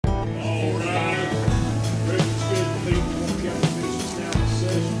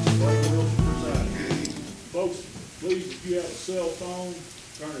you have a cell phone,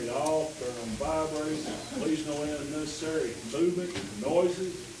 turn it off, turn on vibrate. Please no unnecessary movement,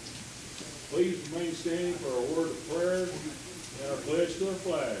 noises. Please remain standing for a word of prayer and our pledge to our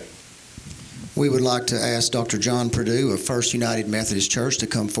flag. We would like to ask Dr. John Perdue of First United Methodist Church to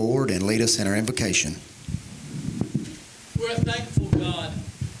come forward and lead us in our invocation. We're thankful, God,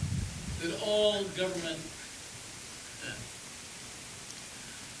 that all government...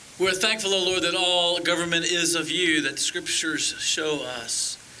 We're thankful, O Lord, that all government is of you, that the Scriptures show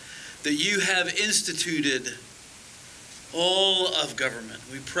us that you have instituted all of government.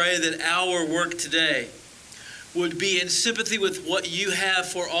 We pray that our work today would be in sympathy with what you have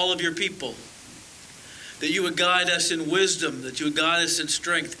for all of your people, that you would guide us in wisdom, that you would guide us in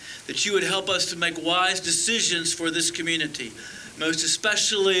strength, that you would help us to make wise decisions for this community. Most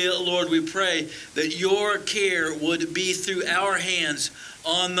especially, Lord, we pray that your care would be through our hands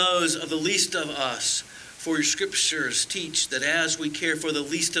on those of the least of us. For your Scriptures teach that as we care for the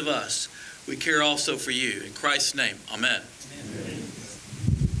least of us, we care also for you. In Christ's name, amen. Amen.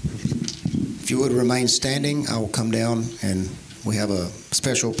 If you would remain standing, I will come down and we have a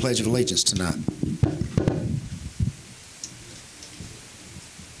special Pledge of Allegiance tonight.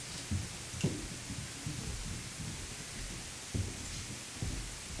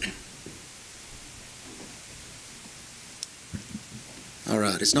 All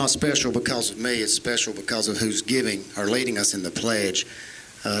right, it's not special because of me, it's special because of who's giving or leading us in the pledge.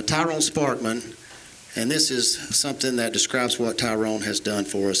 Tyrone Sparkman, and this is something that describes what Tyrone has done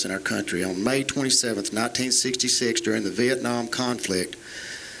for us in our country. On May 27th, 1966, during the Vietnam conflict,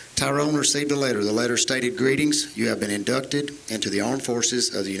 Tyrone received a letter. The letter stated, "Greetings, you have been inducted into the Armed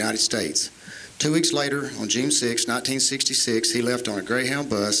Forces of the United States." 2 weeks later, on June 6, 1966, he left on a Greyhound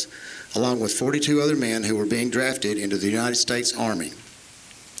bus along with 42 other men who were being drafted into the United States Army.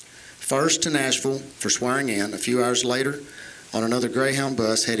 First to Nashville for swearing in. A few hours later, on another Greyhound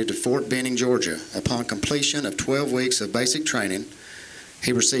bus headed to Fort Benning, Georgia. Upon completion of 12 weeks of basic training,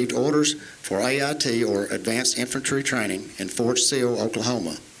 he received orders for AIT, or Advanced Infantry Training, in Fort Sill,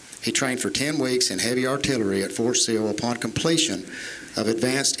 Oklahoma. He trained for 10 weeks in heavy artillery at Fort Sill. Upon completion of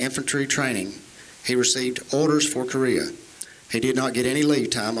Advanced Infantry Training, he received orders for Korea. He did not get any leave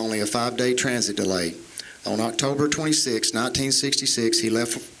time, only a 5-day transit delay. On October 26, 1966, he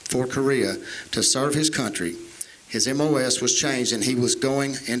left for Korea to serve his country. His MOS was changed and he was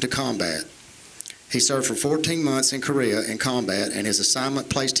going into combat. He served for 14 months in Korea in combat, and his assignment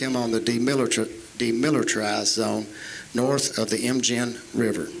placed him on the demilitarized zone north of the Imjin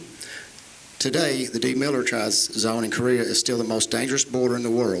River. Today, the demilitarized zone in Korea is still the most dangerous border in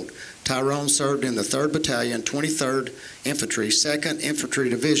the world. Tyrone served in the 3rd Battalion, 23rd Infantry, 2nd Infantry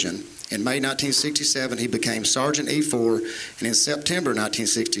Division. In May 1967, he became Sergeant E4, and in September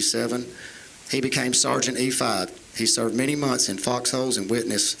 1967, he became Sergeant E5. He served many months in foxholes and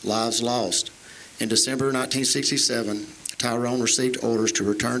witnessed lives lost. In December 1967, Tyrone received orders to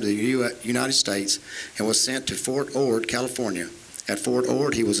return to the United States and was sent to Fort Ord, California. At Fort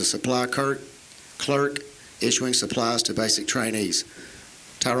Ord, he was a supply clerk issuing supplies to basic trainees.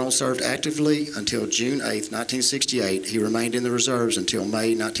 Tyrone served actively until June 8, 1968. He remained in the reserves until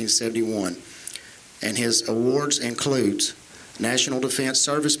May 1971. And his awards includes National Defense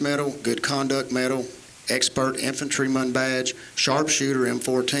Service Medal, Good Conduct Medal, Expert Infantryman Badge, Sharpshooter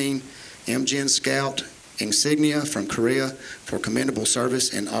M14, MGen Scout Insignia from Korea for commendable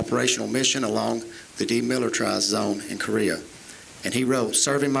service and operational mission along the demilitarized zone in Korea. And he wrote,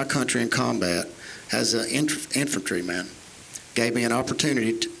 "Serving my country in combat as an infantryman gave me an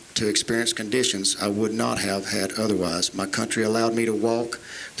opportunity to experience conditions I would not have had otherwise. My country allowed me to walk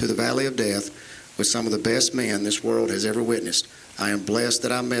through the valley of death with some of the best men this world has ever witnessed. I am blessed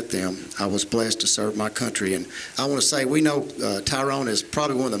that I met them. I was blessed to serve my country." And I want to say, we know Tyrone is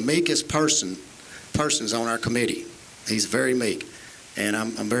probably one of the meekest persons on our committee. He's very meek, and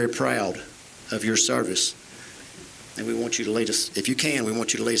I'm very proud of your service. And we want you to lead us, if you can, we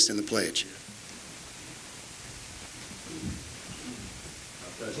want you to lead us in the pledge.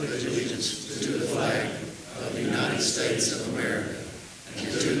 I pledge allegiance to the flag of the United States of America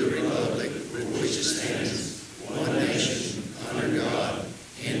and to the republic for which it stands, one nation, under God,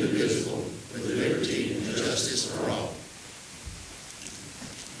 indivisible, with liberty and justice for all.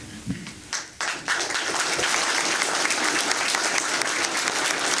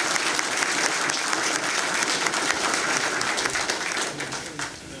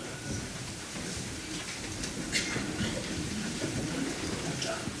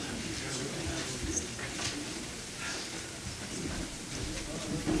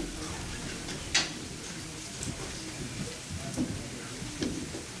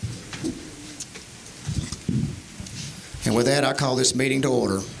 And with that, I call this meeting to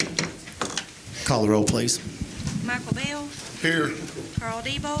order. Call the roll, please. Michael Bell. Here. Carl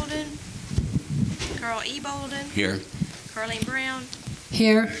D. Bolden. Carl E. Bolden. Here. Carleen Brown.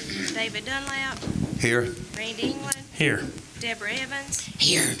 Here. David Dunlap. Here. Randy England. Here. Deborah Evans.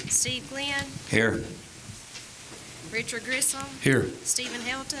 Here. Steve Glenn. Here. Richard Grissom. Here. Stephen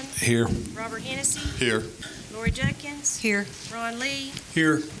Helton. Here. Robert Hennessy. Here. Lori Judkins. Here. Ron Lee.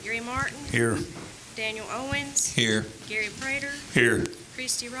 Here. Gary Martin. Here. Daniel Owens. Here. Gary Prater. Here.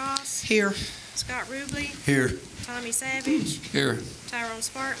 Christy Ross. Here. Scott Rubley. Here. Tommy Savage. Here. Tyrone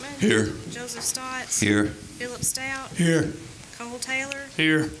Sparkman. Here. Joseph Stotts. Here. Philip Stout. Here. Cole Taylor.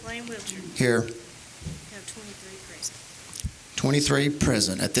 Here. Blaine Wiltshire. Here. We have 23 present. 23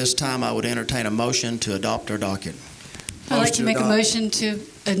 present. At this time, I would entertain a motion to adopt our docket. I'd like to make a motion to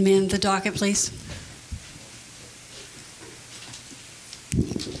amend the docket, please.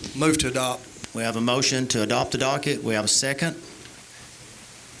 Move to adopt. We have a motion to adopt the docket. We have a second.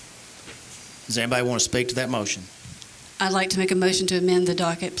 Does anybody want to speak to that motion? I'd like to make a motion to amend the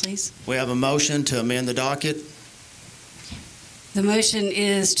docket, please. We have a motion to amend the docket. The motion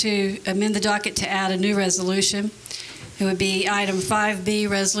is to amend the docket to add a new resolution. It would be item 5B,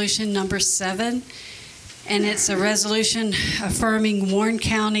 resolution number 7. And it's a resolution affirming Warren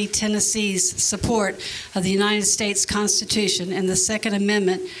County, Tennessee's support of the United States Constitution and the Second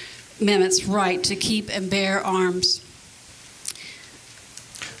Amendment's right to keep and bear arms.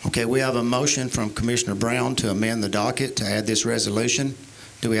 Okay, we have a motion from Commissioner Brown to amend the docket to add this resolution.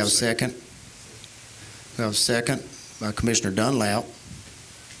 Do we have a second? We have a second by Commissioner Dunlap.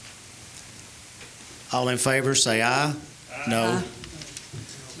 All in favor, say aye. No. Aye.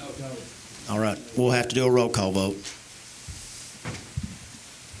 All right, we'll have to do a roll call vote.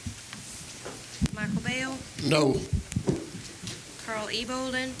 Michael Bell. No. Carl E.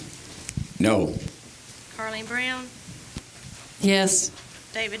 Bolden. No. Carleen Brown. Yes.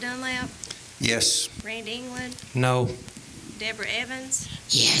 David Dunlap. Yes. Randy England. No. Deborah Evans.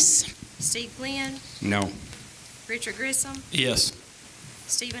 Yes. Steve Glenn. No. Richard Grissom. Yes.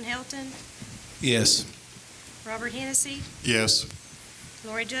 Stephen Helton. Yes. Robert Hennessy. Yes.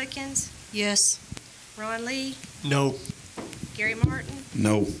 Lori Judkins. Yes. Ron Lee. No. Gary Martin.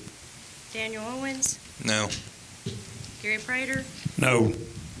 No. Daniel Owens. No. Gary Prater. No.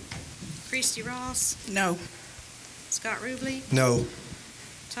 Christy Ross. No. Scott Rubley. No.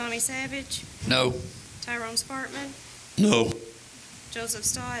 Tommy Savage. No. Tyrone Sparkman. No. Joseph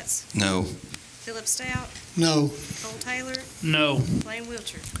Stotts. No. Philip Stout. No. Cole Taylor. No. Blaine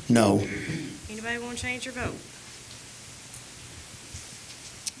Wiltshire. No. Anybody want to change your vote?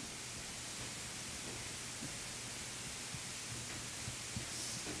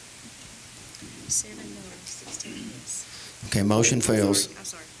 Seven no, 16 yes. Okay, motion fails. I'm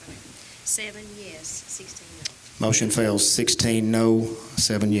sorry. 7 yes, 16 no. Motion fails, 16 no,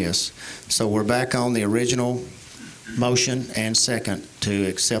 7 yes. So we're back on the original motion and second to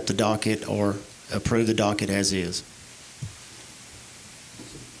accept the docket or approve the docket as is.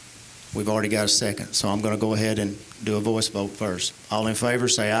 We've already got a second, so I'm going to go ahead and do a voice vote first. All in favor,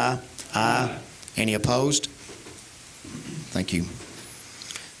 say aye. Aye. Any opposed? Thank you.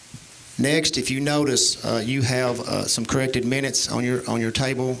 Next, if you notice, you have some corrected minutes on your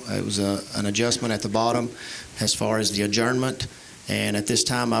table. It was an adjustment at the bottom as far as the adjournment, and at this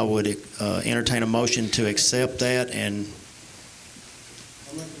time, I would entertain a motion to accept that. And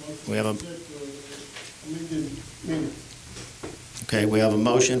we have we have a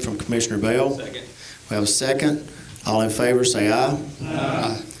motion from Commissioner Bell. Second. We have a second. All in favor, say aye.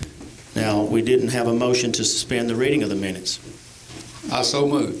 Aye. Now, we didn't have a motion to suspend the reading of the minutes. I so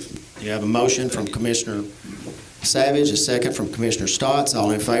move. You have a motion from Commissioner Savage, a second from Commissioner Stotts.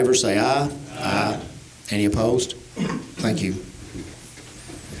 All in favor, say aye. Aye. Any opposed? Thank you.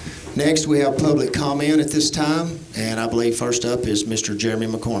 Next, we have public comment at this time, and I believe first up is Mr. Jeremy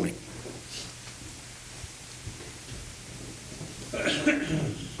McCormick.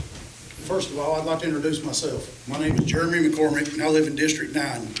 First of all, I'd like to introduce myself. My name is Jeremy McCormick, and I live in District 9.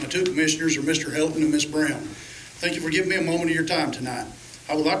 My two commissioners are Mr. Helton and Ms. Brown. Thank you for giving me a moment of your time tonight.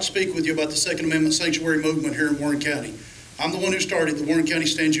 I would like to speak with you about the Second Amendment sanctuary movement here in Warren County. I'm the one who started the Warren County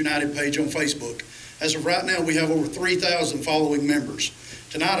Stands United page on Facebook. As of right now, we have over 3,000 following members.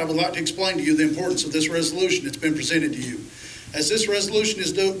 Tonight, I would like to explain to you the importance of this resolution that's been presented to you. As this resolution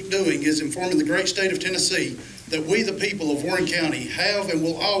is doing is informing the great state of Tennessee that we, the people of Warren County, have and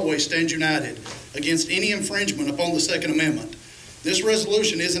will always stand united against any infringement upon the Second Amendment. This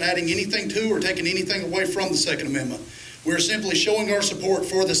resolution isn't adding anything to or taking anything away from the Second Amendment. We're simply showing our support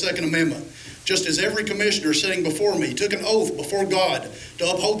for the Second Amendment. Just as every commissioner sitting before me took an oath before God to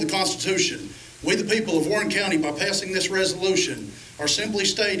uphold the Constitution, We, the people of Warren County, by passing this resolution, are simply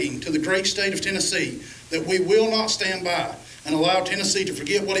stating to the great state of Tennessee that we will not stand by and allow Tennessee to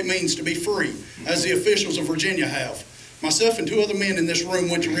forget what it means to be free, as the officials of Virginia have. Myself and 2 other men in this room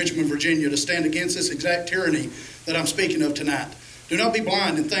went to Richmond, Virginia to stand against this exact tyranny that I'm speaking of tonight. Do not be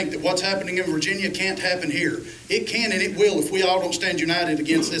blind and think that what's happening in Virginia can't happen here. It can and it will if we all don't stand united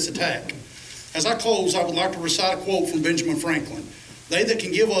against this attack. As I close, I would like to recite a quote from Benjamin Franklin. They that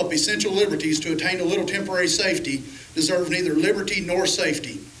can give up essential liberties to attain a little temporary safety deserve neither liberty nor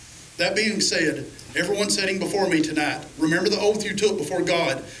safety. That being said, everyone sitting before me tonight, remember the oath you took before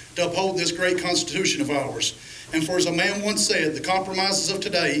God to uphold this great Constitution of ours. And for as a man once said, the compromises of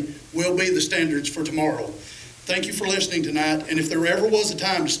today will be the standards for tomorrow. Thank you for listening tonight, and if there ever was a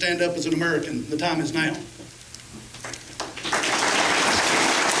time to stand up as an American, the time is now.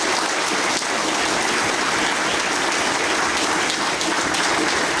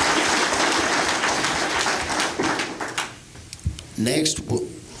 Next,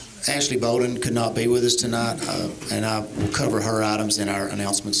 Ashley Bolden could not be with us tonight, and I will cover her items in our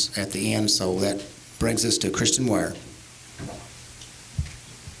announcements at the end, so that brings us to Kristen Ware.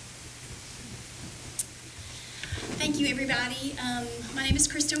 Thank you, everybody. My name is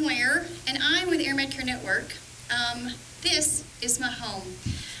Kristen Ware, and I'm with Air Medcare Network. This is my home,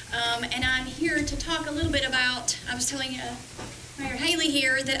 and I'm here to talk a little bit about, I was telling Mayor Haley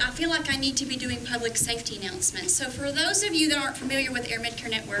here that I feel like I need to be doing public safety announcements. So for those of you that aren't familiar with Air Medcare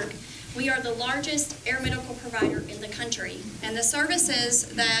Network, we are the largest air medical provider in the country, and the services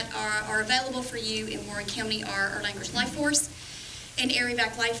that are available for you in Warren County are our Language Life Force and Air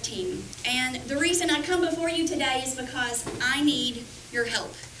Evac Life Team. And the reason I come before you today is because I need your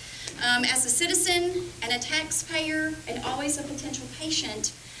help. As a citizen and a taxpayer and always a potential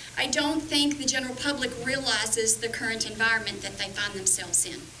patient, I don't think the general public realizes the current environment that they find themselves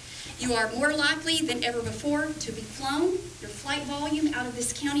in. You are more likely than ever before to be flown. Your flight volume out of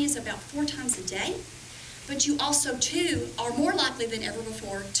this county is about 4 times a day. But you also, too, are more likely than ever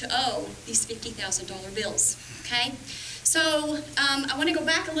before to owe these $50,000 bills, okay? So I want to go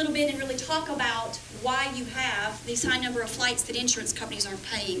back a little bit and really talk about why you have these high number of flights that insurance companies aren't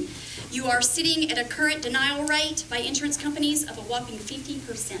paying. You are sitting at a current denial rate by insurance companies of a whopping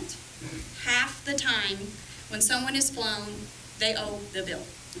 50%. Half the time when someone is flown, they owe the bill,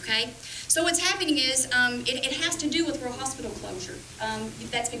 okay? So what's happening is it has to do with rural hospital closure.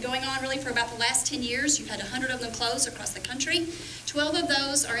 That's been going on really for about the last 10 years. You've had 100 of them closed across the country. 12 of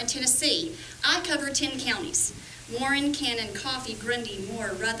those are in Tennessee. I cover 10 counties. Warren, Cannon, Coffee, Grundy,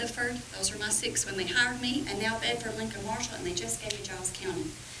 Moore, Rutherford. Those were my 6 when they hired me. And now Bedford, Lincoln, Marshall, and they just gave me Giles County.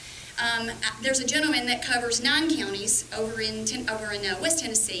 There's a gentleman that covers 9 counties over in West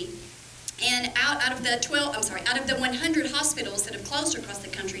Tennessee. And out of the 100 hospitals that have closed across the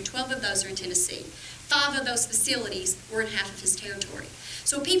country, 12 of those are in Tennessee. 5 of those facilities were in half of his territory.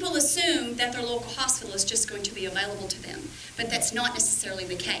 So people assume that their local hospital is just going to be available to them, but that's not necessarily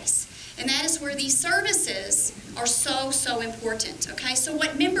the case. And that is where these services are so important, okay? So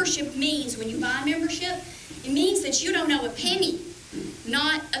what membership means when you buy membership, it means that you don't owe a penny,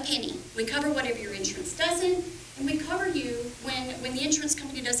 not a penny. We cover whatever your insurance doesn't, and we cover you when the insurance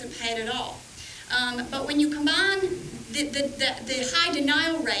company doesn't pay it at all. But when you combine the high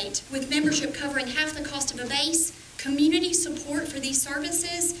denial rate with membership covering half the cost of a base, community support for these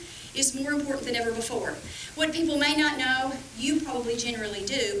services is more important than ever before. What people may not know, you probably generally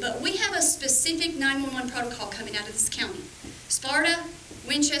do, but we have a specific 911 protocol coming out of this county. Sparta,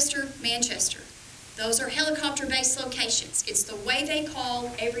 Winchester, Manchester. Those are helicopter-based locations. It's the way they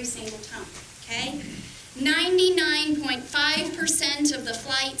call every single time, okay? 99.5% of the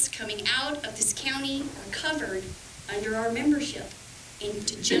flights coming out of this county are covered under our membership, and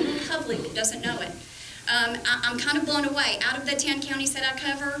the general public doesn't know it. I'm kind of blown away. Out of the 10 counties that I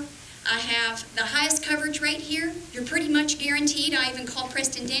cover, I have the highest coverage rate here. You're pretty much guaranteed. I even called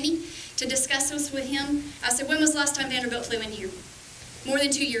Preston Denny to discuss this with him. I said, when was the last time Vanderbilt flew in here? More than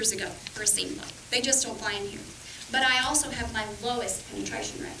 2 years ago, or it seemed like. They just don't fly in here. But I also have my lowest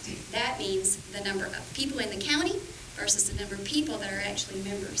penetration rate. That means the number of people in the county versus the number of people that are actually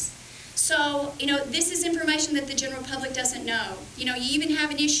members. So, this is information that the general public doesn't know. You even have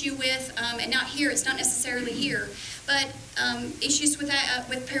an issue with, and not here, it's not necessarily here, but issues with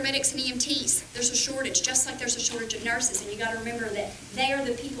paramedics and EMTs. There's a shortage, just like there's a shortage of nurses, and you got to remember that they are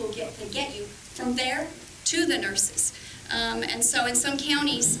the people who get you from there to the nurses. And so in some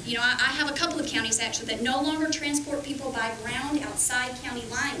counties, I have a couple of counties actually that no longer transport people by ground outside county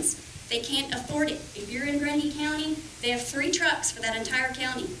lines. They can't afford it. If you're in Grundy County, they have 3 trucks for that entire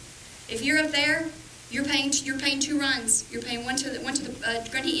county. If you're up there, You're paying 2 runs. You're paying one to the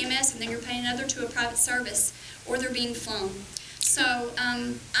Grundy EMS, and then you're paying another to a private service, or they're being flown. So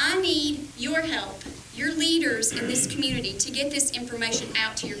I need your help, your leaders in this community, to get this information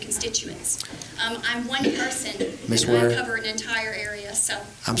out to your constituents. I'm one person, Ms. and I Ware? cover an entire area. So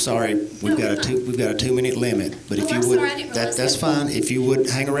I'm sorry, we've got a 2-minute limit, but if Oh, you I'm would, sorry, I didn't realize that's that. fine. If you would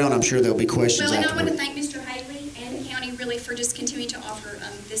hang around, I'm sure there'll be questions well, and I want to afterward. thank Mr. Haley and the county really for just continuing to offer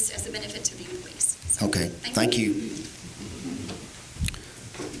this as a benefit to the employees. So, Okay, thank you.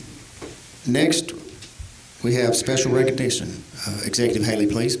 Next, we have special recognition. Executive Haley,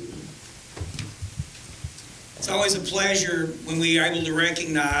 please. It's always a pleasure when we are able to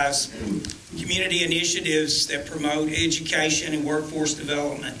recognize community initiatives that promote education and workforce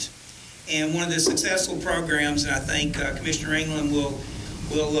development. And one of the successful programs, and I think Commissioner England will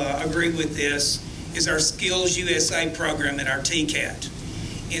agree with this, is our Skills USA program at our TCAT.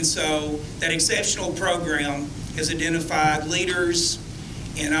 And so that exceptional program has identified leaders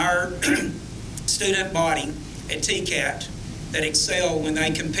in our student body at TCAT that excel when they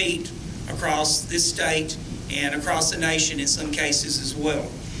compete across this state and across the nation in some cases as well.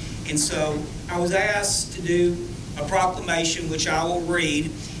 And so I was asked to do a proclamation which I will read,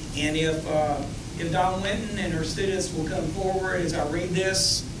 and if Dawn Winton and her students will come forward as I read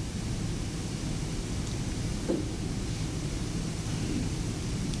this.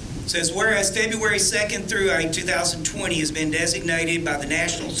 It says, whereas February 2nd through 8, 2020 has been designated by the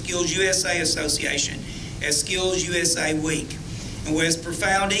National Skills USA Association as Skills USA Week, and whereas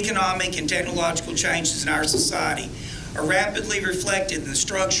profound economic and technological changes in our society are rapidly reflected in the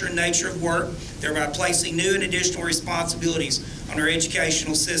structure and nature of work, thereby placing new and additional responsibilities on our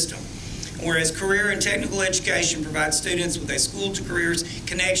educational system. And whereas career and technical education provides students with a school-to-careers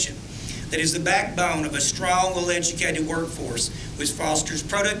connection that is the backbone of a strong, well-educated workforce, which fosters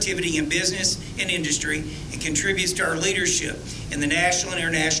productivity in business and industry and contributes to our leadership in the national and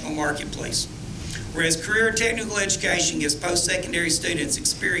international marketplace. Whereas career and technical education gives post-secondary students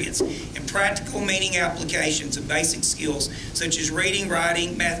experience in practical meaning applications of basic skills such as reading,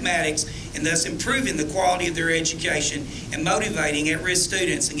 writing, mathematics, and thus improving the quality of their education and motivating at-risk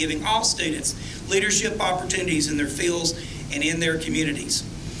students and giving all students leadership opportunities in their fields and in their communities.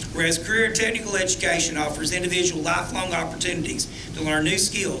 Whereas career and technical education offers individual lifelong opportunities to learn new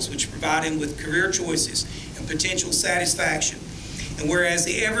skills which provide them with career choices and potential satisfaction. And whereas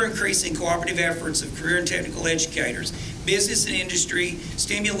the ever-increasing cooperative efforts of career and technical educators, business and industry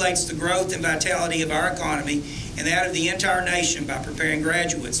stimulates the growth and vitality of our economy and that of the entire nation by preparing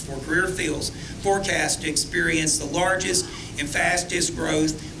graduates for career fields forecast to experience the largest and fastest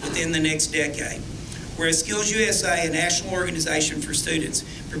growth within the next decade. Whereas Skills USA, a national organization for students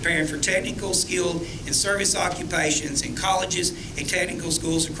preparing for technical, skilled, and service occupations in colleges and technical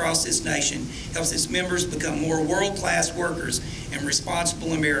schools across this nation, helps its members become more world-class workers and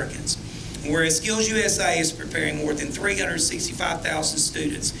responsible Americans. And whereas Skills USA is preparing more than 365,000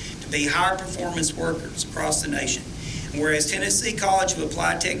 students to be high-performance workers across the nation. And whereas Tennessee College of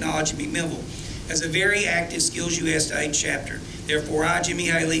Applied Technology, McMinnville, has a very active Skills USA chapter. Therefore, I, Jimmy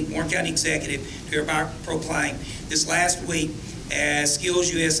Haley, Warren County Executive, hereby proclaim this last week as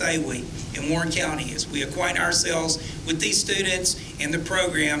Skills USA Week in Warren County as we acquaint ourselves with these students and the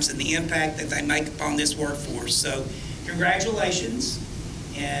programs and the impact that they make upon this workforce. So, congratulations,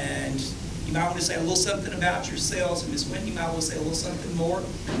 and you might want to say a little something about yourselves, and Ms. Winton, you might want to say a little something more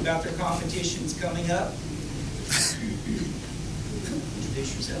about their competitions coming up.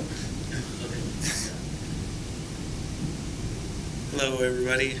 Introduce yourself. Hello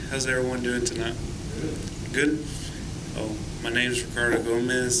everybody, how's everyone doing tonight? Good? Oh, my name is Ricardo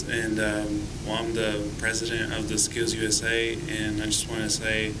Gomez, and I'm the president of the Skills USA, and I just want to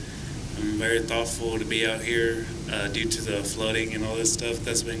say I'm very thoughtful to be out here due to the flooding and all this stuff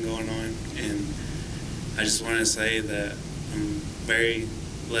that's been going on, and I just want to say that I'm very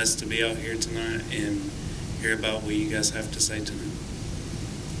blessed to be out here tonight and hear about what you guys have to say tonight.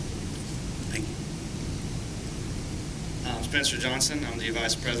 Thank you. I'm Spencer Johnson. I'm the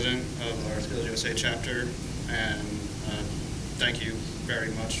Vice President of our Skills USA chapter, and thank you very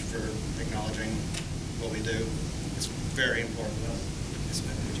much for acknowledging what we do. It's very important to us.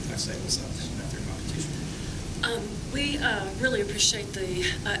 Would you guys say what's up about their competition? We really appreciate the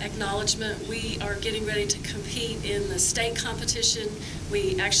acknowledgement. We are getting ready to compete in the state competition.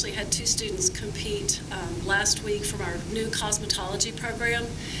 We actually had 2 students compete last week from our new cosmetology program,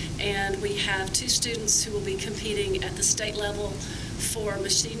 and we have 2 students who will be competing at the state level for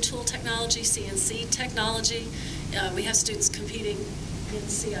machine tool technology, CNC technology. We have students competing in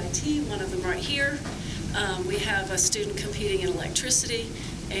CIT, one of them right here. We have a student competing in electricity,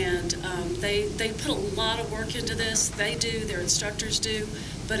 And they put a lot of work into this. They do, their instructors do,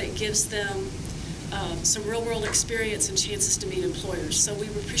 but it gives them some real-world experience and chances to meet employers. So we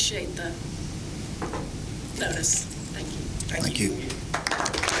appreciate the notice. Thank you. Thank you.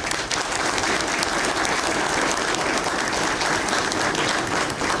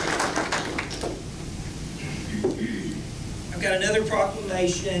 I've got another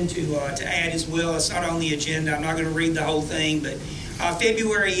proclamation to add as well. It's not on the agenda. I'm not going to read the whole thing, but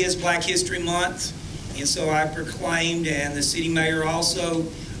February is Black History Month, and so I proclaimed, and the city mayor also,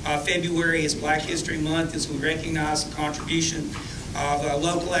 February is Black History Month as we recognize the contribution of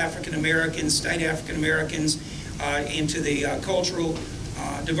local African Americans, state African Americans into the cultural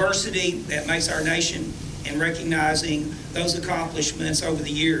diversity that makes our nation, and recognizing those accomplishments over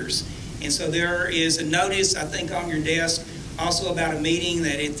the years. And so there is a notice, I think, on your desk also about a meeting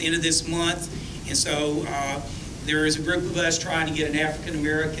that at the end of this month. And so there is a group of us trying to get an African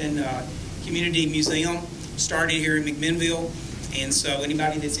American community museum started here in McMinnville. And so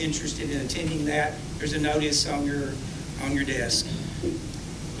anybody that's interested in attending that, there's a notice on your desk.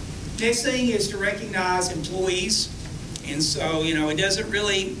 Next thing is to recognize employees. And so, it doesn't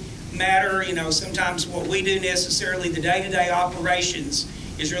really matter, sometimes what we do necessarily, the day-to-day operations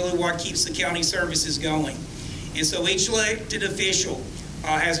is really what keeps the county services going. And so each elected official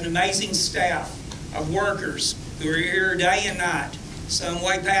has an amazing staff of workers who are here day and night, some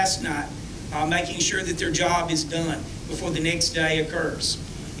way past night, making sure that their job is done before the next day occurs.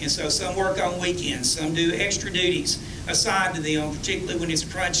 And so some work on weekends, some do extra duties assigned to them, particularly when it's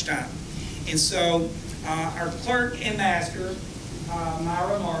crunch time. And so our clerk and master,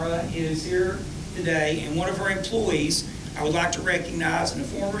 Myra Mara, is here today, and one of her employees I would like to recognize, and a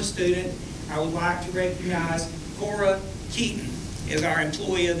former student, I would like to recognize Cora Keaton as our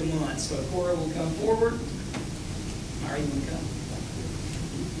Employee of the Month. So Cora will come forward. Myra, you want to come?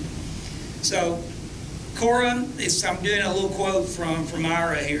 So Cora, I'm doing a little quote from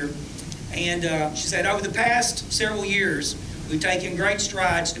Myra here, and she said, over the past several years, we've taken great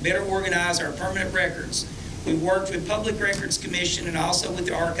strides to better organize our permanent records. We've worked with Public Records Commission and also with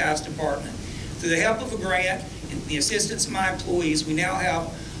the Archives Department. Through the help of a grant and the assistance of my employees, we now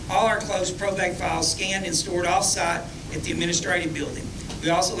have all our closed probate files scanned and stored off-site at the administrative building. We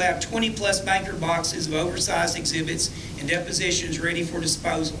also have 20-plus banker boxes of oversized exhibits and depositions ready for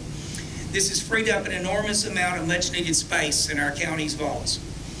disposal. This has freed up an enormous amount of much-needed space in our county's vaults.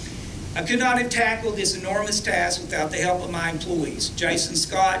 I could not have tackled this enormous task without the help of my employees, Jason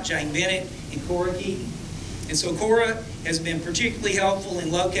Scott, Jane Bennett, and Cora Keaton. And so Cora has been particularly helpful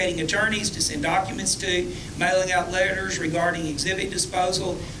in locating attorneys to send documents to, mailing out letters regarding exhibit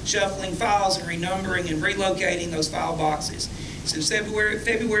disposal, shuffling files and renumbering and relocating those file boxes. Since February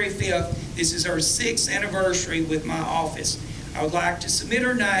 5th, this is her 6th anniversary with my office. I would like to submit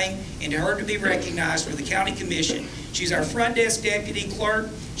her name and her to be recognized for the County Commission. She's our front desk deputy clerk.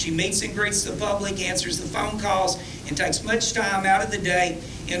 She meets and greets the public, answers the phone calls, and takes much time out of the day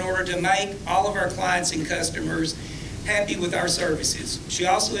in order to make all of our clients and customers happy with our services. She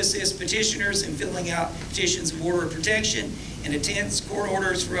also assists petitioners in filling out petitions of order of protection and attends court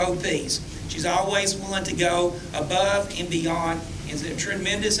orders for OPs. She's always willing to go above and beyond and is a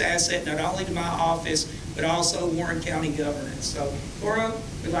tremendous asset not only to my office, but also Warren County governance. So, Cora,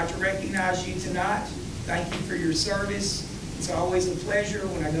 we'd like to recognize you tonight. Thank you for your service. It's always a pleasure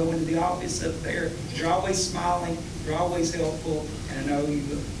when I go into the office up there. You're always smiling, you're always helpful, and I know you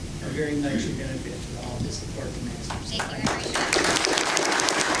are very much a benefit to the office of clerk and master. Thank you. I appreciate it.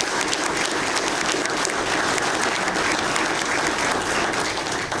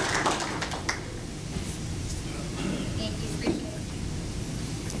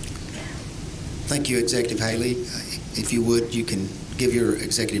 Thank you, Executive Haley. If you would, you can give your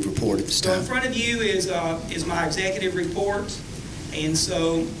executive report at this So in time. front of you is my executive report. And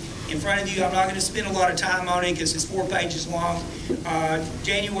so in front of you, I'm not going to spend a lot of time on it because it's 4 pages long.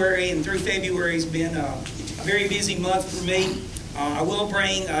 January and through February has been a very busy month for me. I will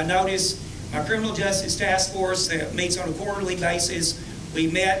bring notice my criminal justice task force that meets on a quarterly basis. We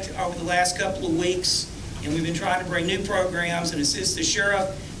met over the last couple of weeks, and we've been trying to bring new programs and assist the sheriff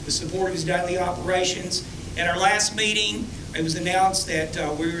with support of his daily operations. At our last meeting, it was announced that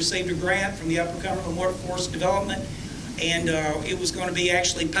we received a grant from the Upper Cumberland Workforce Development, and it was going to be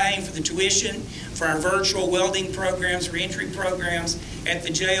actually paying for the tuition for our virtual welding programs, reentry programs at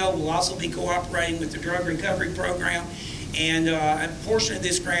the jail. We'll also be cooperating with the drug recovery program, and a portion of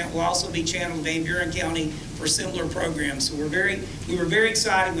this grant will also be channeled to Van Buren County for similar programs. So we were very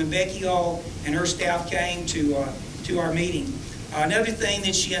excited when Becky Hall and her staff came to our meeting. Another thing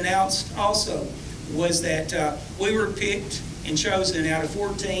that she announced also was that we were picked and chosen out of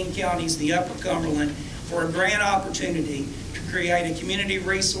 14 counties in the Upper Cumberland for a grant opportunity to create a community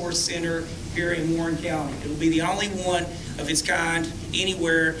resource center here in Warren County. It will be the only one of its kind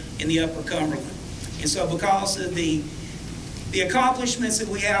anywhere in the Upper Cumberland. And so because of the accomplishments that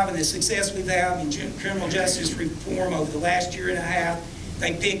we have and the success we've had in criminal justice reform over the last year and a half,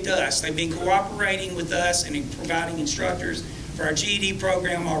 they picked us. They've been cooperating with us and providing instructors for our GED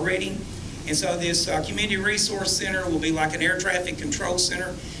program already. And so this Community Resource Center will be like an air traffic control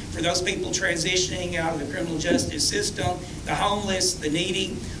center for those people transitioning out of the criminal justice system, the homeless, the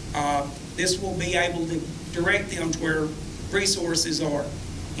needy. This will be able to direct them to where resources are.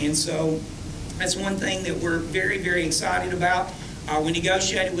 And so that's one thing that we're very, very excited about. We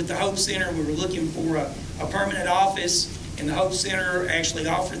negotiated with the Hope Center. We were looking for a permanent office, and the Hope Center actually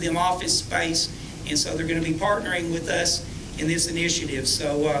offered them office space. And so they're going to be partnering with us in this initiative.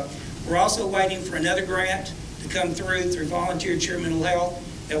 So we're also waiting for another grant to come through Volunteer Chair Mental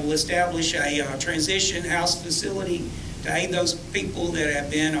Health that will establish a transition house facility to aid those people that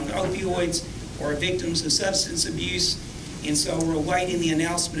have been on opioids or victims of substance abuse. And so we're awaiting the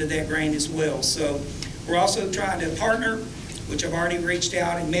announcement of that grant as well. So we're also trying to partner, which I've already reached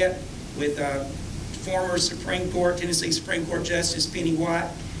out and met with former Tennessee Supreme Court Justice Penny White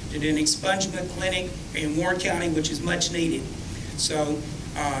to do an expungement clinic in Warren County, which is much needed. So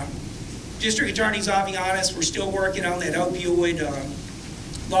District Attorney Avianis, we're still working on that opioid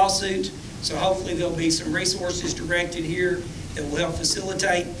lawsuit. So hopefully there'll be some resources directed here that will help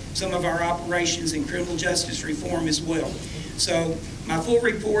facilitate some of our operations in criminal justice reform as well. So my full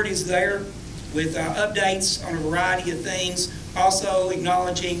report is there with updates on a variety of things. Also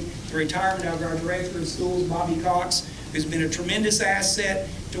acknowledging the retirement of our Director of Schools, Bobby Cox, who's been a tremendous asset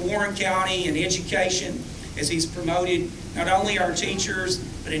to Warren County and education as he's promoted not only our teachers,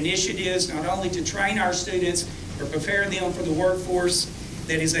 but initiatives not only to train our students, but prepare them for the workforce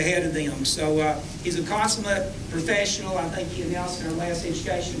that is ahead of them. So he's a consummate professional. I think he announced in our last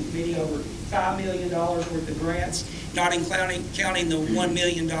education committee over $5 million worth of grants, not counting the $1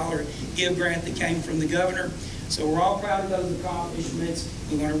 million GIVE grant that came from the governor. So we're all proud of those accomplishments.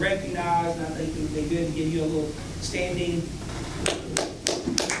 We want to recognize, and I think it would be good to give you a little standing.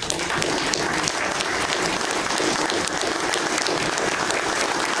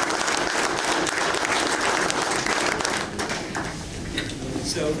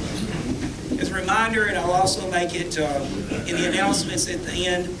 So, as a reminder, and I'll also make it in the announcements at the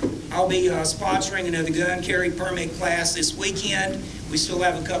end, I'll be sponsoring another gun carry permit class this weekend. We still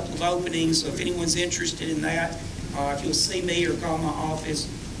have a couple of openings, so if anyone's interested in that, if you'll see me or call my office,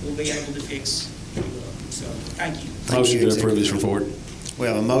 we'll be able to fix it. So, thank you. Motion to approve this report. We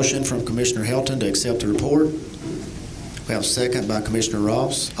have a motion from Commissioner Helton to accept the report. We have a second by Commissioner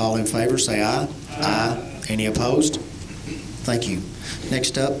Ross. All in favor, say aye. Aye. Any opposed? Thank you.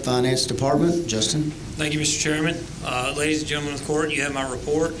 Next up, Finance Department. Justin. Thank you, Mr. Chairman. Ladies and gentlemen of the court, you have my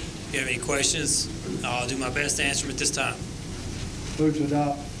report. If you have any questions, I'll do my best to answer them at this time. Move to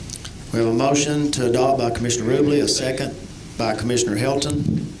adopt. We have a motion to adopt by Commissioner Rubley, a second by Commissioner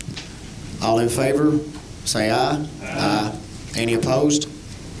Helton. All in favor, say aye. Aye. Any opposed?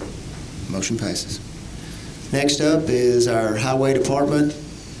 Motion passes. Next up is our Highway Department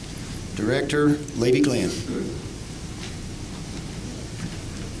Director, Levy Glenn.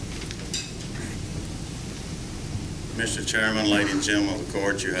 Mr. Chairman, ladies and gentlemen of the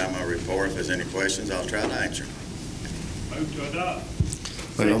court, you have my report. If there's any questions, I'll try to answer. Move to adopt.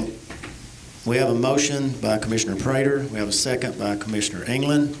 We have a motion by Commissioner Prater. We have a second by Commissioner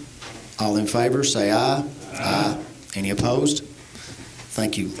England. All in favor, say aye. Aye. Any opposed?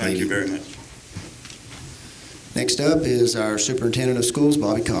 Thank you. Thank you very much. Next up is our Superintendent of Schools,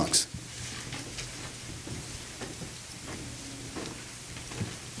 Bobby Cox.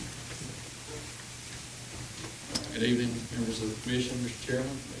 Good evening, members of the commission, Mr.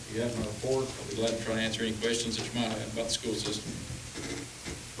 Chairman. If you have my report, I'll be glad to try to answer any questions that you might have about the school system.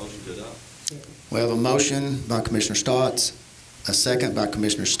 Motion to adopt. We have a motion by Commissioner Stotts, a second by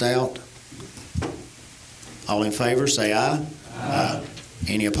Commissioner Stout. All in favor, say aye. Aye.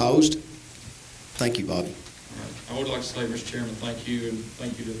 Any opposed? Thank you, Bobby. I would like to say, Mr. Chairman, thank you, and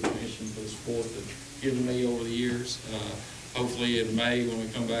thank you to the commission for the support that you've given me over the years. Hopefully in May, when we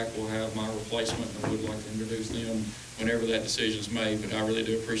come back, we'll have my replacement, and I would like to introduce them whenever that decision is made. But I really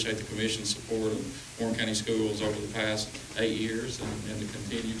do appreciate the commission's support of Warren County Schools over the past 8 years and the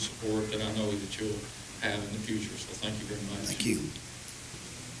continued support that I know that you'll have in the future. So thank you very much. Thank you.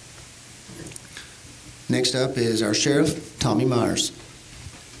 Next up is our Sheriff, Tommy Myers.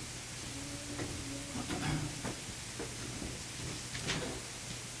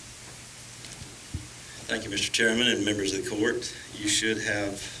 Thank you, Mr. Mr. Chairman and members of the court, you should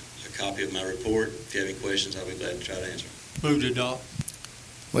have a copy of my report. If you have any questions, I'll be glad to try to answer. Move to adopt.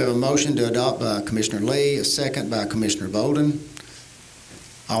 We have a motion to adopt by Commissioner Lee, a second by Commissioner Bolden.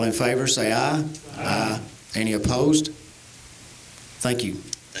 All in favor, say aye. Aye. Any opposed? Thank you.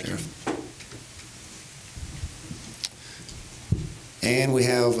 Thank you. And we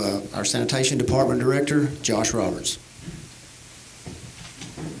have our Sanitation Department Director, Josh Roberts.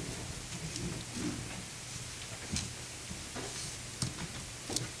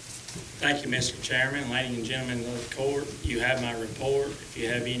 Thank you, Mr. Chairman. Ladies and gentlemen of the court, you have my report. If you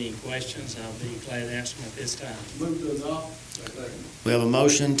have any questions, I'll be glad to answer them at this time. Move to adopt. We have a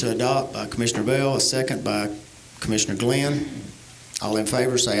motion to adopt by Commissioner Bell, a second by Commissioner Glenn. All in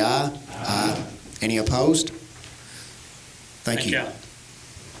favor, say aye. Aye. Any opposed? Thank you.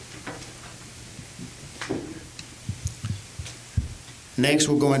 Next,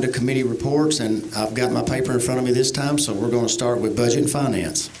 we'll go into committee reports, and I've got my paper in front of me this time, so we're going to start with Budget and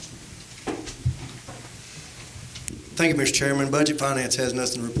Finance. Thank you, Mr. Chairman. Budget Finance has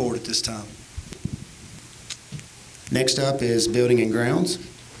nothing to report at this time. Next up is Building and Grounds.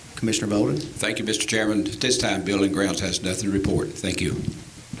 Commissioner Bolden. Thank you, Mr. Chairman. At this time, Building and Grounds has nothing to report. Thank you.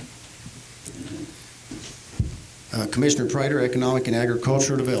 Commissioner Prater, Economic and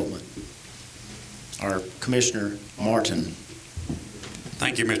Agricultural Development. Our Commissioner Martin.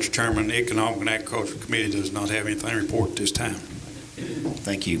 Thank you, Mr. Chairman. The Economic and Agricultural Committee does not have anything to report at this time.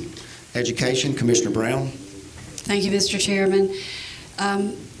 Thank you. Education, Commissioner Brown. Thank you, Mr. Chairman.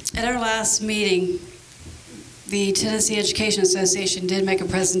 At our last meeting, the Tennessee Education Association did make a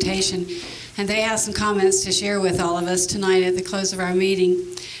presentation, and they have some comments to share with all of us tonight at the close of our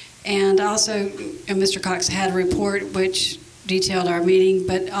meeting. And also, Mr. Cox had a report which detailed our meeting,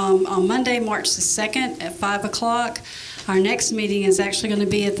 but on Monday, March the 2nd at 5 o'clock, our next meeting is actually going to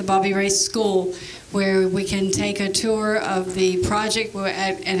be at the Bobby Ray School, where we can take a tour of the project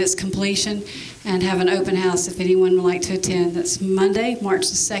and its completion and have an open house if anyone would like to attend. That's Monday, March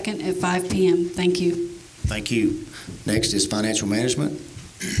the 2nd at 5 p.m. Thank you. Thank you. Next is Financial Management.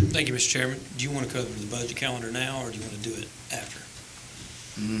 Thank you, Mr. Chairman. Do you want to cover the budget calendar now, or do you want to do it after?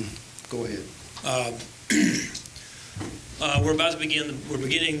 Go ahead. We're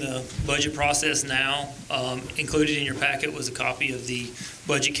beginning the budget process now. Included in your packet was a copy of the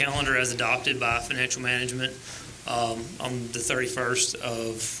budget calendar as adopted by Financial Management on the 31st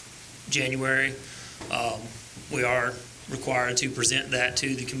of January. We are required to present that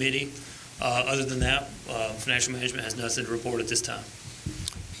to the committee. Other than that, Financial Management has nothing to report at this time.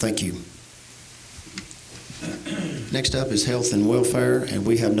 Thank you. Next up is Health and Welfare, and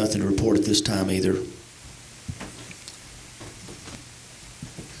we have nothing to report at this time either.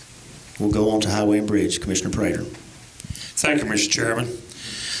 We'll go on to Highway and Bridge. Commissioner Prater. Thank you, Mr. Chairman.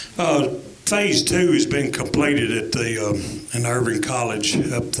 Phase 2 has been completed at the in Irving College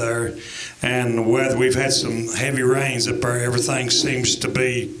up there, and the weather, we've had some heavy rains up there. Everything seems to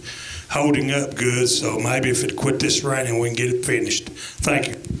be holding up good, so maybe if it quit this raining, we can get it finished. Thank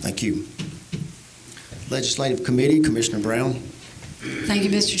you. Thank you. Legislative Committee, Commissioner Brown. Thank you,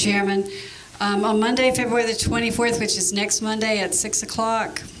 Mr. Chairman. On Monday, February the 24th, which is next Monday at 6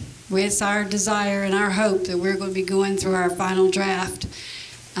 o'clock, it's our desire and our hope that we're going to be going through our final draft.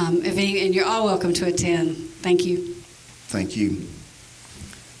 And you're all welcome to attend. Thank you. Thank you.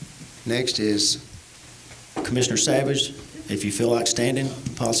 Next is Commissioner Savage. If you feel like standing,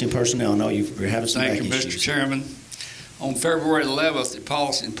 Policy and Personnel. I know you're having some back issues. Thank you, Mr. Chairman. On February 11th, the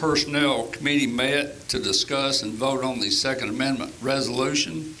Policy and Personnel Committee met to discuss and vote on the Second Amendment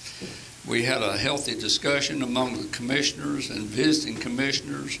resolution. We had a healthy discussion among the commissioners and visiting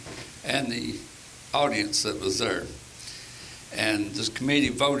commissioners and the audience that was there. And this committee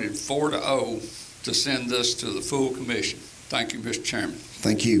voted 4-0 to send this to the full commission. Thank you, Mr. Chairman.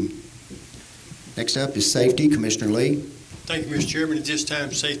 Thank you. Next up is Safety, Commissioner Lee. Thank you, Mr. Chairman. At this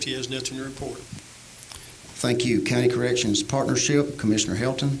time, Safety has nothing to report. Thank you. County Corrections Partnership, Commissioner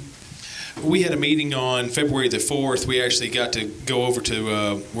Helton. We had a meeting on February the 4th. We actually got to go over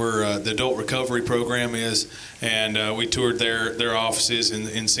to where the adult recovery program is, and we toured their offices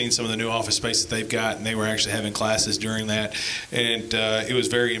and seen some of the new office space that they've got, and they were actually having classes during that. And it was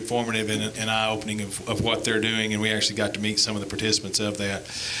very informative and eye-opening of what they're doing, and we actually got to meet some of the participants of that.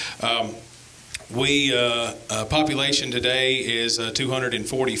 Population today is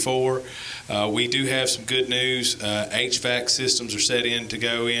 244. We do have some good news. HVAC systems are set in to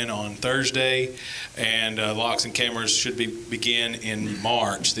go in on Thursday, and locks and cameras should begin in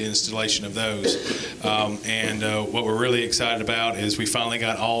March, the installation of those. What we're really excited about is we finally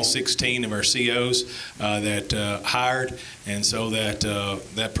got all 16 of our COs that hired, and so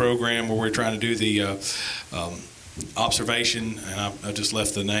that program where we're trying to do the observation, and I just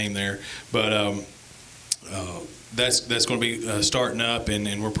left the name there, but that's going to be starting up,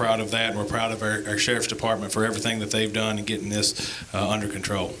 and we're proud of that, and we're proud of our Sheriff's Department for everything that they've done in getting this under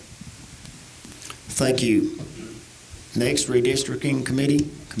control. Thank you. Next, Redistricting Committee,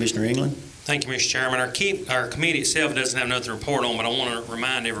 Commissioner England. Thank you, Mr. Chairman. Our committee itself doesn't have nothing to report on, but I want to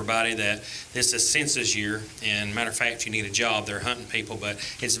remind everybody that this is census year, and matter of fact, you need a job. They're hunting people, but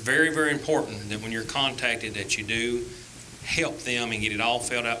it's very, very important that when you're contacted that you do help them and get it all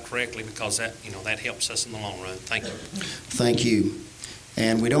filled out correctly, because that helps us in the long run. Thank you. Thank you.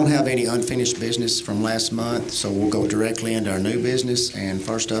 And we don't have any unfinished business from last month, so we'll go directly into our new business. And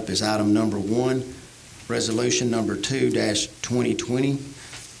first up is item number 1, resolution number 2-2020,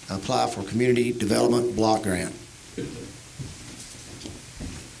 apply for community development block grant.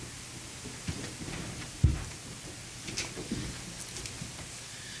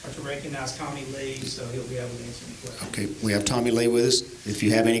 To recognize Tommy Lee, so he'll be able to answer any questions. Okay, we have Tommy Lee with us. If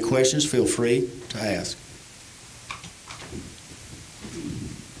you have any questions, feel free to ask.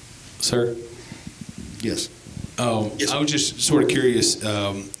 Sir? Yes. I was just sort of curious,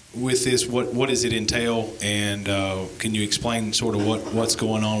 with this, what does it entail, and can you explain sort of what's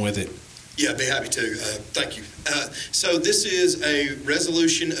going on with it? Yeah, I'd be happy to. Thank you. So this is a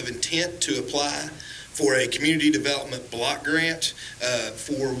resolution of intent to apply for a community development block grant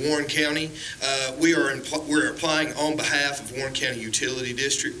for Warren County. We're applying on behalf of Warren County Utility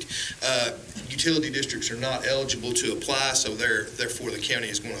District. Utility districts are not eligible to apply, so therefore the county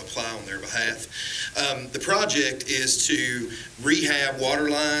is going to apply on their behalf. The project is to rehab water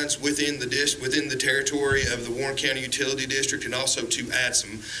lines within the territory of the Warren County Utility District, and also to add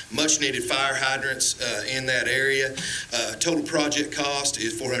some much-needed fire hydrants in that area. Total project cost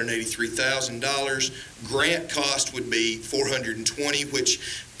is $483,000. Grant cost would be $420,000, which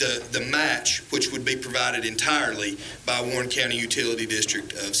the match, which would be provided entirely by Warren County Utility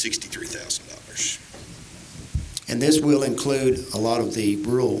District, of $63,000. And this will include a lot of the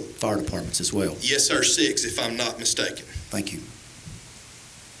rural fire departments as well. Yes, sir, 6, if I'm not mistaken. Thank you.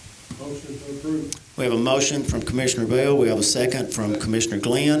 Motion to approve. We have a motion from Commissioner Bell. We have a second from Commissioner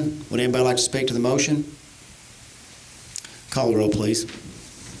Glenn. Would anybody like to speak to the motion? Call the roll, please.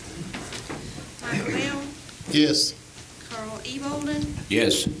 Michael Bell, Yes. Carl E. Bolden,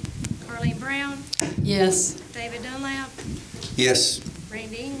 Yes. Carleen Brown, Yes. David Dunlap, Yes.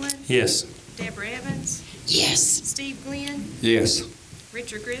 Randy England, Yes. Deborah Evans, Yes. Steve Glenn, Yes.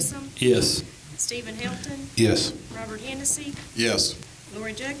 Richard Grissom, Yes. Stephen Helton, Yes. Robert Hennessy, Yes.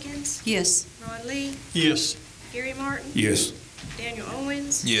 Lori Judkins, Yes. Ron Lee, Yes. Gary Martin, Yes. Daniel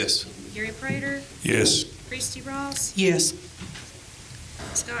Owens, Yes. Gary Prater, Yes. Christy Ross, Yes.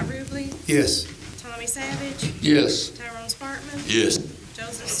 Scott Rubley, Yes. Tommy Savage, Yes. Tyrone Spartman, Yes.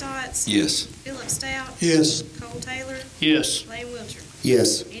 Joseph Stotts, Yes. Philip Stout, Yes. Cole Taylor, Yes. Lane Wiltshire.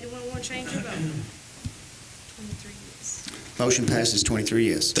 Yes. Anyone want to change their vote? 23 yes. Motion passes 23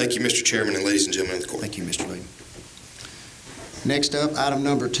 yes. Thank you, Mr. Chairman and ladies and gentlemen of the court. Thank you, Mr. Lee. Next up, item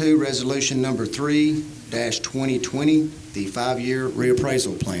number 2, resolution number 3-2020, the 5-year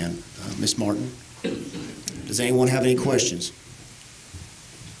reappraisal plan. Ms. Martin, does anyone have any questions?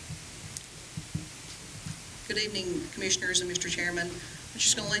 Good evening, Commissioners and Mr. Chairman. I'm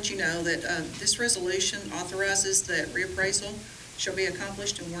just going to let you know that this resolution authorizes that reappraisal shall be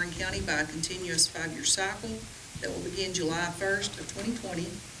accomplished in Warren County by a continuous 5-year cycle that will begin July 1st of 2020.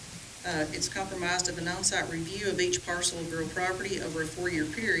 It's comprised of an on-site review of each parcel of real property over a 4-year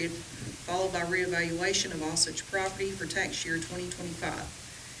period, followed by reevaluation of all such property for tax year 2025.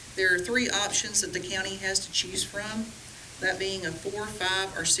 There are 3 options that the county has to choose from, that being a 4-,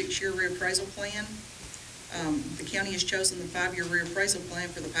 5-, or 6-year reappraisal plan. The county has chosen the 5-year reappraisal plan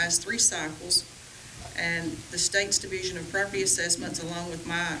for the past 3 cycles, and the state's Division of Property Assessments, along with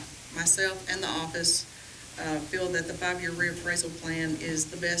myself and the office, feel that the 5-year reappraisal plan is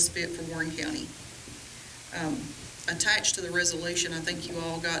the best fit for Warren County. Attached to the resolution, I think you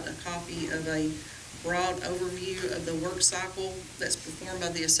all got a copy of a broad overview of the work cycle that's performed by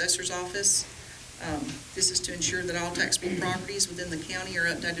the assessor's office. This is to ensure that all taxable properties within the county are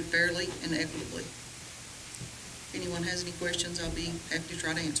updated fairly and equitably. If anyone has any questions, I'll be happy to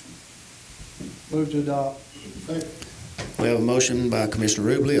try to answer them. Move to adopt. We have a motion by Commissioner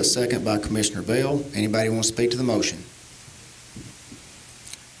Rubley, a second by Commissioner Bell. Anybody want to speak to the motion?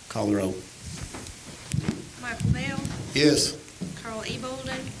 Call the roll. Michael Bell, Yes. Carl E.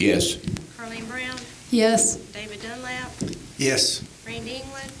 Bolden, Yes. Carleen Brown, Yes. David Dunlap, Yes. Randy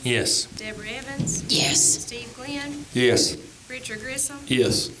England, Yes. Deborah Evans, Yes. Steve Glenn, Yes. Richard Grissom,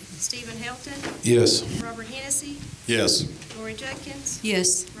 Yes. Stephen Helton, Yes. Robert Hennessy, Yes. Lori Judkins,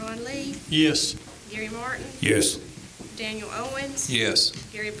 Yes. Ron Lee, Yes. Gary Martin, Yes. Daniel Owens, Yes.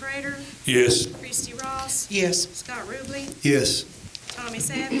 Gary Prater, Yes. Christy Ross, Yes. Scott Ruble, Yes. Tommy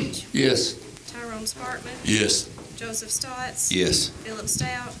Savage, Yes. Tyrone Sparkman, Yes. Joseph Stotts, Yes. Philip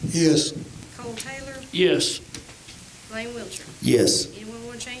Stout, Yes. Cole Taylor, Yes. Blaine Wiltshire. Yes. Anyone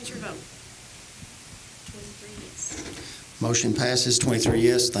want to change your vote? 23 yes. Motion passes 23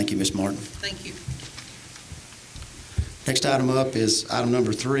 yes. Thank you, Ms. Martin. Thank you. Next item up is item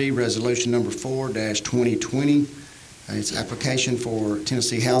number 3, resolution number 4-2020. It's application for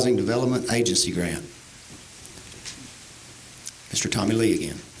Tennessee Housing Development Agency grant. Mr. Tommy Lee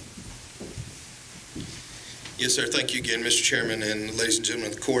again. Yes, sir. Thank you again, Mr. Chairman and ladies and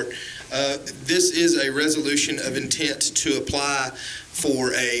gentlemen of the court. This is a resolution of intent to apply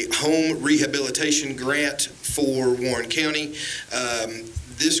for a home rehabilitation grant for Warren County.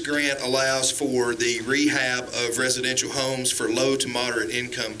 This grant allows for the rehab of residential homes for low to moderate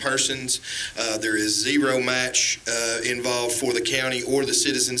income persons. There is zero match involved for the county or the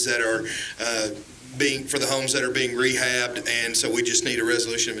citizens that are for the homes that are being rehabbed, and so we just need a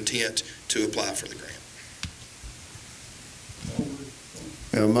resolution of intent to apply for the grant.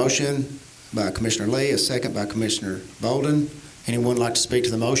 We have a motion by Commissioner Lee, a second by Commissioner Bolden. Anyone like to speak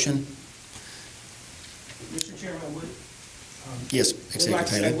to the motion? Mr. Chairman, I would. Yes, We'd like Executive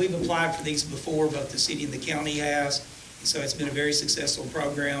to say Taylor. we've applied for these before, both the city and the county has, and so it's been a very successful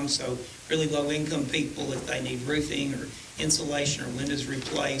program. So really low-income people, if they need roofing or insulation or windows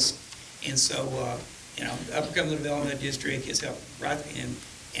replaced, and so the Upper Cumberland Development District has helped write and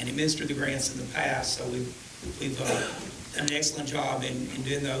administer the grants in the past. So we've done an excellent job in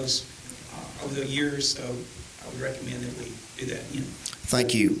doing those over the years. So I would recommend that we do that again.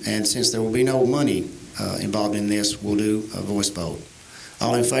 Thank you. And since there will be no money involved in this, we'll do a voice vote.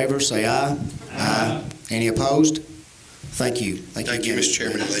 All in favor, say aye. Aye. Any opposed? Thank you. Thank you, Mr.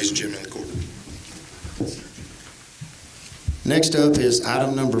 Chairman and ladies and gentlemen of the court. Next up is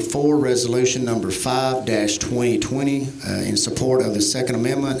item number 4, resolution number 5-2020, in support of the Second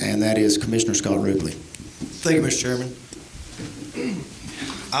Amendment, and that is Commissioner Scott Rubley. Thank you, Mr. Chairman.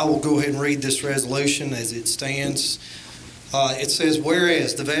 I will go ahead and read this resolution as it stands. It says,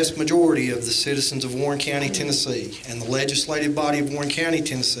 whereas the vast majority of the citizens of Warren County, Tennessee, and the legislative body of Warren County,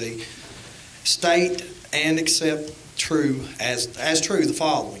 Tennessee, state and accept true as true the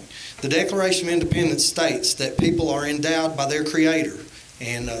following. The Declaration of Independence states that people are endowed by their Creator,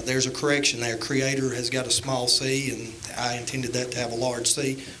 and there's a correction there. Creator has got a small c, and I intended that to have a large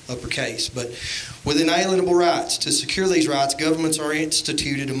C, uppercase. But with inalienable rights, to secure these rights, governments are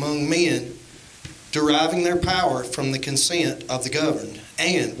instituted among men, deriving their power from the consent of the governed.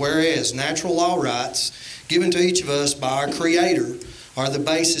 And whereas natural law rights given to each of us by our Creator are the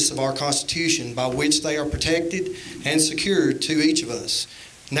basis of our Constitution, by which they are protected and secured to each of us.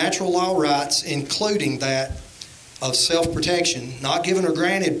 Natural law rights, including that of self-protection, not given or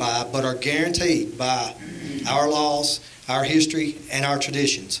granted by, but are guaranteed by our laws, our history, and our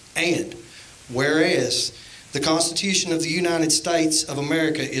traditions. And whereas the Constitution of the United States of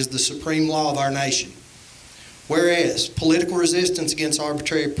America is the supreme law of our nation. Whereas political resistance against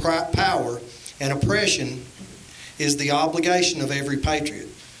arbitrary power and oppression is the obligation of every patriot,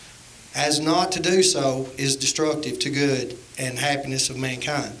 as not to do so is destructive to good and happiness of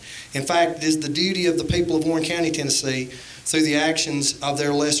mankind. In fact, it is the duty of the people of Warren County, Tennessee, through the actions of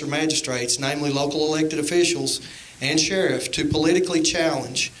their lesser magistrates, namely local elected officials and sheriff, to politically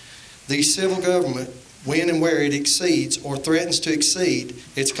challenge the civil government when and where it exceeds or threatens to exceed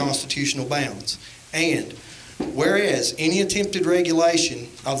its constitutional bounds. And whereas any attempted regulation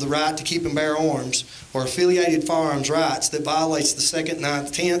of the right to keep and bear arms or affiliated firearms rights that violates the 2nd,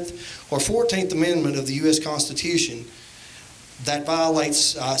 9th, 10th, or 14th Amendment of the U.S. Constitution, that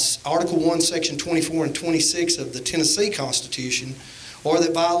violates Article 1, Section 24 and 26 of the Tennessee Constitution, or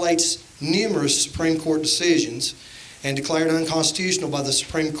that violates numerous Supreme Court decisions and declared unconstitutional by the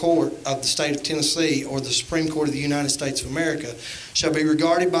Supreme Court of the state of Tennessee or the Supreme Court of the United States of America, shall be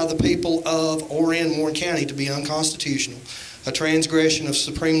regarded by the people of or in Warren County to be unconstitutional, a transgression of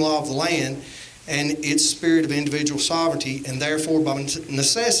supreme law of the land and its spirit of individual sovereignty, and therefore by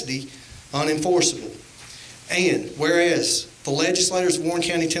necessity unenforceable. And whereas the legislators of Warren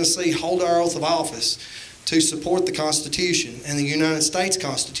County, Tennessee hold our oath of office to support the Constitution and the United States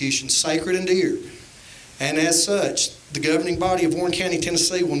Constitution, sacred and dear. And as such, the governing body of Warren County,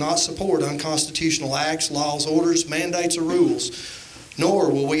 Tennessee will not support unconstitutional acts, laws, orders, mandates, or rules,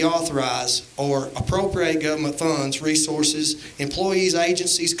 nor will we authorize or appropriate government funds, resources, employees,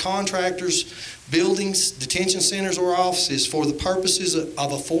 agencies, contractors, buildings, detention centers, or offices for the purposes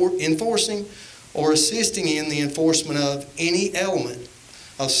of enforcing or assisting in the enforcement of any element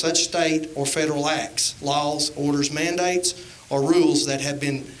of such state or federal acts, laws, orders, mandates, or rules that have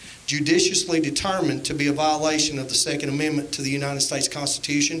been judiciously determined to be a violation of the Second Amendment to the United States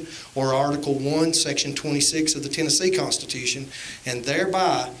Constitution or Article 1, Section 26 of the Tennessee Constitution, and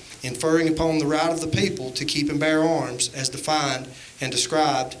thereby inferring upon the right of the people to keep and bear arms as defined and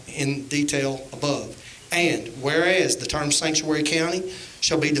described in detail above. And whereas the term sanctuary county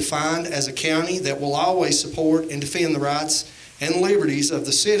shall be defined as a county that will always support and defend the rights and liberties of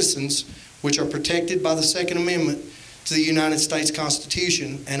the citizens which are protected by the Second Amendment to the United States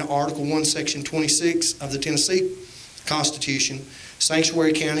Constitution and Article 1, Section 26 of the Tennessee Constitution,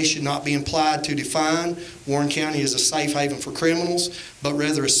 sanctuary county should not be implied to define Warren County as a safe haven for criminals, but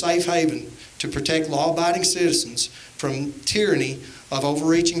rather a safe haven to protect law-abiding citizens from tyranny of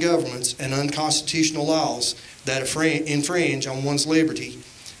overreaching governments and unconstitutional laws that infringe on one's liberty,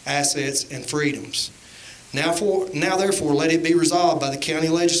 assets, and freedoms. Now therefore, let it be resolved by the county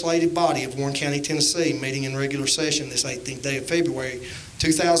legislative body of Warren County, Tennessee, meeting in regular session this 18th day of February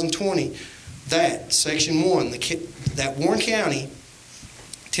 2020, that Section 1, that Warren County,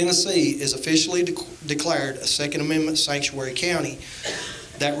 Tennessee is officially declared a Second Amendment sanctuary county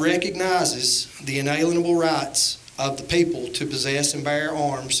that recognizes the inalienable rights of the people to possess and bear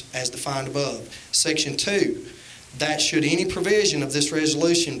arms as defined above. Section 2, that should any provision of this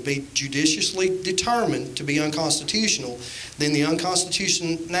resolution be judiciously determined to be unconstitutional, then the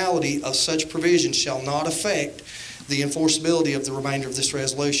unconstitutionality of such provision shall not affect the enforceability of the remainder of this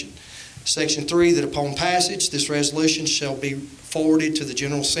resolution. Section 3, that upon passage, this resolution shall be forwarded to the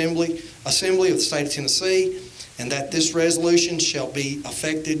General Assembly of the State of Tennessee, and that this resolution shall be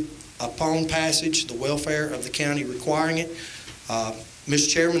effected upon passage, the welfare of the county requiring it. Mr.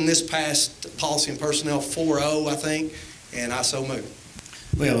 Chairman, this passed Policy and Personnel 4-0, I think, and I so move.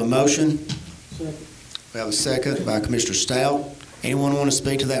 We have a motion. Second. We have a second by Commissioner Stout. Anyone want to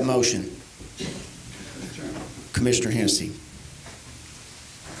speak to that motion? Commissioner Hennessy.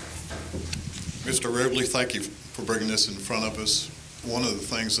 Mr. Rubley, thank you for bringing this in front of us. One of the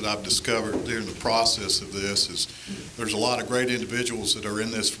things that I've discovered during the process of this is there's a lot of great individuals that are in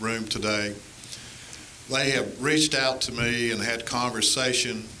this room today. They have reached out to me and had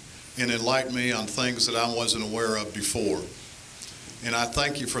conversation and enlightened me on things that I wasn't aware of before. And I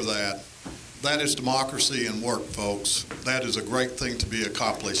thank you for that. That is democracy and work, folks. That is a great thing to be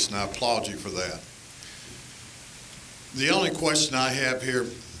accomplished, and I applaud you for that. The only question I have here,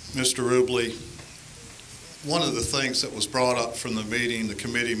 Mr. Rubley, one of the things that was brought up from the meeting, the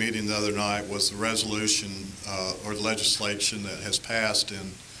committee meeting the other night, was the resolution or legislation that has passed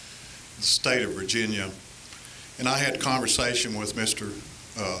in the state of Virginia. And I had a conversation with Mr.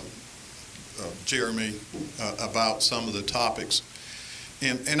 Jeremy about some of the topics.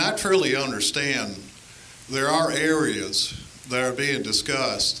 And I truly understand there are areas that are being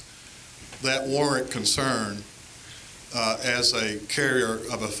discussed that warrant concern as a carrier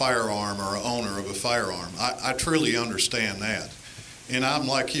of a firearm or an owner of a firearm. I truly understand that. And I'm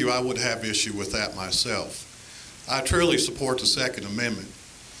like you, I would have issue with that myself. I truly support the Second Amendment.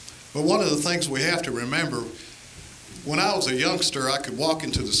 But one of the things we have to remember, when I was a youngster, I could walk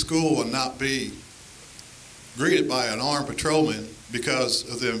into the school and not be greeted by an armed patrolman because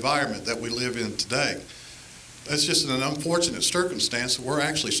of the environment that we live in today. That's just an unfortunate circumstance that we're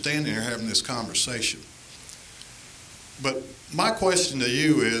actually standing here having this conversation. But my question to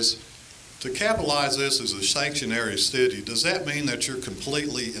you is, to capitalize this as a sanctuary city, does that mean that you're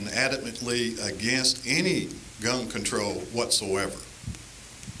completely and adamantly against any gun control whatsoever?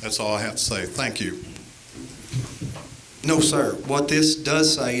 That's all I have to say. Thank you. No, sir. What this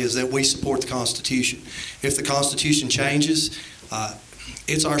does say is that we support the Constitution. If the Constitution changes,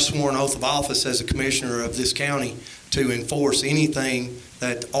 it's our sworn oath of office as a commissioner of this county to enforce anything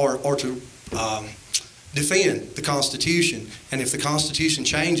that, or to defend the Constitution. And if the Constitution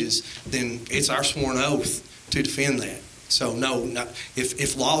changes, then it's our sworn oath to defend that. So no,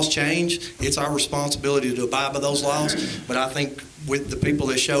 if laws change, it's our responsibility to abide by those laws. But I think with the people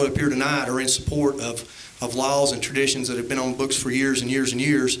that showed up here tonight are in support of laws and traditions that have been on books for years and years and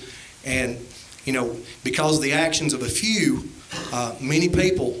years. And, you know, because of the actions of a few, many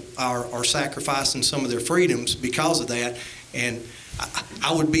people are sacrificing some of their freedoms because of that. And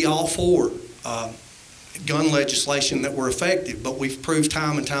I would be all for gun legislation that were effective, but we've proved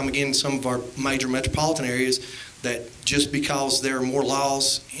time and time again in some of our major metropolitan areas that just because there are more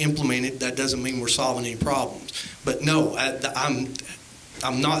laws implemented, that doesn't mean we're solving any problems. But no,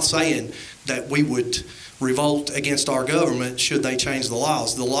 I'm not saying that we would revolt against our government should they change the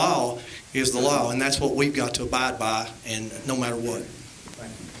laws. The law is the law, and that's what we've got to abide by, and no matter what.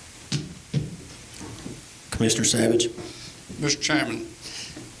 Commissioner Savage. Mr. Chairman,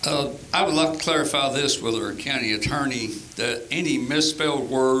 I would like to clarify this with our county attorney, that any misspelled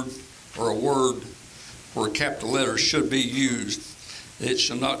word or a word where capital letters should be used, it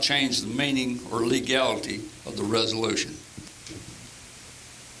shall not change the meaning or legality of the resolution.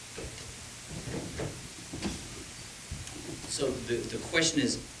 So the question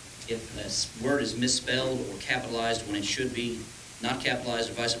is, if a word is misspelled or capitalized when it should be not capitalized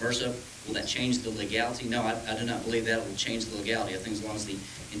or vice versa, will that change the legality? No, I do not believe that will change the legality. I think as long as the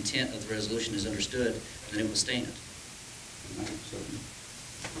intent of the resolution is understood, then it will stand.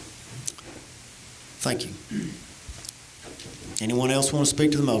 Thank you. Anyone else want to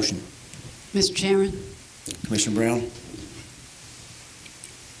speak to the motion? Mr. Chairman? Commissioner Brown?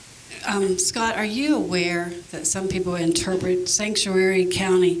 Scott, are you aware that some people interpret Sanctuary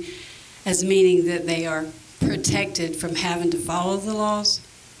County as meaning that they are protected from having to follow the laws,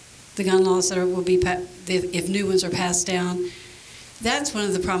 the gun laws that will be, if new ones are passed down? That's one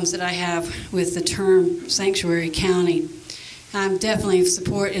of the problems that I have with the term Sanctuary County. I'm definitely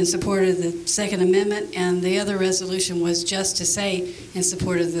in support of the Second Amendment, and the other resolution was just to say in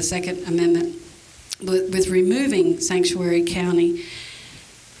support of the Second Amendment. But with removing Sanctuary County,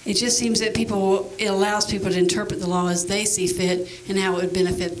 it just seems that it allows people to interpret the law as they see fit and how it would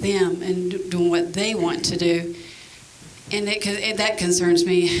benefit them and doing what they want to do. And that concerns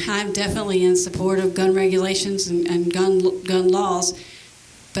me. I'm definitely in support of gun regulations and gun laws,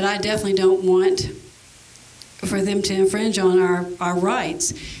 but I definitely don't want for them to infringe on our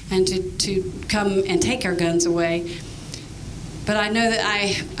rights and to come and take our guns away. But I know that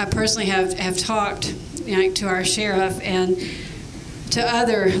I personally have talked to our sheriff and to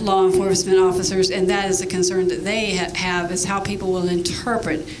other law enforcement officers, and that is a concern that they have, is how people will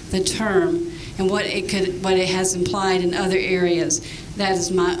interpret the term and what it has implied in other areas. That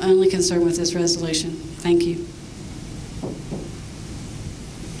is my only concern with this resolution. Thank you.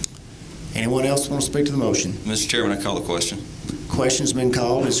 Anyone else want to speak to the motion? Mr. Chairman, I call the question. Question's been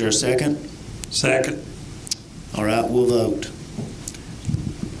called. Is there a second? Second. All right, we'll vote.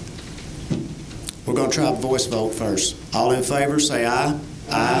 We're going to try a voice vote first. All in favor, say aye.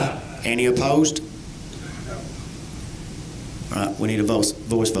 Aye. Any opposed? All right, we need a voice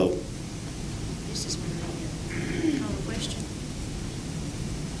vote. This is when I call the question.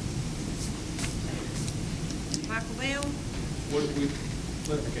 Michael Bell? What we,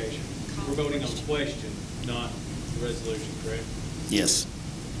 clarification, we're voting on the question, not the resolution, correct? Yes.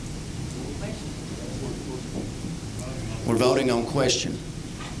 We're voting on question.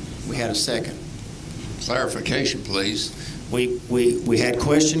 We had a second. Clarification, please. We had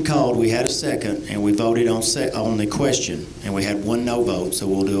question called, we had a second, and we voted on the question, and we had one no vote, so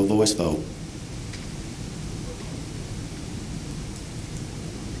we'll do a voice vote.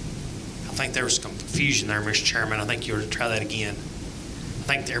 I think there was some confusion there, Mr. Chairman. I think you were to try that again. I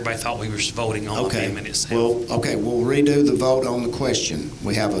think everybody thought we were voting on the amendment itself. Well, okay, we'll redo the vote on the question.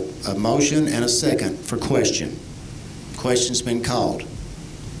 We have a motion and a second for question. Question's been called.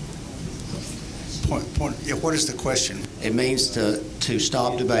 Yeah, what is the question? It means to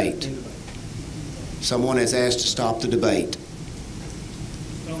stop debate. Someone has asked to stop the debate.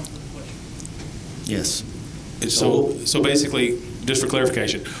 Yes. So basically, just for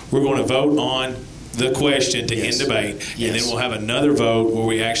clarification, we're going to vote on the question to end debate, and then we'll have another vote where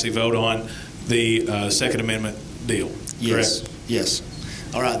we actually vote on the Second Amendment deal. Yes. Correct? Yes.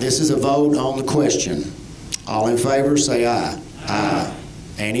 All right, this is a vote on the question. All in favor, say aye. Aye.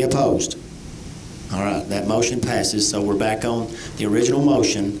 Any opposed? All right, that motion passes, so we're back on the original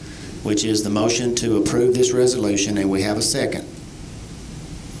motion, which is the motion to approve this resolution, and we have a second.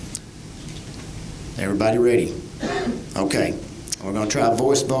 Everybody ready? Okay, we're going to try a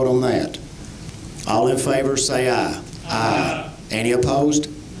voice vote on that. All in favor, say aye. Aye. Any opposed?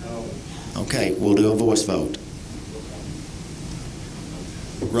 No. Okay, we'll do a voice vote.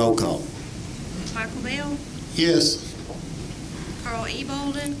 Roll call. Michael Bell? Yes. Carl E.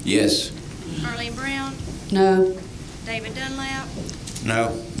 Bolden? Yes. Arlene Brown? No. David Dunlap?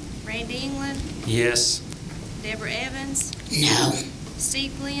 No. Randy England? Yes. Deborah Evans? No.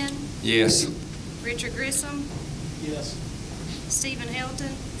 Steve Glenn? Yes. Richard Grissom? Yes. Stephen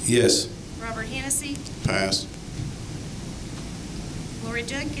Helton? Yes. Robert Hennessy? Pass. Lori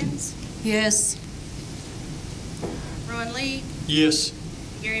Judkins? Yes. Ron Lee, Yes.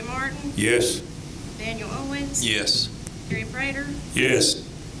 Gary Martin, Yes. Daniel Owens, Yes. Gary Prater, Yes.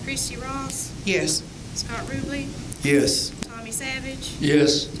 Christy Ross, Yes. Scott Ruble, Yes. Tommy Savage,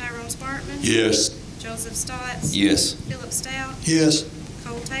 Yes. Tyrone Spartman, Yes. Joseph Stotts, Yes. Philip Stout, Yes.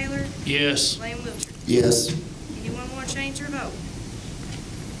 Cole Taylor, Yes. Lane Wiltshire. Yes. Anyone want to change their vote?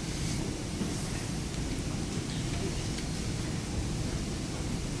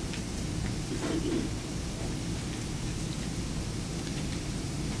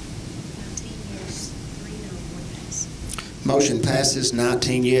 Motion passes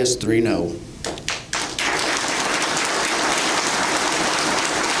 19 yes, 3 no.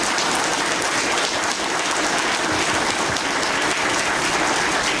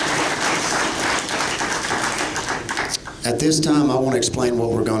 At this time, I want to explain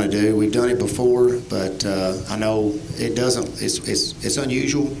what we're going to do. We've done it before, but I know it doesn't. It's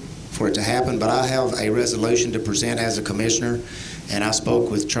unusual for it to happen. But I have a resolution to present as a commissioner, and I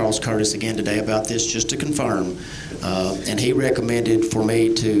spoke with Charles Curtis again today about this just to confirm. And he recommended for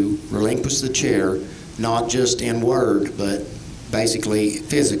me to relinquish the chair, not just in word, but basically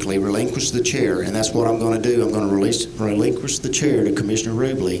physically relinquish the chair, and that's what I'm going to do. I'm going to relinquish the chair to Commissioner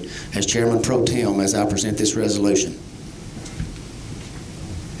Ruble as Chairman Pro Tem as I present this resolution.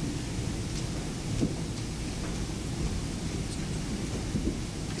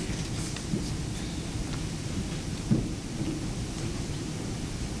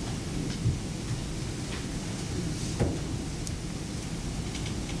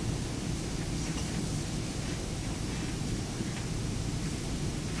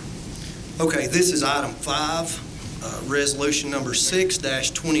 Okay, this is item 5, resolution number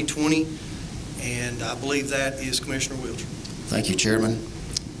 6-2020, and I believe that is Commissioner Wiltshire. Thank you, Chairman.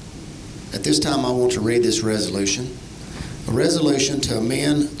 At this time, I want to read this resolution. A resolution to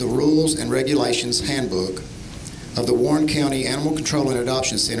amend the Rules and Regulations Handbook of the Warren County Animal Control and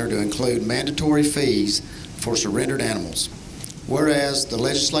Adoption Center to include mandatory fees for surrendered animals. Whereas the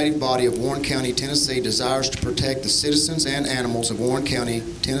legislative body of Warren County, Tennessee desires to protect the citizens and animals of Warren County,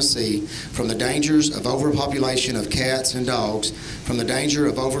 Tennessee from the dangers of overpopulation of cats and dogs, from the danger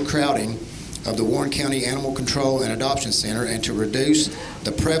of overcrowding of the Warren County Animal Control and Adoption Center, and to reduce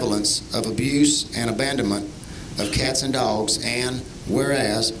the prevalence of abuse and abandonment of cats and dogs, and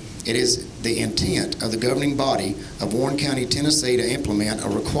whereas it is the intent of the governing body of Warren County, Tennessee to implement a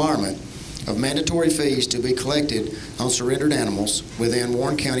requirement of mandatory fees to be collected on surrendered animals within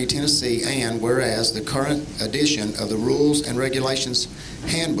Warren County, Tennessee, and whereas the current edition of the Rules and Regulations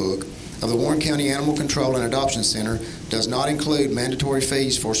Handbook of the Warren County Animal Control and Adoption Center does not include mandatory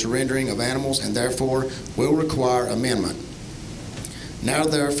fees for surrendering of animals and therefore will require amendment. Now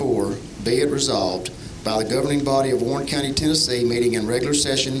therefore be it resolved by the governing body of Warren County, Tennessee, meeting in regular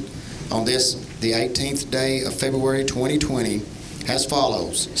session on this, the 18th day of February 2020, as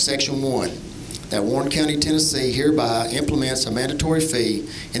follows. Section 1, that Warren County, Tennessee hereby implements a mandatory fee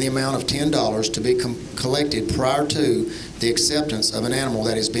in the amount of $10 to be collected prior to the acceptance of an animal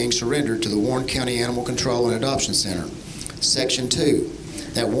that is being surrendered to the Warren County Animal Control and Adoption Center. Section 2,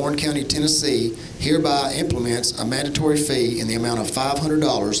 that Warren County, Tennessee hereby implements a mandatory fee in the amount of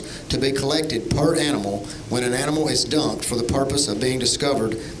 $500 to be collected per animal when an animal is dumped for the purpose of being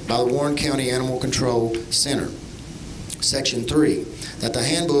discovered by the Warren County Animal Control Center. Section 3, that the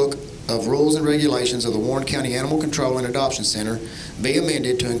Handbook of Rules and Regulations of the Warren County Animal Control and Adoption Center be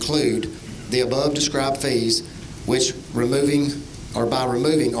amended to include the above described fees, which by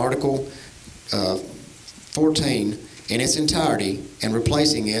removing Article 14 in its entirety and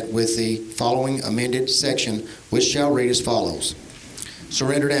replacing it with the following amended section, which shall read as follows.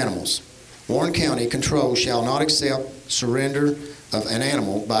 Surrendered animals. Warren County Control shall not accept surrender of an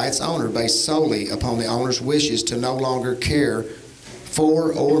animal by its owner based solely upon the owner's wishes to no longer care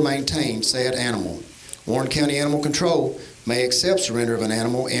for or maintain said animal. Warren County Animal Control may accept surrender of an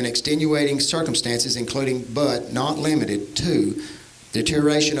animal in extenuating circumstances, including but not limited to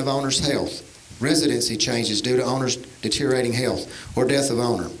deterioration of owner's health, residency changes due to owner's deteriorating health, or death of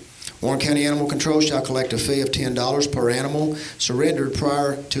owner. Warren County Animal Control shall collect a fee of $10 per animal surrendered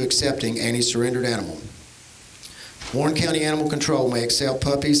prior to accepting any surrendered animal. Warren County Animal Control may accept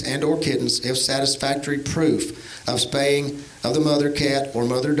puppies and or kittens if satisfactory proof of spaying of the mother cat or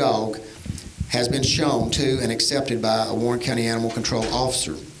mother dog has been shown to and accepted by a Warren County Animal Control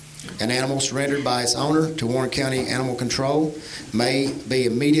officer. An animal surrendered by its owner to Warren County Animal Control may be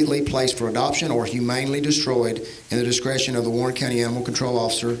immediately placed for adoption or humanely destroyed in the discretion of the Warren County Animal Control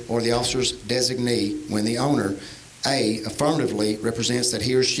officer or the officer's designee when the owner A, affirmatively represents that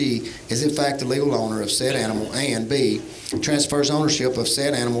he or she is in fact the legal owner of said animal, and B, transfers ownership of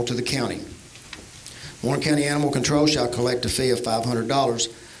said animal to the county. Warren County Animal Control shall collect a fee of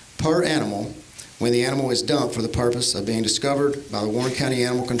 $500 per animal when the animal is dumped for the purpose of being discovered by the Warren County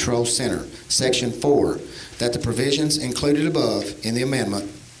Animal Control Center. Section 4, that the provisions included above in the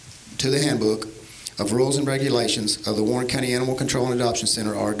amendment to the handbook of rules and regulations of the Warren County Animal Control and Adoption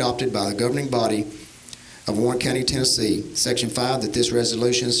Center are adopted by the governing body of Warren County, Tennessee. Section 5, that this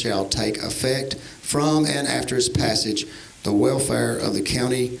resolution shall take effect from and after its passage, the welfare of the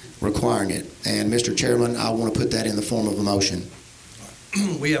county requiring it. And Mr. Chairman, I want to put that in the form of a motion.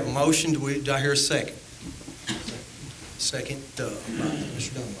 We have a motion. Do I hear a second? Second,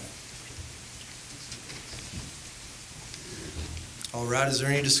 Mr. Dunlap. All right, is there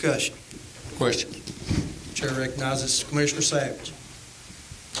any discussion? Question. Chair recognizes Commissioner Savage.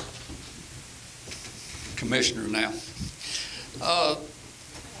 Commissioner now.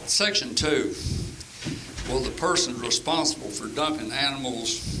 Section 2, will the person responsible for dumping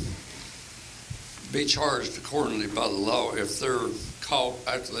animals be charged accordingly by the law if they're caught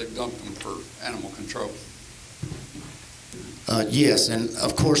after they've dumped them for animal control? Yes, and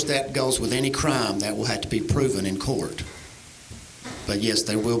of course that goes with any crime that will have to be proven in court. But yes,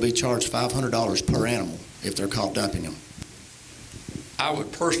 they will be charged $500 per animal if they're caught dumping them. I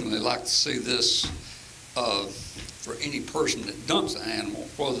would personally like to see this for any person that dumps an animal,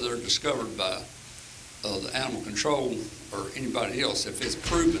 whether they're discovered by the animal control or anybody else. If it's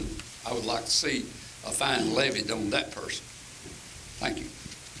proven, I would like to see a fine levied on that person. Thank you.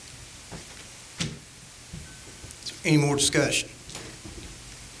 Any more discussion?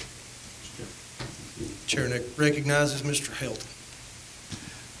 Chair recognizes Mr. Hilton.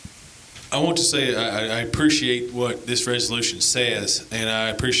 I want to say I appreciate what this resolution says, and I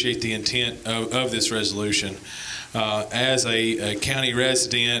appreciate the intent of this resolution. As a county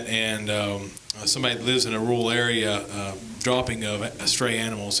resident and somebody that lives in a rural area, dropping of stray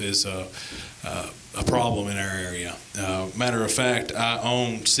animals is a problem in our area. Matter of fact, I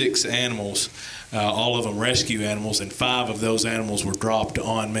own 6 animals, all of them rescue animals, and 5 of those animals were dropped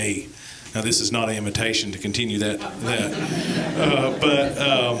on me. Now, this is not an invitation to continue that.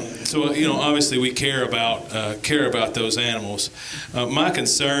 So you know, obviously we care about those animals. My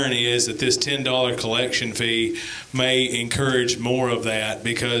concern is that this $10 collection fee may encourage more of that,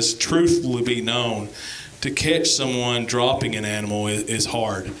 because truth will be known, to catch someone dropping an animal is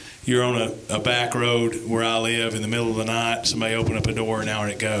hard. You're on a back road where I live in the middle of the night, somebody open up a door and out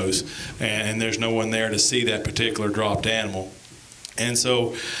it goes, and there's no one there to see that particular dropped animal. And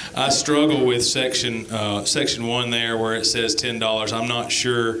so I struggle with section 1 there where it says $10. I'm not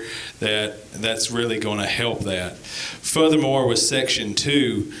sure that that's really going to help that. Furthermore, with section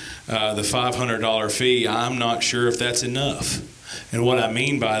 2, the $500 fee, I'm not sure if that's enough. And what I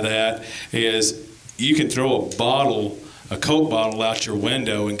mean by that is you can throw a Coke bottle out your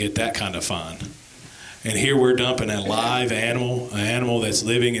window and get that kind of fine. And here we're dumping a live animal, an animal that's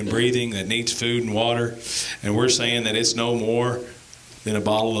living and breathing, that needs food and water, and we're saying that it's no more than a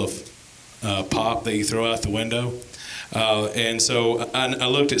bottle of pop that you throw out the window. And so I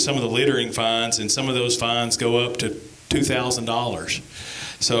looked at some of the littering fines, and some of those fines go up to $2,000.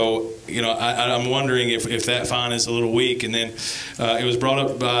 So, you know, I'm wondering if that fine is a little weak. And then it was brought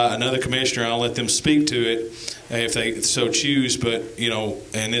up by another commissioner. I'll let them speak to it if they so choose. But, you know,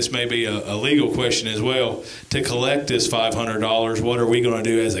 and this may be a legal question as well, to collect this $500, what are we going to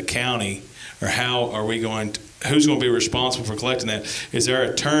do as a county, or how are we going to, who's going to be responsible for collecting that? Is our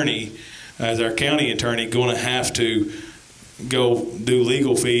attorney, as our county attorney, going to have to go do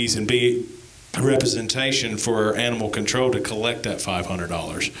legal fees and be a representation for animal control to collect that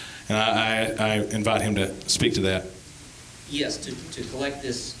 $500? And I invite him to speak to that. Yes, to collect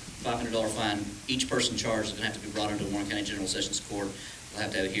this $500 fine, each person charged is going to have to be brought into Warren County General Sessions Court. They'll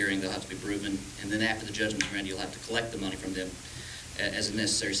have to have a hearing, they'll have to be proven, and then after the judgment's rendered, you'll have to collect the money from them as a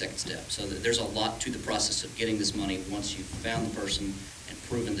necessary second step. So there's a lot to the process of getting this money once you've found the person and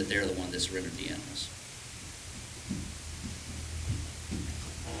proven that they're the one that surrendered the animals.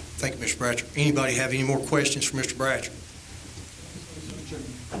 Thank you, Mr. Bratcher. Anybody have any more questions for Mr. Bratcher?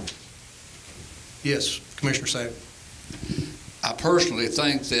 Yes, Commissioner Savage. I personally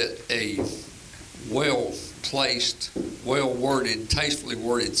think that a well-placed, well-worded, tastefully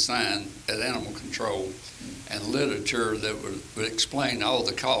worded sign at animal control and literature that would explain all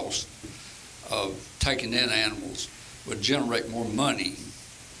the costs of taking in animals would generate more money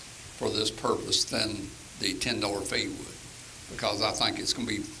for this purpose than the $10 fee would, because I think it's going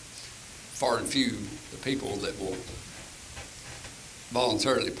to be far and few the people that will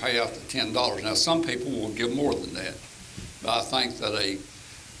voluntarily pay out the $10. Now, some people will give more than that, but I think that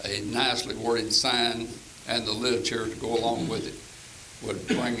a nicely worded sign and the literature to go along with it would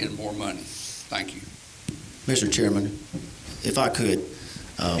bring in more money. Thank you. Mr. Chairman, if I could.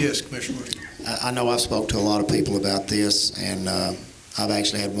 Yes, Commissioner. I know I've spoke to a lot of people about this, and I've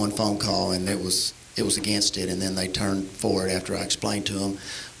actually had one phone call, and it was against it, and then they turned for it after I explained to them.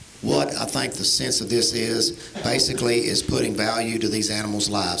 What I think the sense of this is, basically, is putting value to these animals'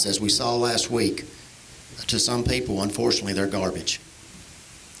 lives. As we saw last week, to some people, unfortunately, they're garbage.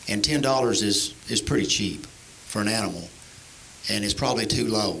 And $10 is pretty cheap for an animal, and it's probably too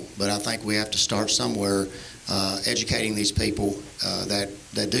low. But I think we have to start somewhere educating these people that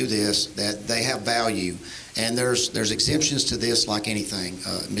do this, that they have value. And there's exemptions to this like anything.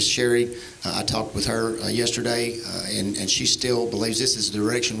 Ms. Sherry, I talked with her yesterday, and she still believes this is the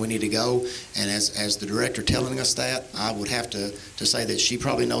direction we need to go. And as the director telling us that, I would have to say that she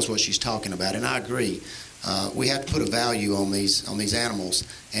probably knows what she's talking about, and I agree. We have to put a value on these animals.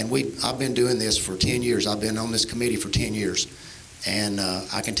 And I've been doing this for 10 years. I've been on this committee for 10 years. And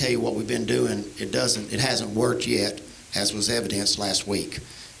I can tell you what we've been doing, it hasn't worked yet, as was evidenced last week.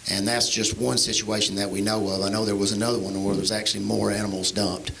 And that's just one situation that we know of. I know there was another one where there's actually more animals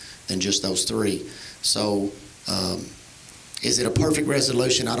dumped than just those 3. So is it a perfect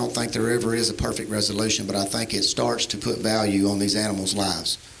resolution? I don't think there ever is a perfect resolution, but I think it starts to put value on these animals'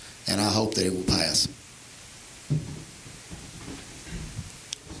 lives. And I hope that it will pass.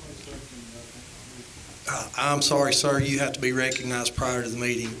 I'm sorry, sir, you have to be recognized prior to the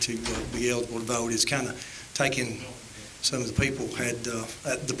meeting to be eligible to vote. It's kind of taking some of the people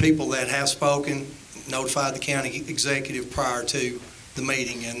the people that have spoken notified the county executive prior to the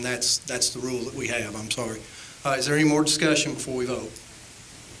meeting, and that's the rule that we have. I'm sorry. Is there any more discussion before we vote?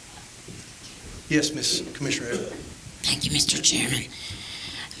 Yes, Ms. Commissioner. Thank you, Mr. Chairman.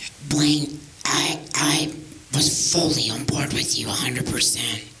 Blaine, I was fully on board with you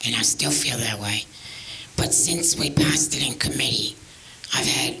 100%, and I still feel that way. But since we passed it in committee, I've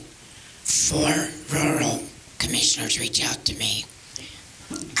had 4 rural commissioners reach out to me.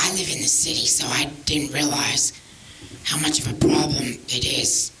 I live in the city, so I didn't realize how much of a problem it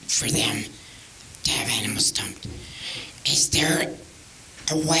is for them to have animals dumped. Is there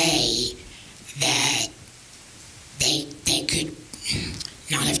a way that they could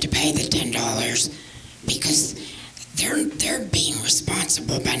not have to pay the $10 because they're being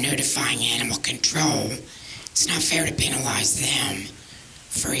responsible by notifying animal control? It's not fair to penalize them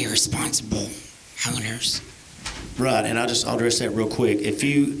for irresponsible owners. Right, and I'll address that real quick.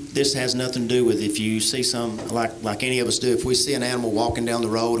 This has nothing to do with if you see like any of us do, if we see an animal walking down the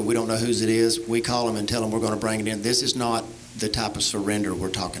road and we don't know whose it is, we call them and tell them we're going to bring it in. This is not the type of surrender we're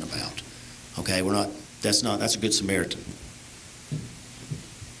talking about. Okay, that's a Good Samaritan.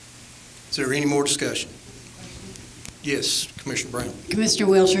 Is there any more discussion? Yes, Commissioner Brown. Commissioner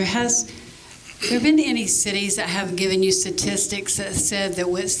Wiltshire, has there been any cities that have given you statistics that said that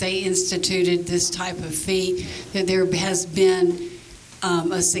once they instituted this type of fee, that there has been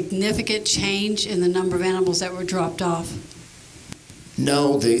a significant change in the number of animals that were dropped off?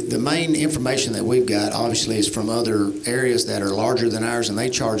 No, the main information that we've got obviously is from other areas that are larger than ours, and they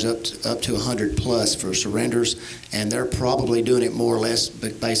charge up to 100 plus for surrenders, and they're probably doing it more or less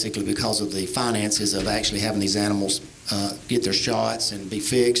basically because of the finances of actually having these animals get their shots and be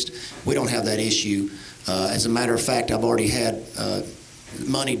fixed. We don't have that issue. As a matter of fact, I've already had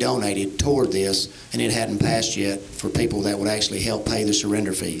money donated toward this, and it hadn't passed yet for people that would actually help pay the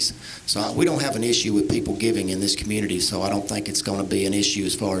surrender fees. So we don't have an issue with people giving in this community, so I don't think it's going to be an issue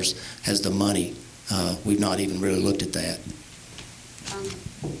as far as the money. We've not even really looked at that.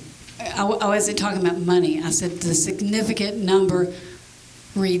 I wasn't talking about money. I said the significant number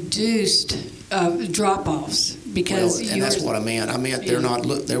reduced drop-offs because and that's what I meant. I meant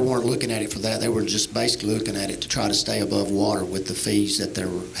they weren't looking at it for that. They were just basically looking at it to try to stay above water with the fees that they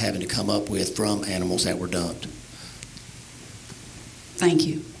were having to come up with from animals that were dumped. Thank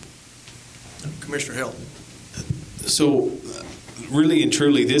you. Commissioner Hill. So really and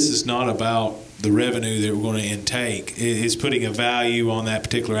truly, this is not about the revenue that we're going to intake. It's putting a value on that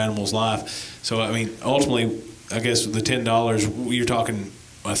particular animal's life. So, I mean, ultimately, I guess the $10, you're talking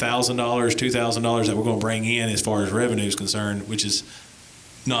 $1,000, $2,000 that we're going to bring in as far as revenue is concerned, which is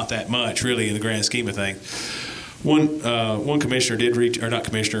not that much really in the grand scheme of things. One commissioner did reach, or not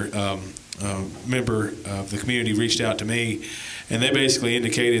commissioner, member of the community reached out to me, and they basically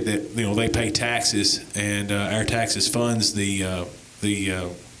indicated that they pay taxes, and our taxes funds the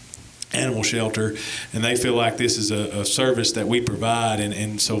animal shelter, and they feel like this is a service that we provide,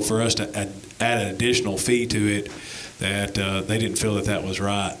 and so for us to add an additional fee to it, that they didn't feel that was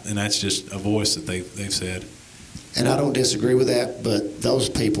right, and that's just a voice that they've said. And I don't disagree with that, but those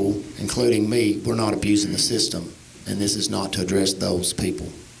people, including me, we're not abusing the system, and this is not to address those people.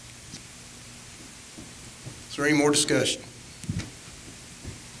 Is there any more discussion?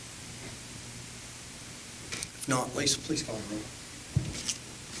 If not, Lisa, please call the roll.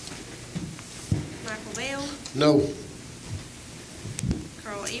 Michael Bell, No.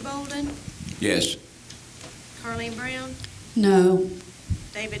 Carl E. Bolden, Yes. Carleen Brown, No.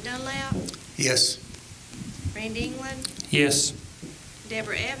 David Dunlap, Yes. Randy England, Yes.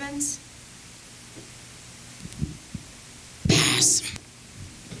 Deborah Evans, Pass.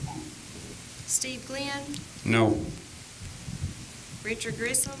 Steve Glenn, No. Richard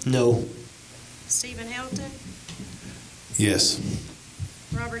Grissom, No. Stephen Helton, Yes.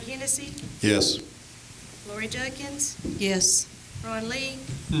 Robert Hennessy, Yes. Lori Judkins, Yes. Ron Lee,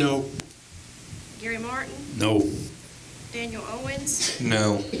 No. Gary Martin, No. Daniel Owens,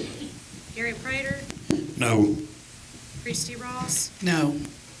 No. Gary Prater, No. Christy Ross, No.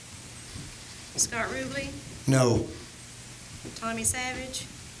 Scott Ruble, No. Tommy Savage,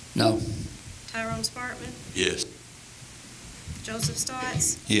 No. Tyrone Sparkman, Yes. Joseph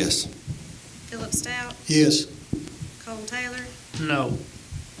Stotts, Yes. Philip Stout, Yes. Cole Taylor, No.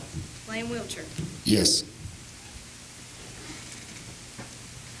 Lane Wiltshire. Yes.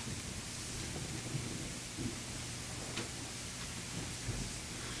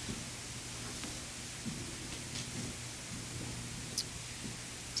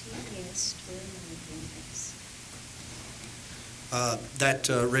 That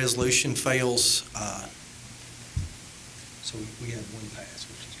resolution fails. So we have one pass,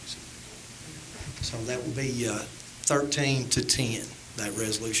 which is considered. So that will be 13 to 10. That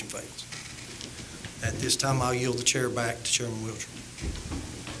resolution fails. At this time, I'll yield the chair back to Chairman Wiltshire.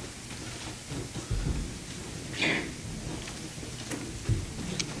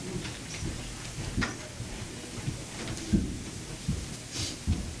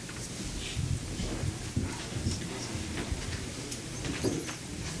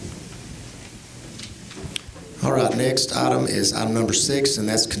 All right, next item is item number 6, and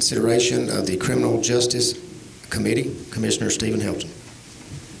that's consideration of the Criminal Justice Committee. Commissioner Stephen Helton.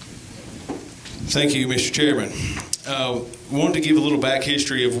 Thank you, Mr. Chairman. Wanted to give a little back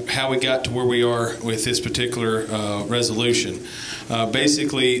history of how we got to where we are with this particular resolution.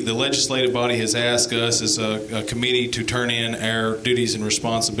 Basically, the legislative body has asked us as a committee to turn in our duties and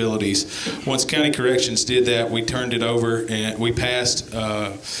responsibilities. Once County Corrections did that, we turned it over and we passed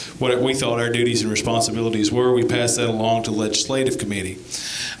what we thought our duties and responsibilities were. We passed that along to the legislative committee.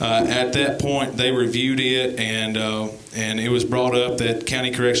 At that point, they reviewed it, and it was brought up that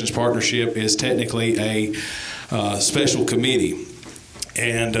County Corrections Partnership is technically a special committee.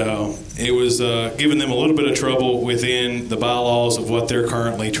 And it was giving them a little bit of trouble within the bylaws of what they're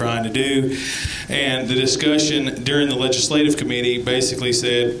currently trying to do. And the discussion during the legislative committee basically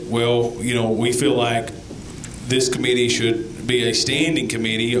said, well, you know, we feel like this committee should be a standing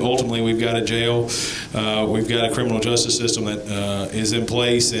committee. Ultimately, we've got a jail, we've got a criminal justice system that is in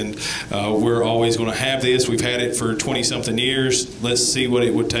place, and we're always going to have this. We've had it for 20-something years. Let's see what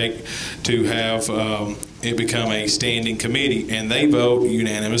it would take to have it become a standing committee, and they vote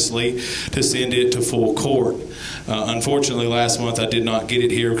unanimously to send it to full court. Unfortunately, last month I did not get it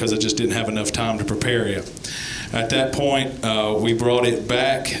here because I just didn't have enough time to prepare it. At that point, we brought it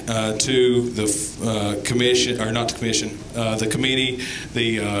back to the commission, or not the commission, the committee,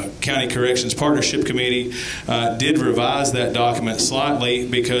 the County Corrections Partnership Committee did revise that document slightly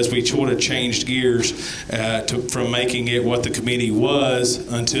because we sort of changed gears from making it what the committee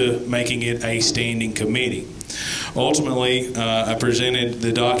was unto making it a standing committee. Ultimately, I presented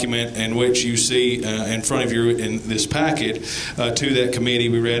the document in which you see in front of you in this packet to that committee.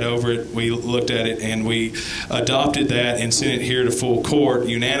 We read over it, we looked at it, and we adopted that and sent it here to full court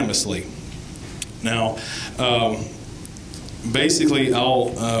unanimously. Now, basically,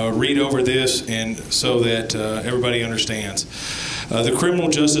 I'll read over this and so that everybody understands. The Criminal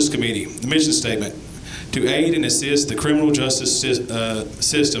Justice Committee, the mission statement: to aid and assist the criminal justice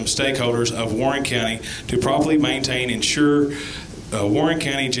system stakeholders of Warren County to properly maintain and ensure Warren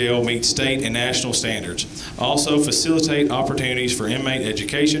County Jail meets state and national standards. Also facilitate opportunities for inmate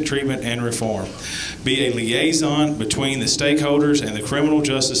education, treatment, and reform. Be a liaison between the stakeholders and the criminal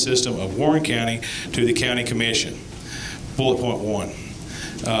justice system of Warren County to the County Commission. Bullet point 1.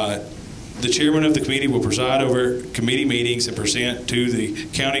 The chairman of the committee will preside over committee meetings and present to the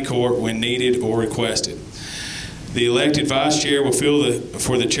county court when needed or requested. The elected vice chair will fill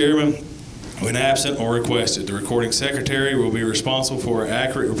for the chairman when absent or requested. The recording secretary will be responsible for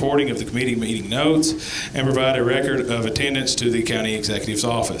accurate reporting of the committee meeting notes and provide a record of attendance to the county executive's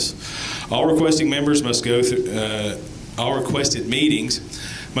office. All requesting members must go through, all requested meetings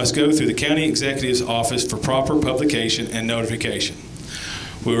must go through the county executive's office for proper publication and notification.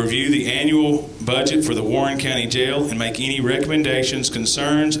 We'll review the annual budget for the Warren County Jail and make any recommendations,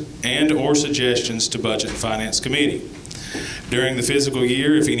 concerns, and/or suggestions to Budget and Finance Committee. During the fiscal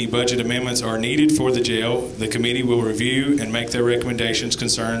year, if any budget amendments are needed for the jail, the committee will review and make their recommendations,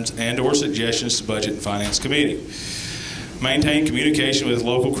 concerns, and/or suggestions to Budget and Finance Committee. Maintain communication with the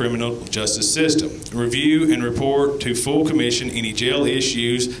local criminal justice system. Review and report to full commission any jail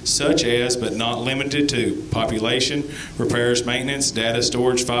issues such as, but not limited to, population, repairs, maintenance, data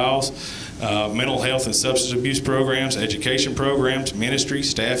storage files, mental health and substance abuse programs, education programs, ministry,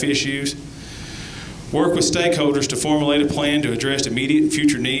 staff issues. Work with stakeholders to formulate a plan to address immediate and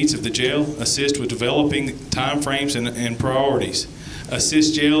future needs of the jail. Assist with developing timeframes and priorities.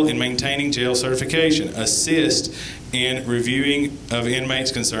 Assist jail in maintaining jail certification. Assist in reviewing of inmates'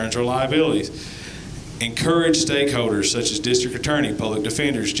 concerns or liabilities. Encourage stakeholders such as district attorney, public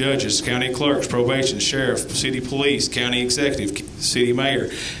defenders, judges, county clerks, probation, sheriff, city police, county executive, city mayor,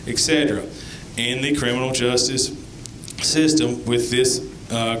 etc. in the criminal justice system with this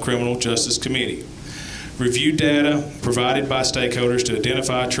criminal justice committee. Review data provided by stakeholders to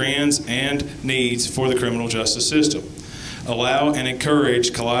identify trends and needs for the criminal justice system. Allow and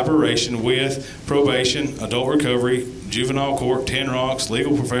encourage collaboration with probation, adult recovery, juvenile court, 10 Rocks,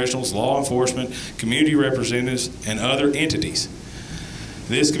 legal professionals, law enforcement, community representatives, and other entities.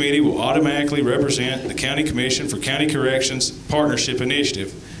 This committee will automatically represent the County Commission for County Corrections Partnership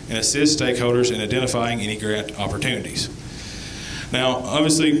Initiative and assist stakeholders in identifying any grant opportunities. Now,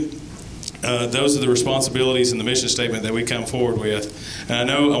 obviously, those are the responsibilities in the mission statement that we come forward with.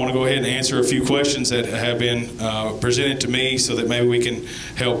 And I want to go ahead and answer a few questions that have been presented to me so that maybe we can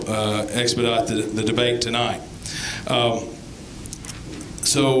help expedite the debate tonight.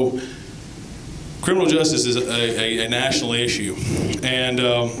 So criminal justice is a national issue, and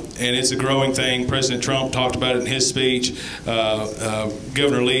it's a growing thing. President Trump talked about it in his speech.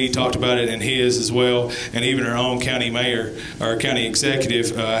 Governor Lee talked about it in his as well, and even our own county mayor, our county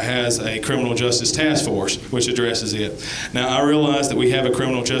executive, has a criminal justice task force which addresses it. Now, I realize that we have a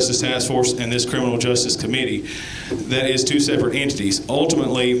criminal justice task force and this criminal justice committee that is two separate entities.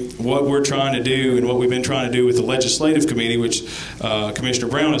 Ultimately, what we're trying to do and what we've been trying to do with the legislative committee, which Commissioner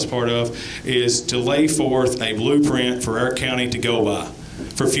Brown is part of, is to lay forth a blueprint for our county to go by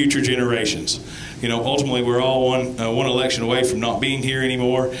for future generations. You know, ultimately, we're all one election away from not being here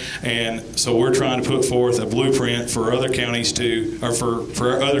anymore, and so we're trying to put forth a blueprint for other counties to, or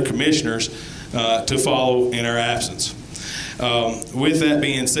for our other commissioners to follow in our absence. With that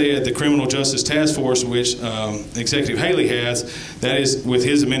being said, the Criminal Justice Task Force, which Executive Haley has, that is with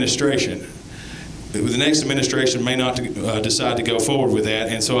his administration. The next administration may not decide to go forward with that,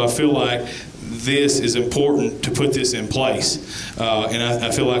 and so I feel like this is important to put this in place, and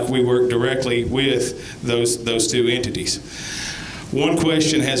I feel like we work directly with those two entities. One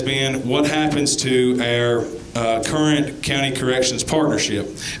question has been, what happens to our current county corrections partnership?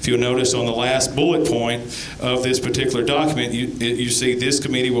 If you'll notice on the last bullet point of this particular document, you see this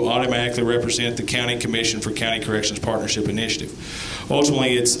committee will automatically represent the County Commission for County Corrections Partnership Initiative.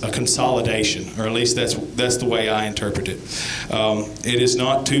 Ultimately, it's a consolidation, or at least that's the way I interpret it. It is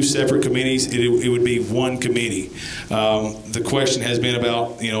not two separate committees. It would be one committee. The question has been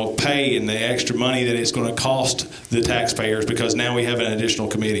about pay and the extra money that it's going to cost the taxpayers because now we have an additional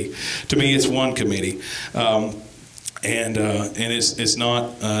committee. To me, it's one committee. And it's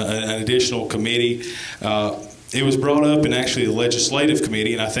not an additional committee. It was brought up in actually the legislative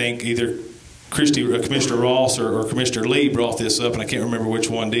committee, and I think either Commissioner Ross or Commissioner Lee brought this up, and I can't remember which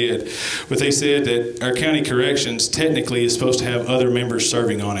one did. But they said that our county corrections technically is supposed to have other members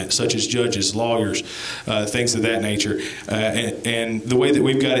serving on it, such as judges, lawyers, things of that nature. And the way that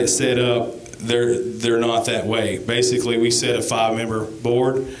we've got it set up, they're not that way. Basically, we set a 5-member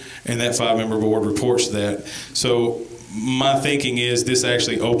board, and that 5-member board reports to that. So my thinking is this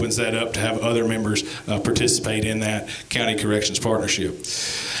actually opens that up to have other members participate in that county corrections partnership.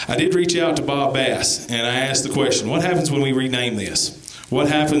 I did reach out to Bob Bass, and I asked the question, what happens when we rename this? What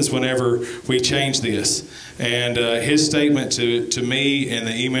happens whenever we change this? And his statement to me in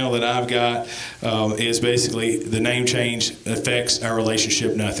the email that I've got is basically the name change affects our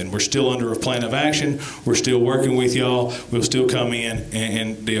relationship nothing. We're still under a plan of action. We're still working with y'all. We'll still come in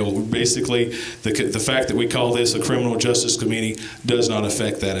and deal. Basically, the fact that we call this a criminal justice committee does not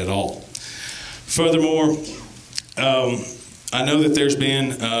affect that at all. Furthermore, I know that there's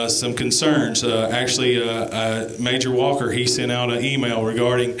been some concerns. Actually, Major Walker, he sent out an email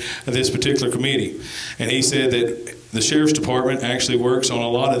regarding this particular committee. And he said that the Sheriff's Department actually works on a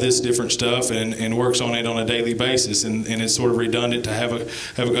lot of this different stuff and works on it on a daily basis. And it's sort of redundant to have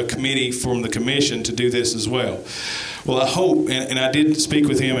a committee from the commission to do this as well. Well, I hope, and I did speak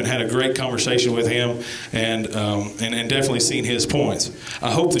with him and had a great conversation with him, and definitely seen his points.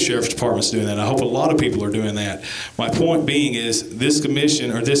 I hope the Sheriff's Department's doing that. I hope a lot of people are doing that. My point being is this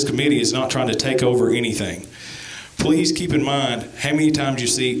commission or this committee is not trying to take over anything. Please keep in mind how many times you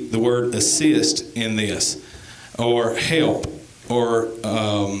see the word assist in this, or help, or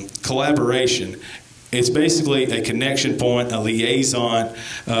collaboration. It's basically a connection point, a liaison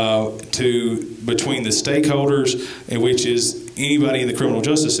between the stakeholders, which is anybody in the criminal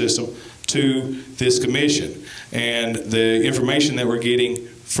justice system, to this commission, and the information that we're getting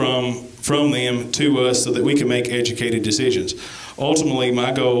from them to us so that we can make educated decisions. Ultimately,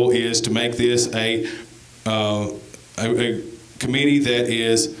 my goal is to make this a committee that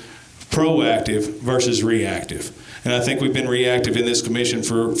is proactive versus reactive. And I think we've been reactive in this commission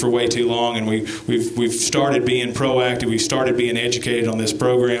for way too long, and we've started being proactive. We've started being educated on this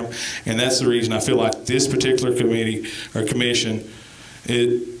program, and that's the reason I feel like this particular committee or commission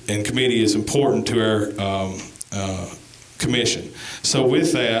and committee is important to our commission. So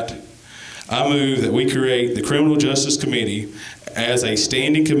with that, I move that we create the Criminal Justice Committee as a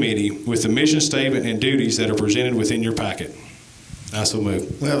standing committee with the mission statement and duties that are presented within your packet. I so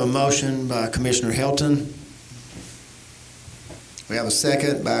move. We have a motion by Commissioner Helton. We have a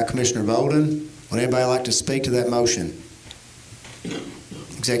second by Commissioner Bolden. Would anybody like to speak to that motion?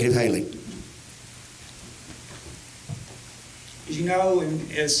 Executive Haley. As you know, and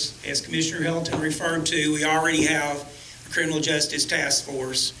as Commissioner Helton referred to, we already have a criminal justice task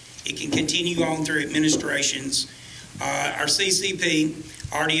force. It can continue on through administrations. Our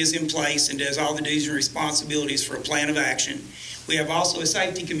CCP already is in place and does all the duties and responsibilities for a plan of action. We have also a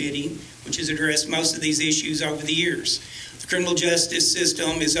safety committee, which has addressed most of these issues over the years. The criminal justice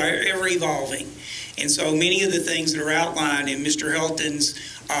system is ever evolving, and so many of the things that are outlined in Mr. Helton's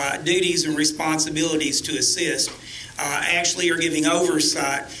duties and responsibilities to assist actually are giving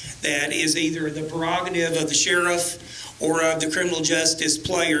oversight that is either the prerogative of the sheriff or of the criminal justice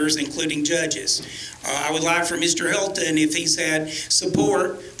players, including judges. I would like for Mr. Helton, if he's had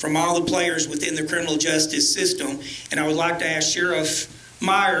support from all the players within the criminal justice system, and I would like to ask Sheriff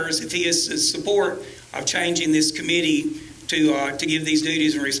Myers if he has support of changing this committee to give these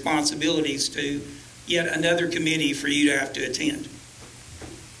duties and responsibilities to yet another committee for you to have to attend.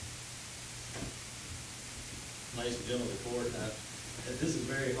 Ladies and gentlemen of the court, this is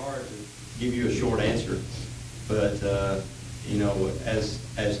very hard to give you a short answer, but you know, as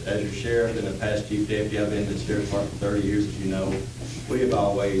your sheriff and a past chief deputy, I've been in the sheriff's department for 30 years, as you know. We have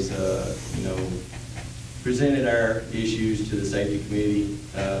always, you know, presented our issues to the safety committee.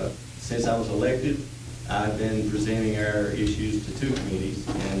 Since I was elected, I've been presenting our issues to 2 committees,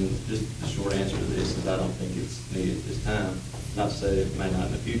 and just the short answer to this is I don't think it's needed at this time. Not to say that it may not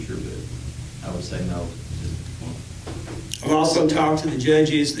in the future, but I would say no. I've also talked to the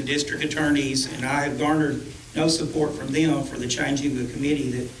judges, the district attorneys, and I have garnered no support from them for the changing of the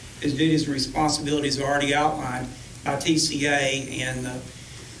committee that whose duties and responsibilities are already outlined by TCA and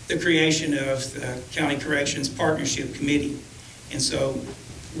the creation of the County Corrections Partnership Committee. And so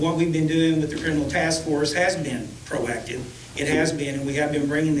what we've been doing with the Criminal Task Force has been proactive. It has been, and we have been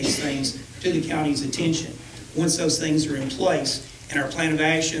bringing these things to the county's attention. Once those things are in place and our plan of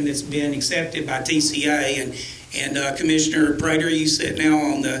action that's been accepted by TCA, and Commissioner Prater, you sit now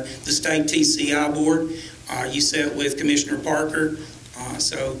on the state TCI board. You sit with Commissioner Parker.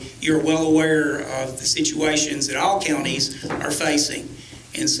 So you're well aware of the situations that all counties are facing.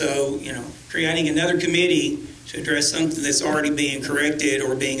 And so, you know, creating another committee to address something that's already being corrected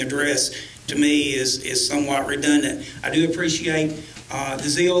or being addressed, to me, is somewhat redundant. I do appreciate the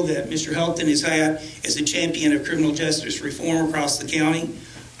zeal that Mr. Helton has had as a champion of criminal justice reform across the county.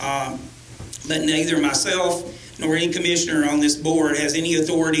 But neither myself nor any commissioner on this board has any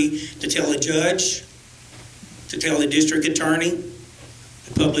authority to tell a judge, to tell the district attorney,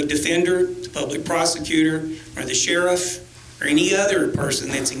 the public defender, the public prosecutor, or the sheriff, or any other person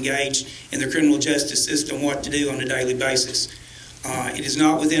that's engaged in the criminal justice system what to do on a daily basis. It is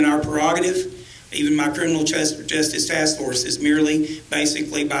not within our prerogative. Even my criminal justice task force is merely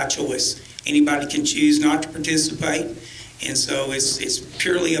basically by choice. Anybody can choose not to participate, and so it's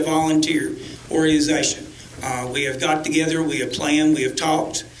purely a volunteer organization. We have got together, we have planned, we have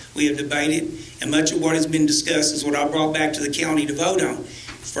talked, we have debated, and much of what has been discussed is what I brought back to the county to vote on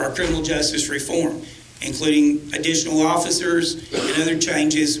for our criminal justice reform, including additional officers and other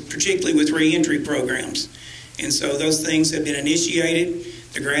changes, particularly with reentry programs. And so those things have been initiated.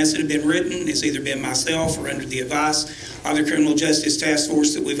 The grants that have been written, it's either been myself or under the advice of the Criminal Justice Task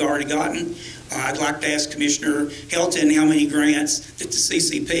Force that we've already gotten. I'd like to ask Commissioner Helton how many grants that the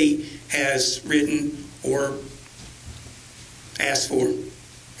CCP has written or asked for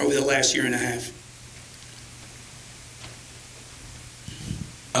over the last year and a half?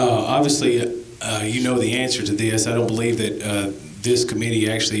 Obviously, you know the answer to this. I don't believe that this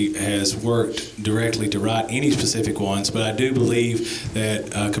committee actually has worked directly to write any specific ones, but I do believe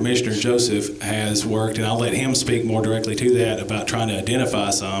that Commissioner Joseph has worked, and I'll let him speak more directly to that, about trying to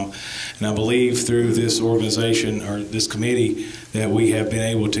identify some. And I believe through this organization or this committee that we have been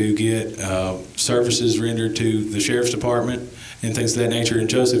able to get services rendered to the Sheriff's Department and things of that nature. And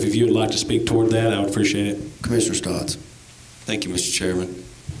Joseph, if you would like to speak toward that, I would appreciate it. Commissioner Stotts. Thank you, Mr. Chairman.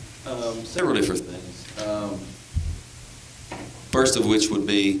 Several different things. First of which would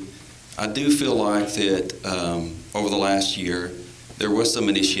be, I do feel like that over the last year, there was some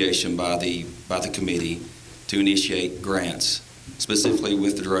initiation by the committee to initiate grants, specifically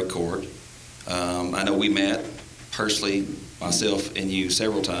with the drug court. I know we met personally, myself and you,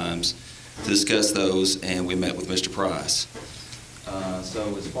 several times to discuss those, and we met with Mr. Price.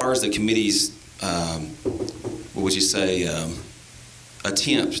 So as far as the committee's, what would you say,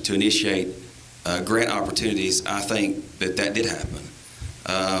 attempt to initiate grant opportunities, I think that that did happen.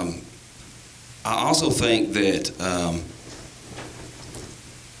 I also think that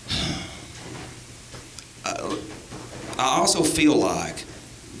I also feel like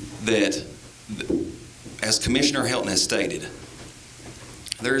that, as Commissioner Helton has stated,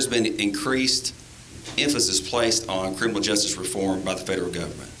 there has been increased emphasis placed on criminal justice reform by the federal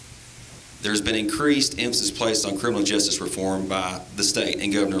government. There's been increased emphasis placed on criminal justice reform by the state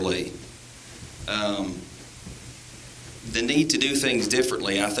and Governor Lee. The need to do things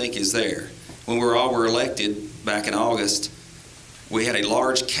differently, I think, is there. When we all were elected back in August, we had a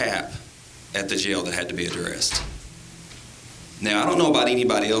large cap at the jail that had to be addressed. Now, I don't know about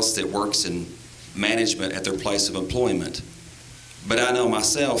anybody else that works in management at their place of employment, but I know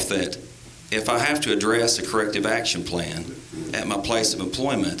myself that if I have to address a corrective action plan at my place of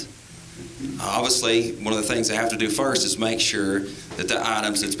employment, obviously, one of the things I have to do first is make sure that the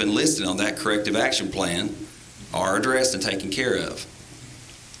items that's been listed on that corrective action plan are addressed and taken care of.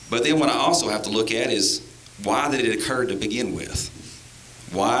 But then what I also have to look at is, why did it occur to begin with?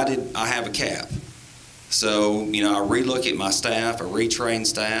 Why did I have a cap? So, you know, I relook at my staff, I retrain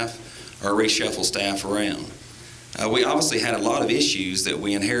staff, or reshuffle staff around. We obviously had a lot of issues that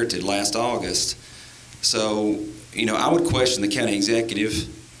we inherited last August. So, you know, I would question the county executive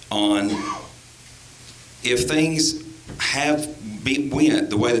on if things went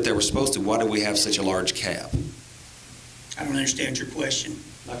the way that they were supposed to, why do we have such a large cap? I don't understand your question.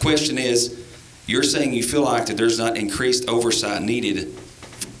 My question is, you're saying you feel like that there's not increased oversight needed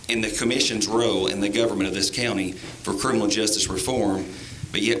in the commission's role in the government of this county for criminal justice reform,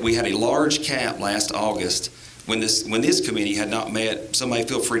 but yet we had a large cap last August when this committee had not met. Somebody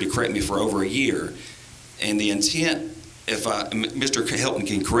feel free to correct me, for over a year. And the intent, Mr. Helton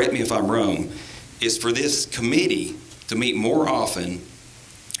can correct me if I'm wrong, is for this committee to meet more often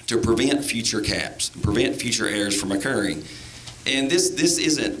to prevent future caps, prevent future errors from occurring. And this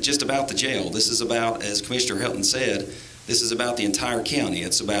isn't just about the jail. This is about, as Commissioner Helton said, this is about the entire county.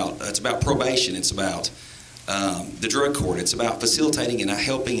 It's about probation. It's about the drug court. It's about facilitating and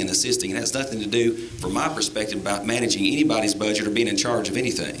helping and assisting. It has nothing to do, from my perspective, about managing anybody's budget or being in charge of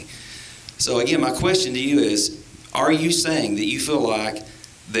anything. So again, my question to you is, are you saying that you feel like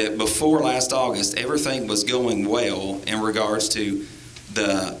that before last August, everything was going well in regards to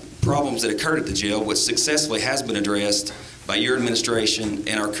the problems that occurred at the jail, which successfully has been addressed by your administration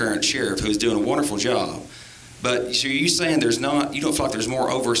and our current sheriff, who's doing a wonderful job? But so are you saying you don't feel like there's more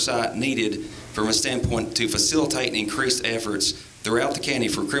oversight needed from a standpoint to facilitate and increase efforts throughout the county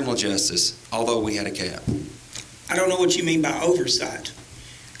for criminal justice, although we had a cap? I don't know what you mean by oversight.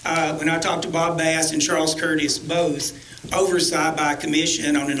 When I talked to Bob Bass and Charles Curtis both, oversight by a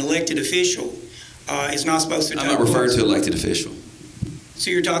commission on an elected official is not supposed to take place. I'm not referring to elected official. So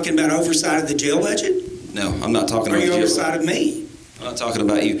you're talking about oversight of the jail budget? No, I'm not talking about the jail. Or you oversight of me? I'm not talking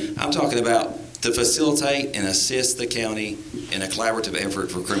about you. I'm talking about to facilitate and assist the county in a collaborative effort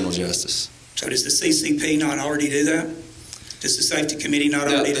for criminal justice. So does the CCP not already do that? Does the Safety Committee not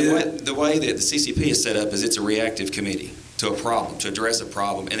already do that? The way that the CCP is set up is it's a reactive committee to a problem, to address a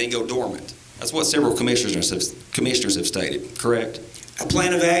problem, and then go dormant. That's what several commissioners have stated, correct? A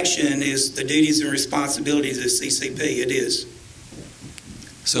plan of action is the duties and responsibilities of the CCP. It is.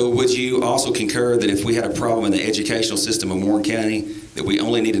 So would you also concur that if we had a problem in the educational system of Warren County, that we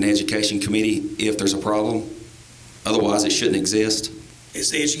only need an education committee if there's a problem? Otherwise, it shouldn't exist?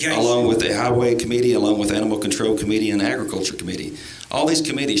 It's the education. Along with the highway committee, along with animal control committee and agriculture committee. All these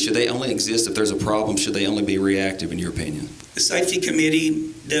committees, should they only exist if there's a problem? Should they only be reactive, in your opinion? The safety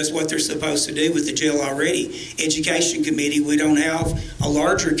committee does what they're supposed to do with the jail already. Education committee, we don't have a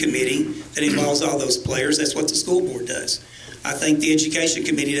larger committee that involves all those players. That's what the school board does. I think the education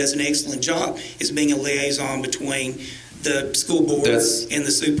committee does an excellent job as being a liaison between the school board and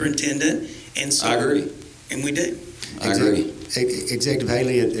the superintendent. And so, I agree. And we do. I agree. Executive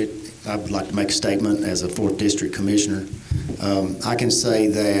Haley, I would like to make a statement as a 4th District Commissioner. I can say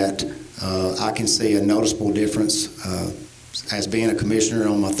that I can see a noticeable difference as being a commissioner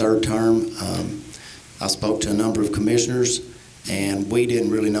on my 3rd term. I spoke to a number of commissioners, and we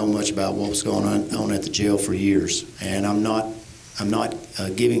didn't really know much about what was going on at the jail for years. And I'm not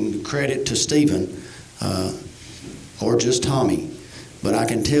giving credit to Stephen or just Tommy, but I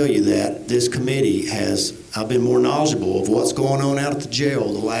can tell you that this committee I've been more knowledgeable of what's going on out at the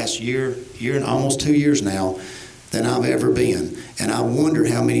jail the last year and almost 2 years now than I've ever been. And I wonder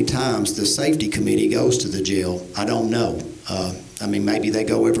how many times the safety committee goes to the jail. I don't know. I mean, maybe they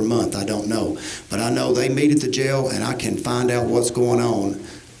go every month. I don't know. But I know they meet at the jail, and I can find out what's going on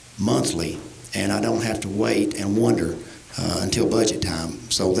monthly, and I don't have to wait and wonder until budget time.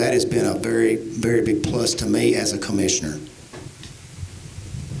 So that has been a very, very big plus to me as a commissioner.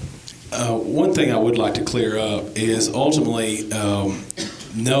 One thing I would like to clear up is ultimately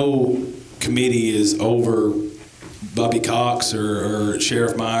no committee is over Bobby Cox or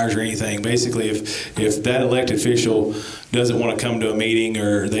Sheriff Myers or anything. Basically, if that elected official doesn't want to come to a meeting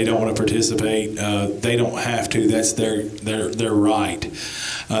or they don't want to participate, they don't have to. That's their right.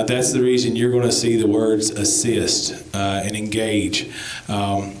 That's the reason you're going to see the words assist and engage.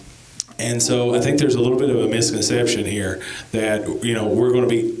 And so I think there's a little bit of a misconception here that, we're going to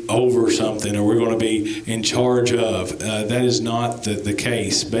be over something or we're going to be in charge of. That is not the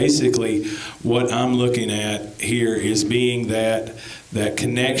case. Basically, what I'm looking at here is being that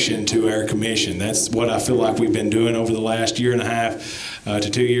connection to our commission. That's what I feel like we've been doing over the last 1.5 to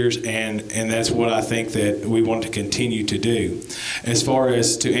 2 years, and that's what I think that we want to continue to do. As far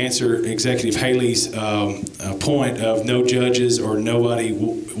as to answer Executive Haley's point of no judges or nobody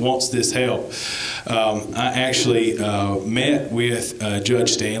wants this help, I actually met with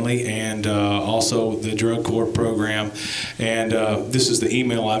Judge Stanley and also the drug court program, and this is the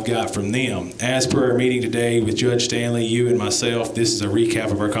email I've got from them. As per our meeting today with Judge Stanley, you and myself, this is a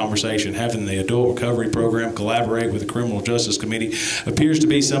recap of our conversation. Having the Adult Recovery Program collaborate with the Criminal Justice Committee appears to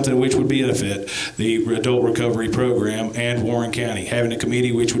be something which would benefit the Adult Recovery Program and Warren County. Having a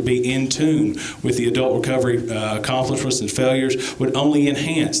committee which would be in tune with the adult recovery accomplishments and failures would only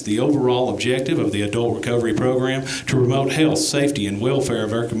enhance the overall objective of the Adult Recovery Program to promote health, safety, and welfare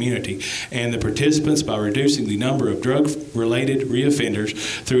of our community and the participants by reducing the number of drug-related reoffenders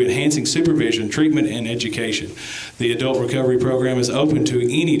through enhancing supervision, treatment, and education. The Adult Recovery Program is open to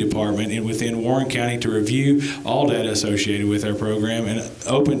any department within Warren County to review all data associated with our program and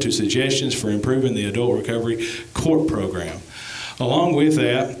open to suggestions for improving the Adult Recovery Court Program. Along with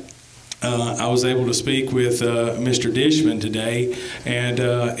that, I was able to speak with Mr. Dishman today, and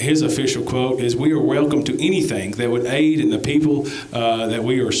his official quote is, "We are welcome to anything that would aid in the people that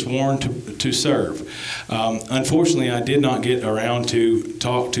we are sworn to serve." Unfortunately, I did not get around to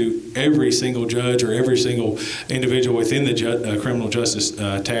talk to every single judge or every single individual within the criminal justice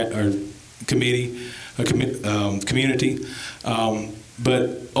community.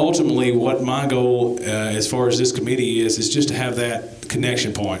 But ultimately, what my goal as far as this committee is just to have that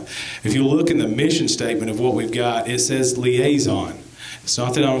connection point. If you look in the mission statement of what we've got, it says liaison. It's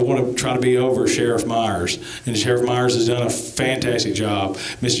not that I want to try to be over Sheriff Myers, and Sheriff Myers has done a fantastic job.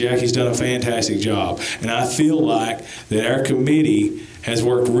 Miss Jackie's done a fantastic job, and I feel like that our committee has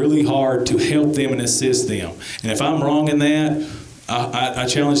worked really hard to help them and assist them. And if I'm wrong in that, I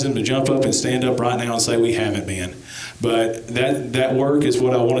challenge them to jump up and stand up right now and say we haven't been. But that work is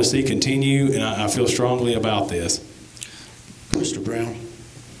what I want to see continue, and I feel strongly about this. Mr. Brown.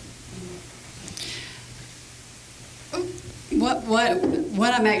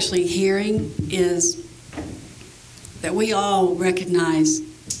 What I'm actually hearing is that we all recognize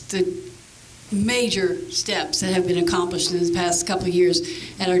the major steps that have been accomplished in the past couple of years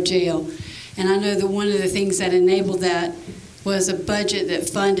at our jail. And I know that one of the things that enabled that was a budget that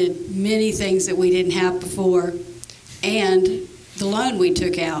funded many things that we didn't have before, and the loan we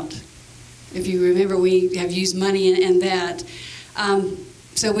took out. If you remember, we have used money in that.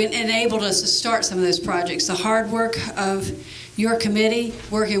 So it enabled us to start some of those projects. The hard work of your committee,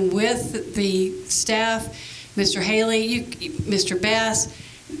 working with the staff, Mr. Haley, Mr. Bass,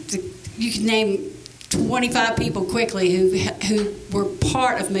 you can name 25 people quickly who were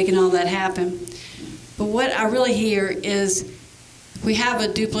part of making all that happen. But what I really hear is we have a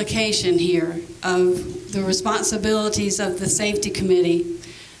duplication here of the responsibilities of the safety committee,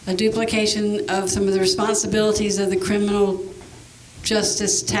 a duplication of some of the responsibilities of the criminal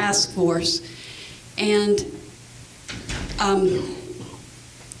justice task force, and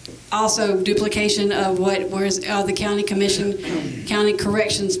also duplication of the county commission, county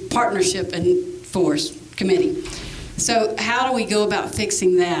corrections partnership and force committee. So how do we go about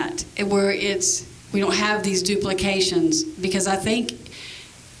fixing that, where we don't have these duplications? Because I think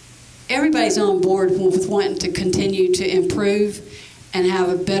everybody's on board with wanting to continue to improve and have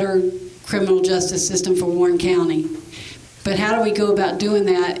a better criminal justice system for Warren County. But how do we go about doing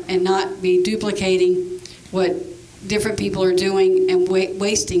that and not be duplicating what different people are doing and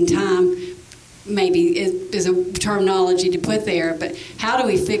wasting time? Maybe is a terminology to put there, but how do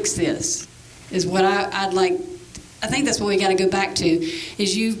we fix this is what I'd like. I think that's what we got to go back to,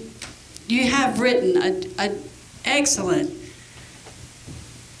 is you have written an excellent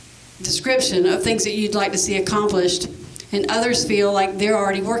description of things that you'd like to see accomplished, and others feel like they're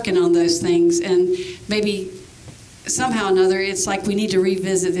already working on those things, and maybe somehow or another it's like we need to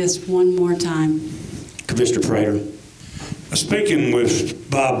revisit this one more time. Commissioner Prater. Speaking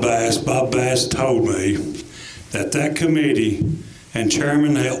with Bob Bass told me that committee and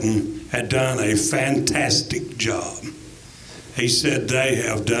Chairman Hilton had done a fantastic job. He said they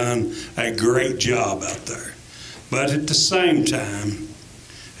have done a great job out there. But at the same time,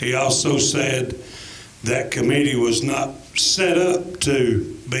 he also said that committee was not set up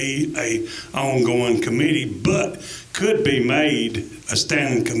to be an ongoing committee, but could be made a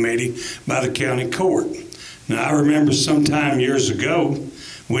standing committee by the county court. Now, I remember sometime years ago,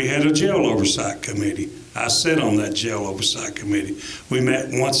 we had a jail oversight committee. I sit on that jail oversight committee. We met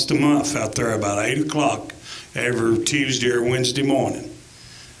once a month out there about 8 o'clock every Tuesday or Wednesday morning.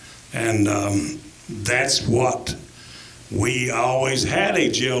 And that's what we always had,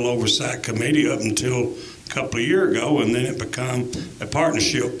 a jail oversight committee up until a couple of years ago, and then it became a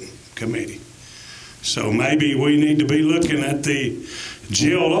partnership committee. So maybe we need to be looking at the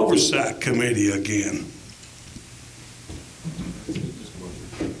jail oversight committee again.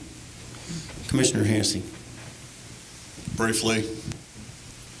 Commissioner Hennessy. Briefly,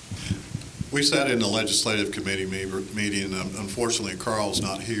 we sat in the legislative committee meeting, and unfortunately Carl's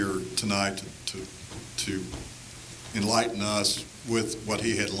not here tonight to enlighten us with what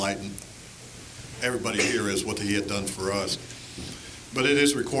he had enlightened everybody here is what he had done for us. But it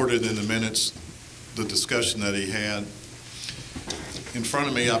is recorded in the minutes, the discussion that he had. In front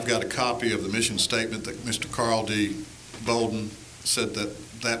of me, I've got a copy of the mission statement that Mr. Carl D. Bolden said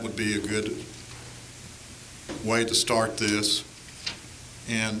that would be a good way to start this.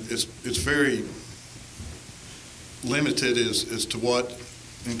 And it's very limited as to what,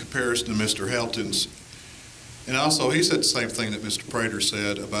 in comparison to Mr. Helton's. And also, he said the same thing that Mr. Prater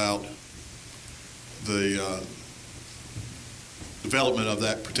said about the development of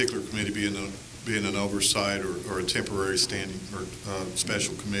that particular committee being an oversight or a temporary standing or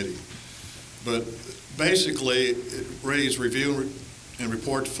special committee. But basically, it reads, review and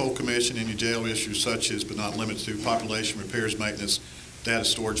report to full commission any jail issues such as, but not limited to, population, repairs, maintenance, data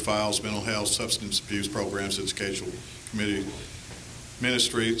storage files, mental health, substance abuse programs, educational committee,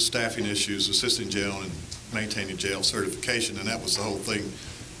 ministry, staffing issues, assisting jail and maintaining jail certification, and that was the whole thing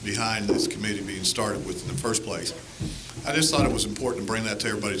behind this committee being started with in the first place. I just thought it was important to bring that to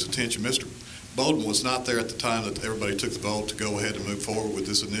everybody's attention. Mr. Bolden was not there at the time that everybody took the vote to go ahead and move forward with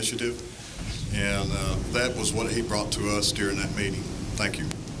this initiative, and that was what he brought to us during that meeting. Thank you.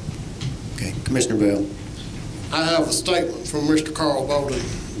 Okay, Commissioner Bell. I have a statement from Mr. Carl Bolden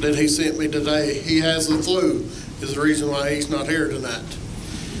that he sent me today. He has the flu is the reason why he's not here tonight.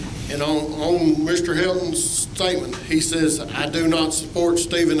 And on Mr. Helton's statement, he says, I do not support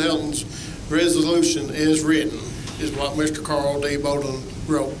Stephen Helton's resolution as written, is what Mr. Carl D. Bolden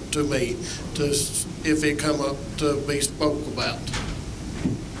wrote to me, if it come up to be spoke about.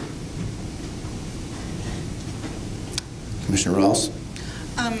 Commissioner Ross.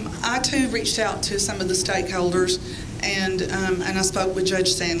 I too reached out to some of the stakeholders, and I spoke with Judge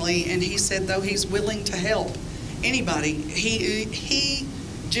Stanley, and he said though he's willing to help anybody. He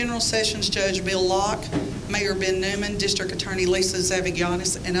General Sessions Judge Bill Locke, Mayor Ben Newman, District Attorney Lisa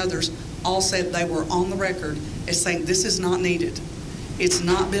Zavigianis, and others all said they were on the record as saying this is not needed. It's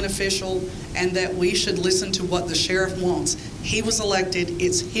not beneficial, and that we should listen to what the sheriff wants. He was elected.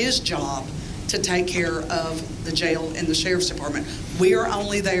 It's his job to take care of the jail and the sheriff's department. We are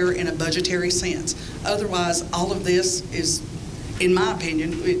only there in a budgetary sense. Otherwise, all of this is, in my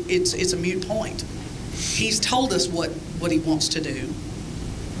opinion, it's a moot point. He's told us what he wants to do.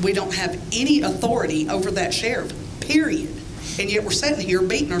 We don't have any authority over that sheriff, period. And yet we're sitting here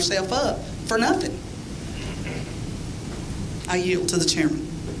beating ourselves up for nothing. I yield to the chairman.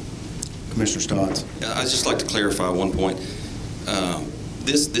 Commissioner Stotts. I'd just like to clarify one point.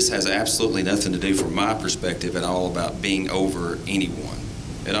 This has absolutely nothing to do, from my perspective, at all about being over anyone.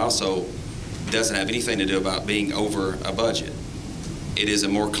 It also doesn't have anything to do about being over a budget. It is a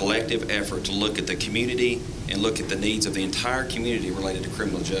more collective effort to look at the community and look at the needs of the entire community related to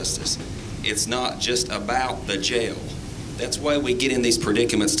criminal justice. It's not just about the jail. That's why we get in these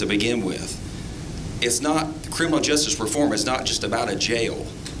predicaments to begin with. It's not, criminal justice reform is not just about a jail.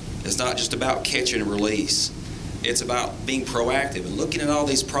 It's not just about catch and release. It's about being proactive and looking at all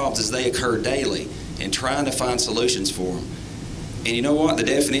these problems as they occur daily and trying to find solutions for them. And you know what? The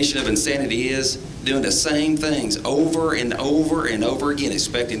definition of insanity is doing the same things over and over and over again,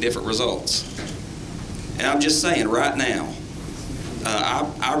 expecting different results. And I'm just saying right now,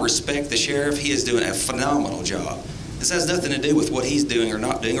 I respect the sheriff. He is doing a phenomenal job. This has nothing to do with what he's doing or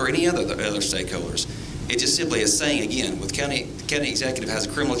not doing or any other stakeholders. It just simply is saying, again, with county executive has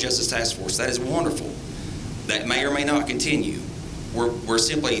a criminal justice task force. That is wonderful. That may or may not continue. We're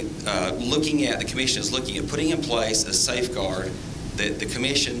simply looking at, the commission is looking at putting in place a safeguard that the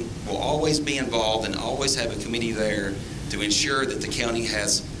commission will always be involved and always have a committee there to ensure that the county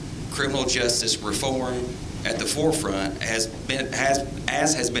has criminal justice reform at the forefront as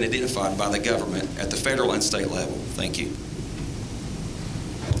has been identified by the government at the federal and state level. Thank you.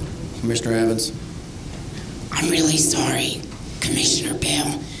 Commissioner Evans. I'm really sorry, Commissioner Bell.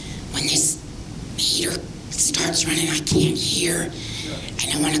 When this heater starts running, I can't hear.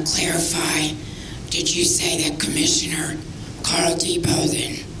 And I want to clarify, did you say that Commissioner Carl D.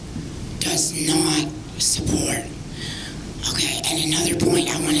 Bolden does not support? Okay, and another point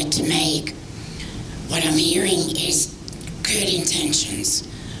I wanted to make, what I'm hearing is good intentions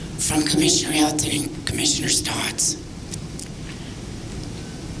from Commissioner Elton and Commissioner Stotts.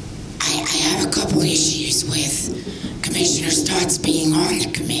 I have a couple issues with Commissioner Stotts being on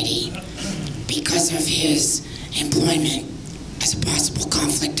the committee because of his employment as a possible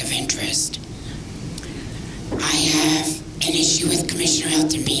conflict of interest. I have an issue with Commissioner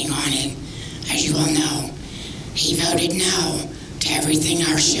Elton being on it. As you all know, he voted no to everything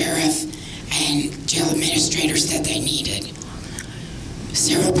our sheriff and jail administrator said they needed.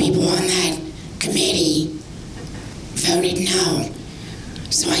 Several people on that committee voted no.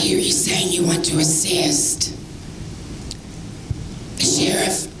 So I hear you saying you want to assist the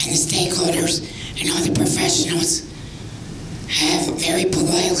sheriff and the stakeholders and all the professionals have very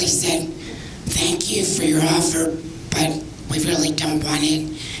politely said, thank you for your offer, but we really don't want it.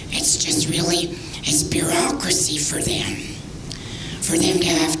 It's just really, it's bureaucracy for them to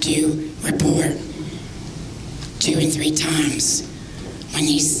have to report 2 and 3 times when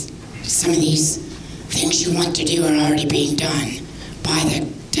some of these things you want to do are already being done by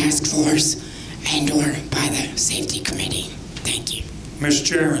the task force and or by the safety committee. Thank you. Mr.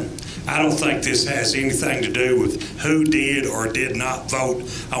 Chairman, I don't think this has anything to do with who did or did not vote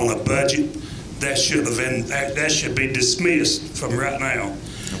on a budget. That should be dismissed from right now.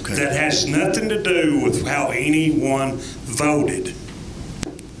 Okay. That has nothing to do with how anyone voted.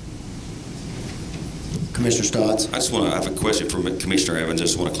 Commissioner Stotts. I have a question for Commissioner Evans. I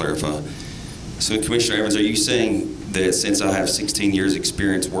just want to clarify. So, Commissioner Evans, are you saying that since I have 16 years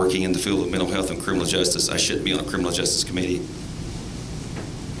experience working in the field of mental health and criminal justice, I shouldn't be on a criminal justice committee?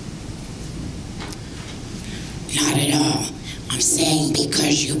 Not at all. I'm saying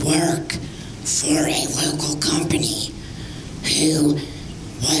because you work for a local company who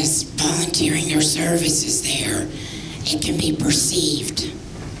was volunteering their services there, it can be perceived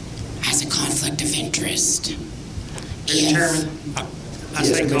as a conflict of interest. Mr. Chairman, I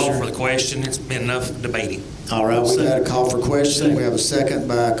say call for the question. It's been enough debating. All right, we got a call for question. We have a second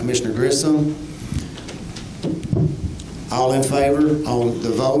by Commissioner Grissom. All in favor on the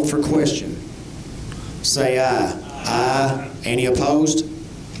vote for question, say aye. Aye. Any opposed?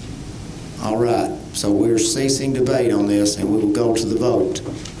 All right, so we're ceasing debate on this and we will go to the vote.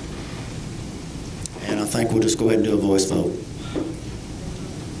 And I think we'll just go ahead and do a voice vote.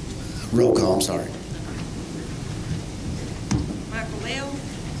 Roll call, I'm sorry. Michael Bell,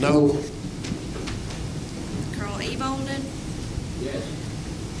 No. Carl E. Bolden, Yes.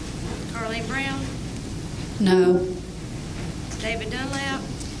 Carleen Brown, No. David Dunlap,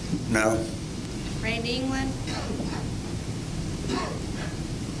 No. Randy England,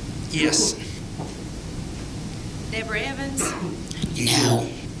 Yes. Deborah Evans, No.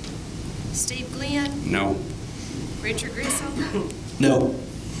 Steve Glenn, No. Richard Grissom, No.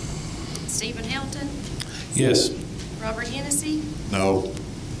 Stephen Helton, Yes. Robert Hennessy, No.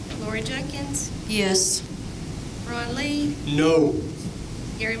 Lori Jenkins, Yes. Ron Lee, No.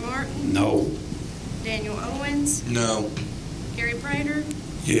 Gary Martin, No. Daniel Owens, No. Gary Prater,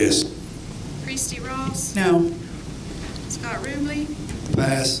 Yes. Christy Ross, No. Scott Ruble,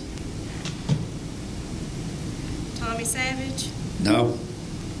 Pass. Tommy Savage, No.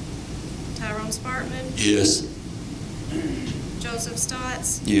 Tyrone Sparkman, Yes. Joseph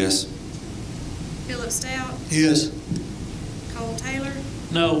Stotts, Yes. Philip Stout, Yes. Cole Taylor,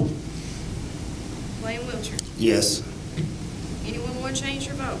 No. Blaine Wiltshire. Yes. Anyone want to change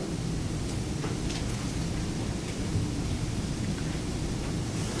your vote?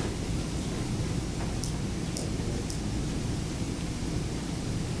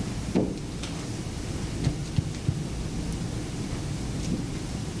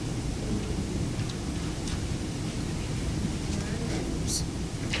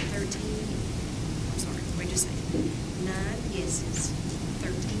 Yeses,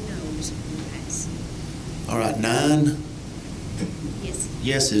 13 noes, one pass. All right, 9 Yes.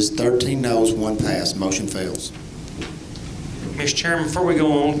 yeses, 13 noes, 1 pass. Motion fails. Mr. Chairman, before we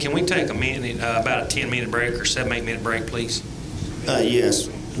go on, can we take a minute, about a 10-minute break or 7, 8-minute break, please? Yes,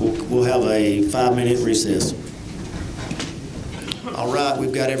 we'll have a 5-minute recess. All right,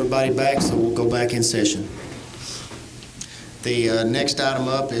 we've got everybody back, so we'll go back in session. The next item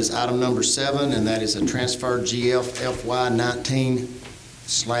up is item number 7, and that is a transfer GF FY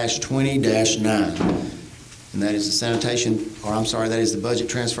 19/20-9. And that is the sanitation, or I'm sorry, that is the budget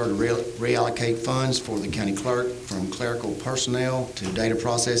transfer to reallocate funds for the county clerk from clerical personnel to data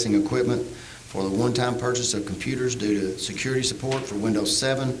processing equipment for the one-time purchase of computers due to security support for Windows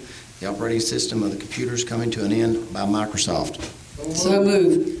 7, the operating system of the computers coming to an end by Microsoft. So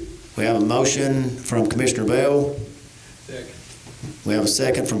moved. We have a motion from Commissioner Bell. Second. We have a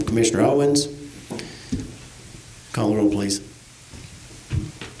second from Commissioner Owens. Call the roll, please.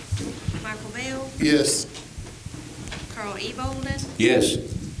 Michael Bell, Yes. Carl E. Bolden, Yes.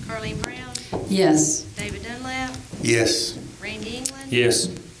 Carleen Brown, Yes. David Dunlap, Yes. Randy England, Yes.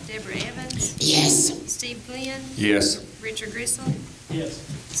 Deborah Evans, Yes. Steve Glenn, Yes. Richard Grissom, Yes.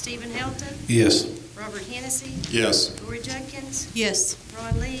 Stephen Helton, Yes. Robert Hennessy, Yes. Lori Judkins, Yes.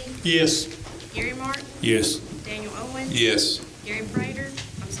 Ron Lee, Yes. Gary Martin, Yes. Daniel Owens, Yes. Gary Prater,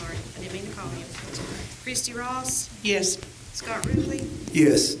 I'm sorry, I didn't mean to call him, Christy Ross, Yes. Scott Ruble,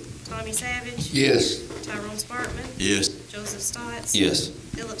 Yes. Tommy Savage, Yes. Tyrone Sparkman, Yes. Joseph Stotts, Yes.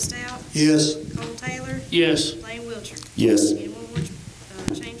 Philip Stout, Yes. Cole Taylor, Yes. Blaine Wiltshire. Yes. Anyone want to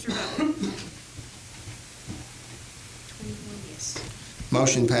change their vote? 21 yes,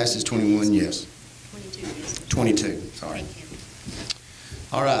 Motion passes 21 yes. 22 yes. 22, sorry. Thank you.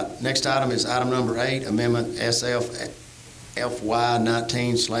 All right, next item is item number 8, Amendment SF FY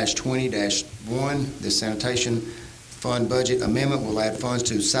 19/20-1. This sanitation fund budget amendment will add funds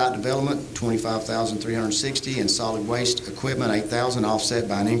to site development, $25,360, and solid waste equipment, $8,000, offset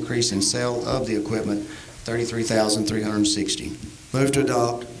by an increase in sale of the equipment, $33,360. Move to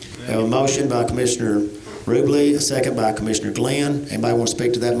adopt. We have a motion by Commissioner Ruble, a second by Commissioner Glenn. Anybody want to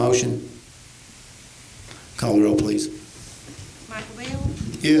speak to that motion? Call the roll, please. Michael Bell,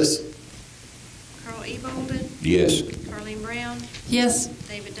 Yes. Carl E. Bolden, Yes. Carleen Brown, Yes.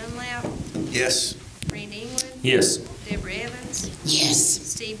 David Dunlap, Yes. Randy England, Yes. Deborah Evans, Yes.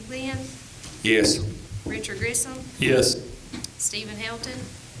 Steve Glenn, Yes. Richard Grissom, Yes. Stephen Helton,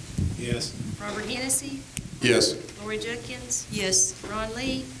 Yes. Robert Hennessy, Yes. Lori Judkins, Yes. Ron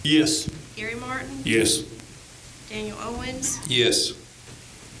Lee, Yes. Gary Martin, Yes. Daniel Owens, Yes.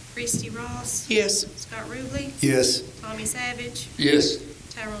 Christy Ross, Yes. Scott Ruble, Yes. Tommy Savage, Yes.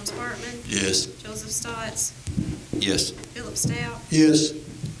 Tyrone Sparkman, Yes. Joseph Stotts, Yes. Philip Stout, Yes.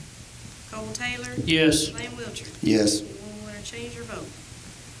 Cole Taylor, Yes. Blaine Wiltshire. Yes. Anyone want to change your vote?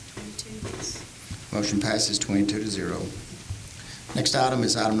 22 yes. Motion passes 22-0. Next item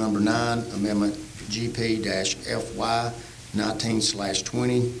is item number 9, Amendment GP-FY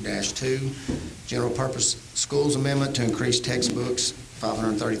 19/20-2, General Purpose Schools Amendment to increase textbooks,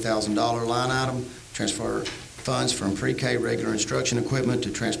 $530,000 line item, transfer funds from pre-K regular instruction equipment to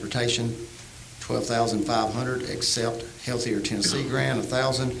transportation, $12,500, accept Healthier Tennessee grant,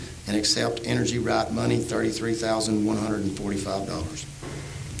 $1,000, and accept Energy Right money, $33,145.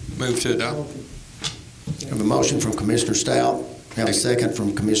 Move to adopt. We have a motion from Commissioner Stout. We have a second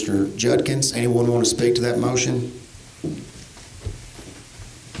from Commissioner Judkins. Anyone want to speak to that motion?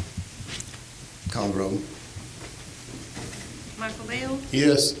 Call the roll. Michael Bell,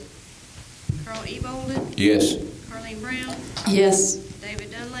 Yes. Carl E. Bolden, Yes. Carleen Brown, Yes.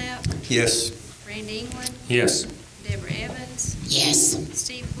 David Dunlap, Yes. Randy England, Yes. Deborah Evans, Yes.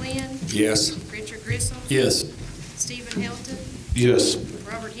 Steve Glenn, Yes. Richard Grissom, Yes. Stephen Helton, Yes.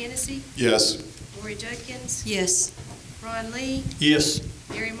 Robert Hennessy, Yes. Lori Lori Judkins, Yes. Ron Lee, Yes.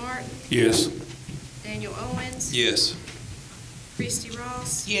 Gary Martin, Yes. Daniel Owens, Yes. Christie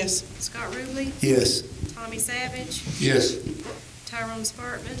Ross, Yes. Scott Ruble, Yes. Tommy Savage, Yes. Tyrone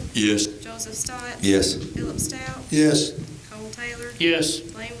Spartman, Yes. Joseph Stotts, Yes. Philip Stout, Yes. Cole Taylor, Yes.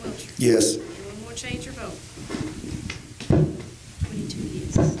 Blaine Wiltshire. Yes. Anyone want to change your vote? 22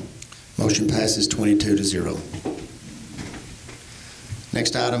 yes. Motion passes 22-0.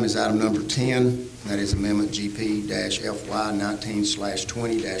 Next item is item number 10. That is Amendment GP-FY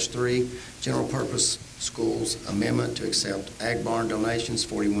 19/20-3, General Purpose Schools Amendment to accept Ag Barn donations,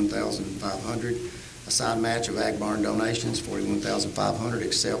 $41,500. Assigned match of Ag Barn donations, $41,500.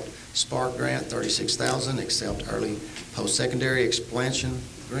 Accept Spark Grant, $36,000. Accept Early Post-Secondary Expansion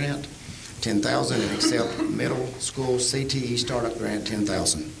Grant, $10,000. And accept Middle School CTE Startup Grant,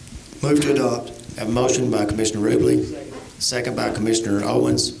 $10,000. Move to adopt. Have a motion by Commissioner Ruble, second by Commissioner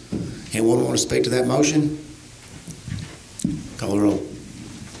Owens. Anyone want to speak to that motion? Call the roll.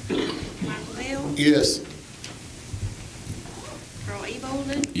 Michael Bell, Yes. Carl E.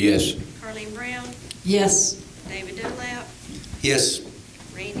 Bolden, Yes. Carleen Brown, Yes. David Dunlap, Yes.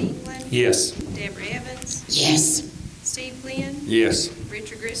 Randy England, Yes. Deborah Evans, Yes. Steve Glenn, Yes.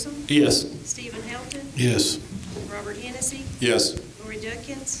 Richard Grissom, Yes. Stephen Helton, Yes. Robert Hennessy, Yes. Lori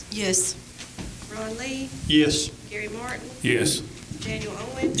Judkins, Yes. Ron Lee, Yes. Gary Martin, Yes. Daniel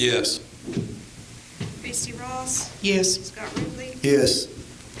Owens, Yes. Christie Ross, Yes. Scott Ruble, Yes.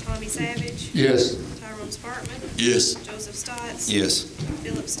 Tommy Savage, Yes. Tyrone Spartman, Yes. Joseph Stotts, Yes.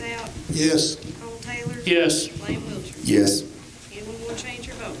 Philip Stout, Yes. Cole Taylor, Yes. Blaine Wiltshire. Yes. Anyone want to change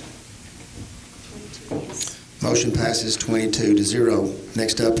your vote? 22 yes. Motion passes 22-0.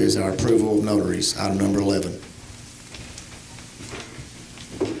 Next up is our approval of notaries, item number 11.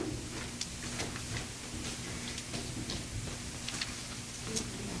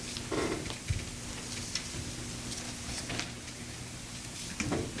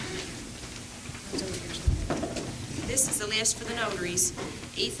 This is the list for the notaries.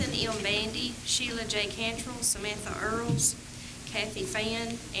 Ethan M. Bandy, Sheila J. Cantrell, Samantha Earls, Kathy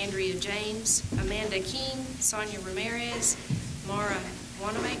Fan, Andrea James, Amanda King, Sonia Ramirez, Mara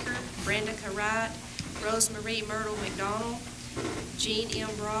Wanamaker, Brenda Wright, Rosemarie Myrtle McDonald, Jean M.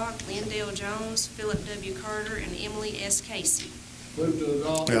 Brock, Lindell Jones, Philip W. Carter, and Emily S. Casey. Move to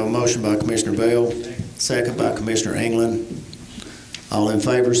adopt. We have a motion by Commissioner Bell, second by Commissioner England. All in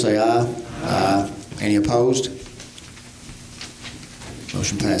favor, say aye. Aye. Any opposed?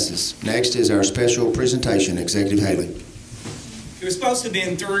 Motion passes. Next is our special presentation. Executive Haley. There was supposed to have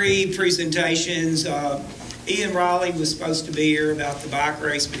been 3 presentations. Ian Riley was supposed to be here about the bike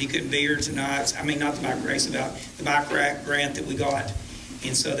race, but he couldn't be here tonight. I mean, not the bike race, about the bike rack grant that we got.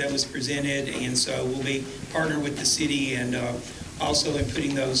 And so that was presented, and so we'll be partnering with the city and also in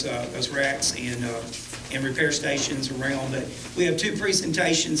putting those racks and repair stations around. But we have 2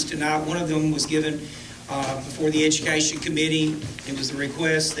 presentations tonight. One of them was given before the Education Committee. It was a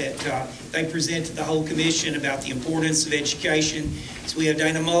request that they present to the whole commission about the importance of education. So we have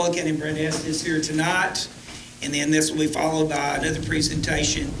Dana Mulligan and Brent Estes here tonight, and then this will be followed by another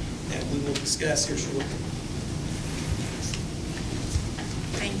presentation that we will discuss here shortly.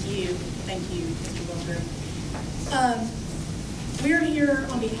 Thank you, Mr. Wilder. We're here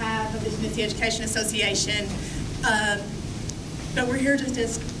on behalf of the Tennessee Education Association, but we're here just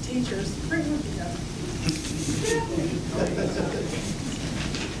as teachers. Bring it with you, though.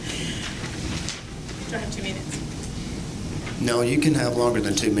 Do I have 2 minutes? No, you can have longer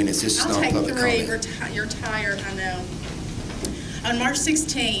than 2 minutes. This is I'll not take public 3. comment. You're tired, I know. On March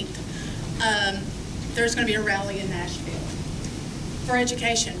 16th, there's going to be a rally in Nashville for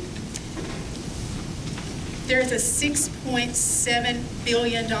education. There's a $6.7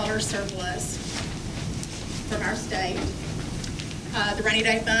 billion surplus from our state. The rainy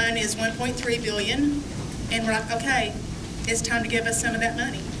day fund is $1.3 billion, and we're like, okay, it's time to give us some of that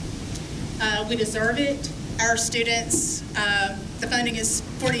money. We deserve it. Our students, the funding is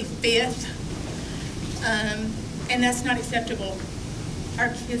 45th, and that's not acceptable. Our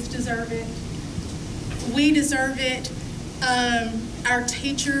kids deserve it. We deserve it. Our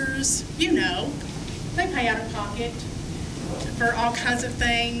teachers, you know, they pay out of pocket for all kinds of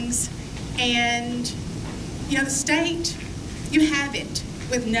things. And, you know, the state, you have it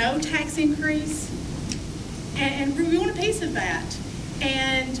with no tax increase. And we want a piece of that.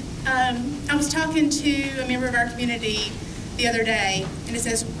 And I was talking to a member of our community the other day, and it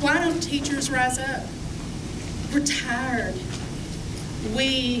says, why don't teachers rise up? We're tired.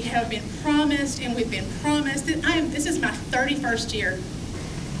 We have been promised, and we've been promised. This is my 31st year,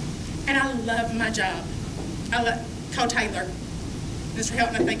 and I love my job. I love Cole Taylor. Mr.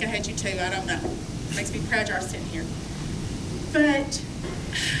 Helton, I think I had you too. I don't know. Makes me proud y'all sitting here. But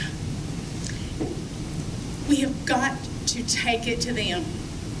we have got to take it to them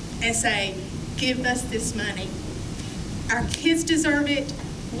and say, give us this money. Our kids deserve it.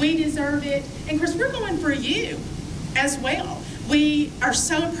 We deserve it. And of course, we're going for you as well. We are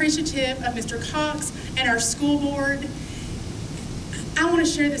so appreciative of Mr. Cox and our school board. I want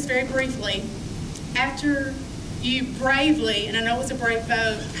to share this very briefly. After you bravely, and I know it was a brave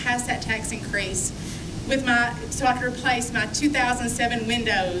vote, passed that tax increase with so I could replace my 2007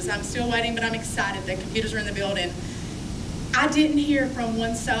 Windows. I'm still waiting, but I'm excited. The computers are in the building. I didn't hear from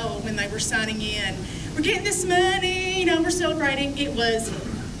one soul when they were signing in. We're getting this money, we're celebrating. It was,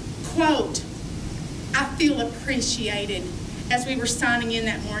 quote, I feel appreciated as we were signing in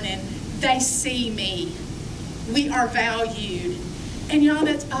that morning. They see me. We are valued. And y'all,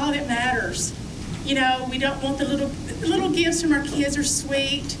 that's all that matters. We don't want the little gifts from our kids are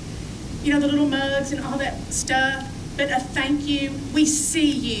sweet, the little mugs and all that stuff, but a thank you. We see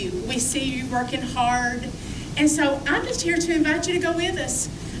you. We see you working hard. And so I'm just here to invite you to go with us.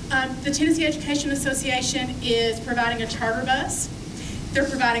 The Tennessee Education Association is providing a charter bus. They're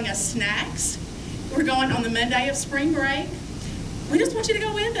providing us snacks. We're going on the Monday of spring break. We just want you to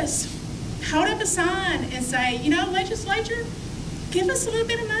go with us. Hold up a sign and say, legislature, give us a little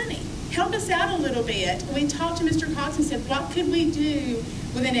bit of money. Help us out a little bit. We talked to Mr. Cox and said, what could we do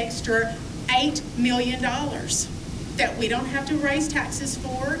with an extra $8 million that we don't have to raise taxes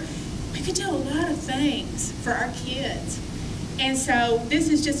for? We could do a lot of things for our kids. And so this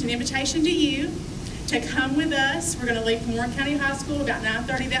is just an invitation to you to come with us. We're going to leave from Warren County High School about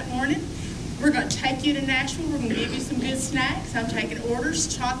 9:30 that morning. We're going to take you to Nashville. We're going to give you some good snacks. I'm taking orders,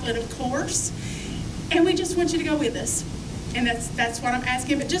 chocolate, of course. And we just want you to go with us. And that's what I'm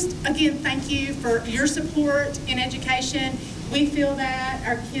asking. But just, again, thank you for your support in education. We feel that.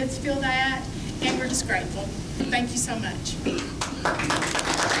 Our kids feel that. And we're just grateful. Thank you so much.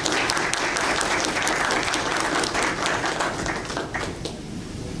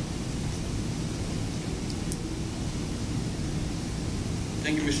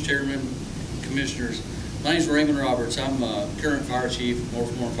 Thank you, Mr. Chairman, Commissioners. My name is Raymond Roberts. I'm current fire chief,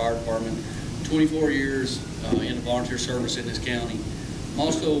 North Warren Fire Department. 24 years in the volunteer service in this county. I'm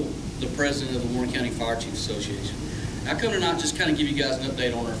also the president of the Warren County Fire Chiefs Association. I come tonight just kind of give you guys an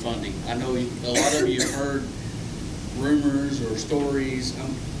update on our funding. I know a lot of you have heard rumors or stories.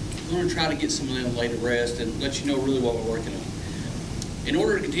 I'm going to try to get some of them laid to rest and let you know really what we're working on. In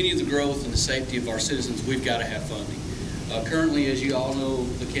order to continue the growth and the safety of our citizens, we've got to have funding. Currently, as you all know,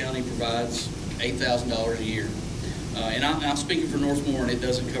 the county provides $8,000 a year. And I'm speaking for North Warren, it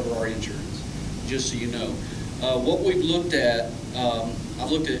doesn't cover our insurance, just so you know. What we've looked at,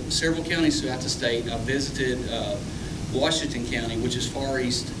 I've looked at several counties throughout the state. I've visited Washington County, which is far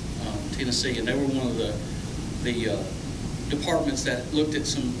east Tennessee, and they were one of the departments that looked at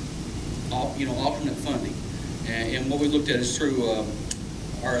some alternate funding. And what we looked at is through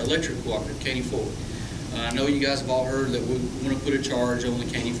our electric cooperative, Caney Ford. I know you guys have all heard that we want to put a charge on the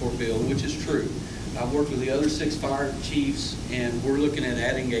Caney Ford bill, which is true. I've worked with the other 6 fire chiefs, and we're looking at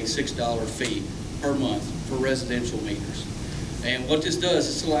adding a $6 fee per month for residential meters. And what this does,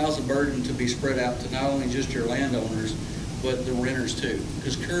 this allows the burden to be spread out to not only just your landowners, but the renters too.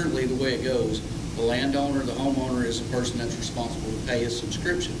 Because currently the way it goes, the landowner, the homeowner is the person that's responsible to pay a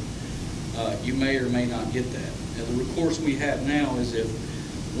subscription. You may or may not get that. And the recourse we have now is if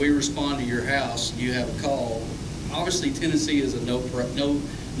we respond to your house, you have a call. Obviously, Tennessee is a no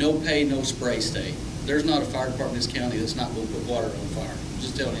pay, no spray state. There's not a fire department in this county that's not going to put water on fire. I'm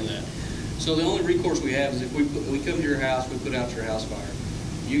just telling you that. So the only recourse we have is if we come to your house, we put out your house fire.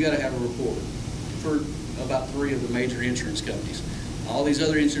 You got to have a report for about 3 of the major insurance companies. All these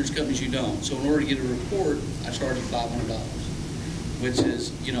other insurance companies you don't. So in order to get a report, I charge you $500, which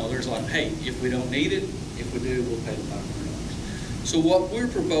is, there's like, hey, if we don't need it, if we do, we'll pay the $500. So what we're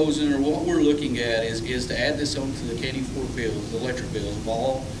proposing, or what we're looking at, is to add this on to the Caney Ford bills, the electric bills of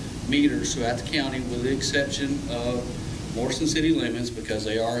all meters throughout the county, with the exception of Morrison city limits, because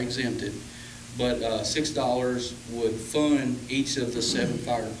they are exempted. But $6 would fund each of the 7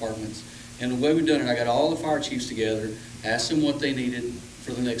 fire departments. And the way we've done it, I got all the fire chiefs together, asked them what they needed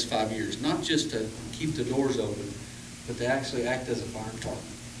for the next 5 years, not just to keep the doors open, but to actually act as a fire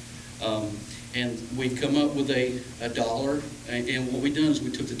department. And we've come up with a dollar, and what we've done is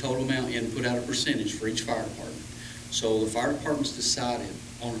we took the total amount and put out a percentage for each fire department. So the fire departments decided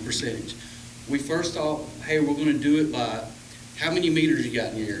on a percentage. We first thought, hey, we're going to do it by how many meters you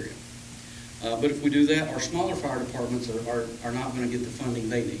got in your area. But if we do that, our smaller fire departments are not going to get the funding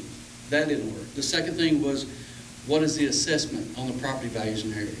they need. That didn't work. The second thing was, what is the assessment on the property values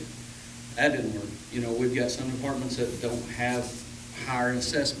in the area? That didn't work. You know, we've got some departments that don't have higher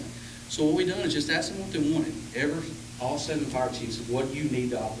assessment. So what we've done is just ask them what they wanted. All 7 fire chiefs, what do you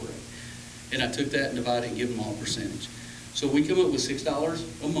need to operate? And I took that and divided it and give them all a percentage. So we come up with $6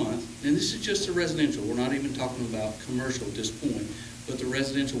 a month, and this is just the residential. We're not even talking about commercial at this point, but the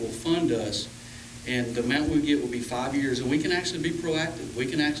residential will fund us, and the amount we get will be 5 years, and we can actually be proactive. We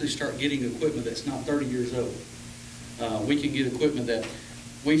can actually start getting equipment that's not 30 years old. We can get equipment that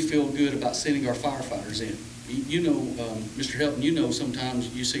we feel good about sending our firefighters in. You know, Mr. Helton, you know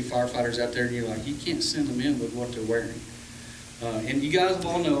sometimes you see firefighters out there and you're like, you can't send them in with what they're wearing. And you guys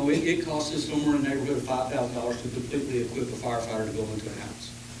all know it costs us somewhere in the neighborhood of $5,000 to completely equip a firefighter to go into a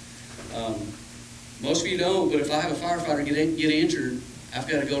house. Most of you don't, but if I have a firefighter get injured, I've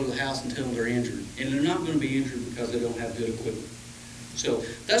got to go to the house and tell them they're injured. And they're not going to be injured because they don't have good equipment. So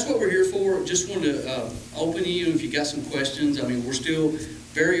that's what we're here for. Just wanted to open to you if you got some questions. I mean, we're still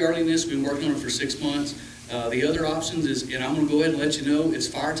very early in this. We've been working on it for 6 months. The other options is, and I'm going to go ahead and let you know, it's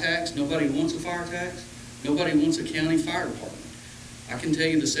fire tax. Nobody wants a fire tax. Nobody wants a county fire department. I can tell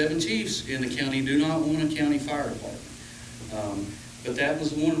you the 7 chiefs in the county do not want a county fire department. But that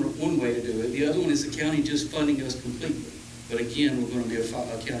was one way to do it. The other one is the county just funding us completely. But again, we're going to be a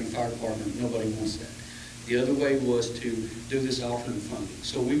county fire department. Nobody wants that. The other way was to do this alternate funding.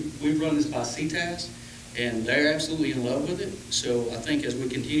 So we've run this by CTAS, and they're absolutely in love with it. So I think as we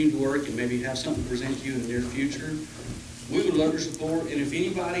continue to work and maybe have something to present to you in the near future, we would love your support. And if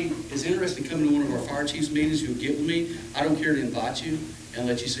anybody is interested in coming to one of our fire chiefs meetings, you'll get with me. I don't care to invite you and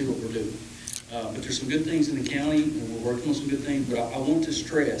let you see what we're doing. But there's some good things in the county, and we're working on some good things. But I want to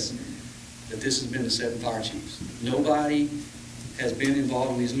stress that this has been the 7 fire chiefs. Nobody has been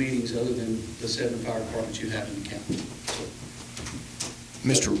involved in these meetings other than the 7 fire departments you have in the county. So.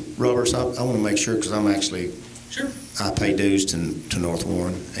 Mr. Roberts, I want to make sure, because I'm actually, sure, I pay dues to North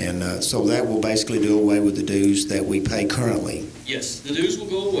Warren, and so that will basically do away with the dues that we pay currently. Yes, the dues will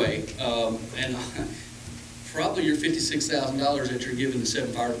go away, and probably your $56,000 that you're giving the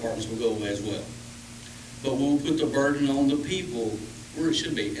 7 fire departments will go away as well. But we'll put the burden on the people where it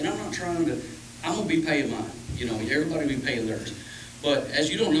should be. And I'm not trying to, I'm going to be paying mine. You know, everybody will be paying theirs. But as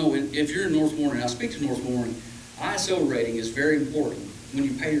you don't know, if you're in North Warren, and I speak to North Warren, ISO rating is very important when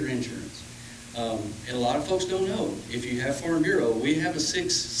you pay your insurance. And a lot of folks don't know. If you have Farm Bureau, we have a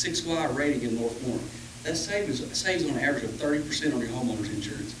 6Y rating in North Warren. That saves on average of 30% on your homeowner's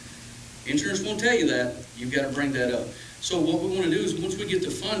insurance. Insurance won't tell you that. You've got to bring that up. So what we want to do is once we get the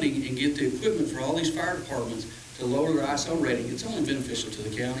funding and get the equipment for all these fire departments to lower their ISO rating, it's only beneficial to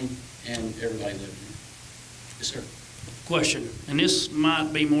the county and everybody living here. Yes, sir. Question, and this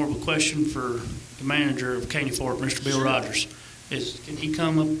might be more of a question for the manager of Caney Fork, Mr. Bill Rogers. Can he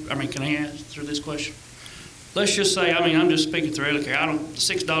come up, can he answer this question? Let's just say, I'm just speaking theoretically,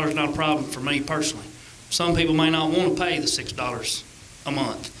 $6 is not a problem for me personally. Some people may not want to pay the $6 a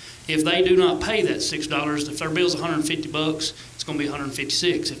month. If they do not pay that $6, if their bill's $150, it's going to be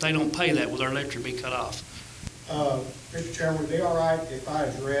 $156. If they don't pay that, will their electric be cut off? Mr. Chairman, would it be all right if I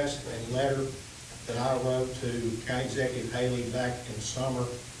addressed a letter that I wrote to County Executive Haley back in the summer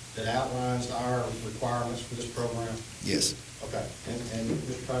that outlines our requirements for this program? Yes. Okay. And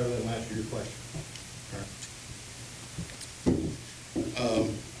Mr. President, I'll answer your question.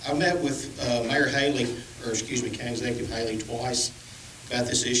 I met with Mayor Haley, County Executive Haley twice about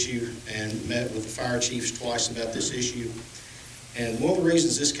this issue, and met with the fire chiefs twice about this issue. And one of the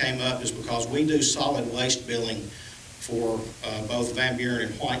reasons this came up is because we do solid waste billing for both Van Buren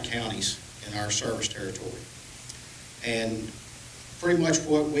and White counties in our service territory. And pretty much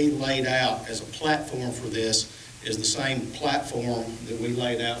what we laid out as a platform for this is the same platform that we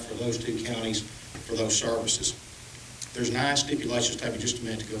laid out for those 2 counties for those services. There's 9 stipulations. It'll take me just a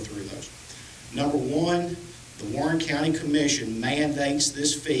minute to go through those. Number 1, the Warren County Commission mandates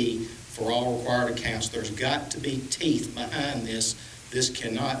this fee for all required accounts. There's got to be teeth behind this. This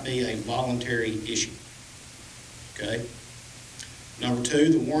cannot be a voluntary issue. Okay? Number 2,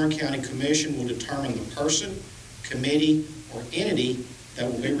 the Warren County Commission will determine the person, committee, or entity that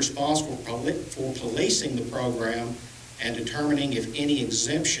will be responsible for policing the program and determining if any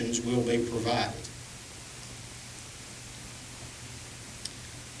exemptions will be provided.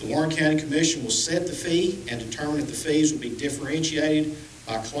 The Warren County Commission will set the fee and determine if the fees will be differentiated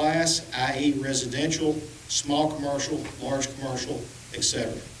by class, i.e. residential, small commercial, large commercial,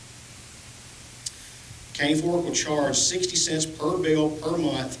 etc. Caney Fork will charge 60 cents per bill per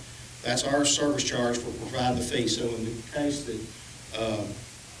month. That's our service charge for providing the fee. So in the case that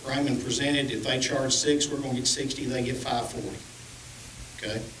Raymond presented, if they charge 6, we're going to get 60, they get 540.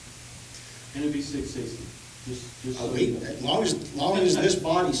 Okay? And it'll be 660. As long as this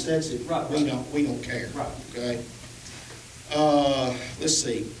body sets it, we don't care. Right. Okay? Let's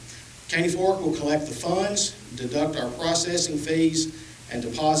see. Caney Fork will collect the funds, deduct our processing fees, and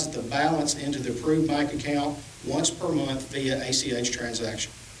deposit the balance into the approved bank account once per month via ACH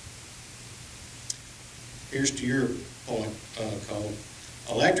transaction. Here's to your point, Cole.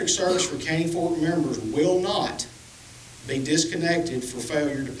 Electric service for Caney Fork members will not be disconnected for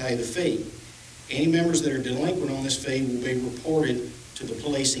failure to pay the fee. Any members that are delinquent on this fee will be reported to the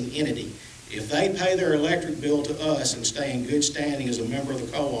policing entity. If they pay their electric bill to us and stay in good standing as a member of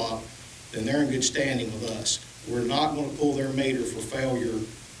the co-op, then they're in good standing with us. We're not going to pull their meter for failure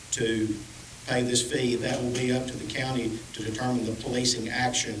to pay this fee. That will be up to the county to determine the policing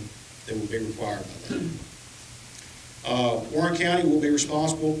action that will be required by that. Warren County will be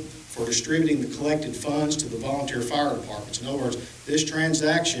responsible for distributing the collected funds to the volunteer fire departments. In other words, this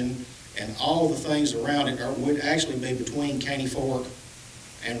transaction and all the things around it would actually be between Caney Fork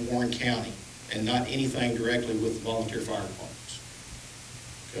and Warren County, and not anything directly with the volunteer fire departments.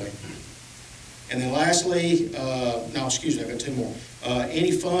 Okay. And then lastly, I've got two more.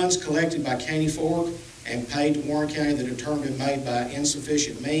 Any funds collected by Caney Fork and paid to Warren County that have been made by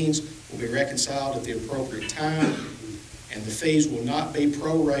insufficient means will be reconciled at the appropriate time, and the fees will not be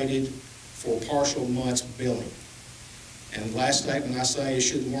prorated for partial months billing. And the last statement I say is,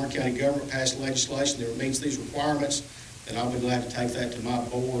 should the Warren County government pass legislation that meets these requirements, then I'll be glad to take that to my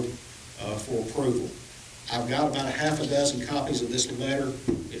board for approval. I've got about a half a dozen copies of this letter,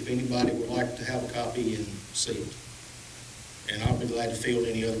 if anybody would like to have a copy and see it. And I'll be glad to field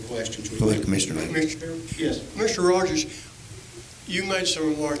any other questions. Commissioner. Yes. Mr. Rogers, you made some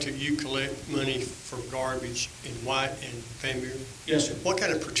remark that you collect money for garbage in White and Febuary. Yes, sir. What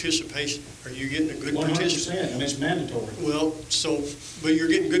kind of participation? Are you getting a good 100%. participation? I mean, it's mandatory. Well, but you're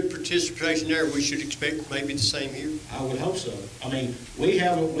getting good participation there. We should expect maybe the same here. I would hope so. I mean, we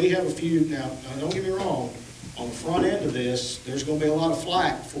have a few, now don't get me wrong, on the front end of this, there's going to be a lot of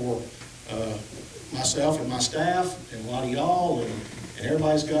flack for myself and my staff and a lot of y'all, and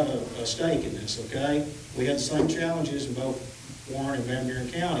everybody's got a stake in this, okay? We had the same challenges in both Warren and Van Buren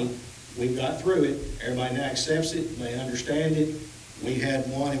County. We've got through it. Everybody now accepts it. They understand it. We had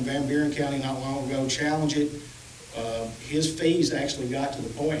one in Van Buren County not long ago challenge it. His fees actually got to the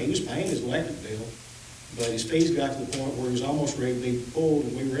point, he was paying his electric bill, but his fees got to the point where he was almost ready to be pulled,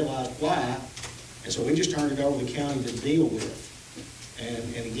 and we realized why. And so we just turned it over to the county to deal with.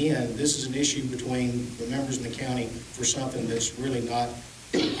 And again, this is an issue between the members in the county for something that's really not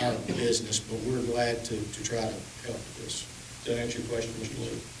our business, but we're glad to try to help with this. Does that answer your question, Mr.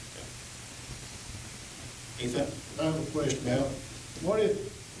 Lee? Ethan? I have a question. Mr. Bell? What if,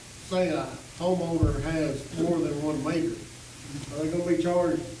 say, a homeowner has more than one meter? Are they going to be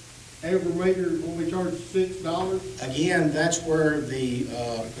charged, every meter is going to be charged $6? Again, that's where the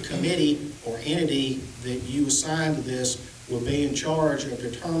committee or entity that you assign to this will be in charge of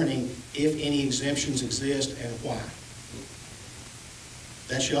determining if any exemptions exist and why.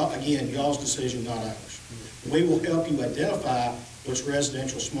 That's y'all's decision, not ours. We will help you identify what's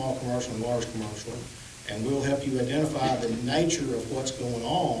residential, small commercial, and large commercial, and we'll help you identify the nature of what's going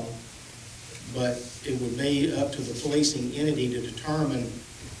on, but it would be up to the policing entity to determine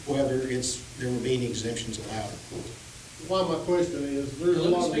whether there would be any exemptions allowed. Why my question is, there's a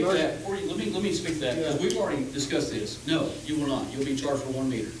lot of nurses. Let me speak to that, because we've already discussed this. No, you will not. You'll be charged for 1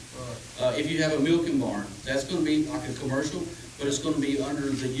 meter. If you have a milking barn, that's going to be like a commercial, but it's going to be under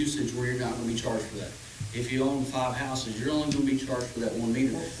the usage where you're not going to be charged for that. If you own 5 houses, you're only going to be charged for that 1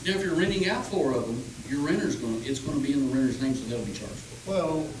 meter. Now, if you're renting out 4 of them, your renter's it's going to be in the renter's name, so they'll be charged for it.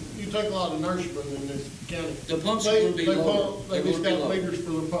 Well, you take a lot of nurserymen in this county. The pumps are going to be lower. They just got meters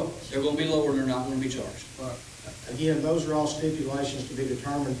for the pumps. They're going to be lower, and they're not going to be charged. Right. Again, those are all stipulations to be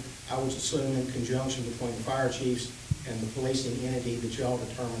determined, I would assume, in conjunction between the fire chiefs and the policing entity that y'all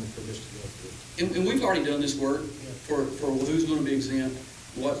determined for this to go through. And we've already done this work for who's going to be exempt,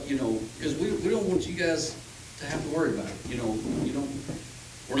 because we don't want you guys to have to worry about it.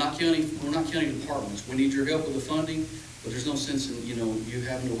 We're not county departments. We need your help with the funding, but there's no sense in you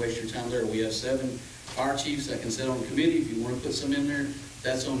having to waste your time there. We have 7 fire chiefs that can sit on the committee. If you want to put some in there,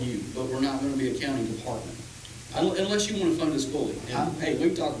 that's on you. But we're not going to be a county department. Unless you want to fund this fully. And, hey, we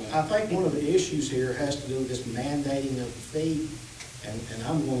can talk about it. I think one of the issues here has to do with this mandating of the fee, and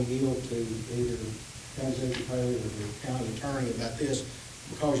I'm going to yield to either Councilman Taylor or the county attorney about this,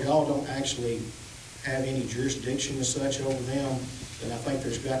 because y'all don't actually have any jurisdiction as such over them, then I think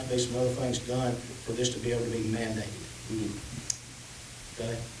there's got to be some other things done for this to be able to be mandated.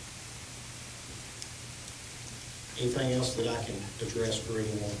 Okay? Anything else that I can address for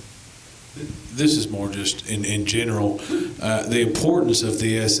anyone? This is more just in general, the importance of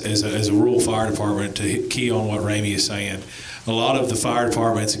this as a rural fire department, to key on what Ramey is saying. A lot of the fire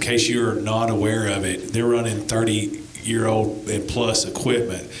departments, in case you're not aware of it, they're running 30-year-old and plus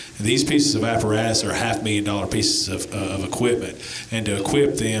equipment. And these pieces of apparatus are $500,000 pieces of equipment. And to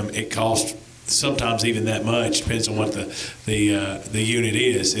equip them, it costs sometimes even that much, depends on what the unit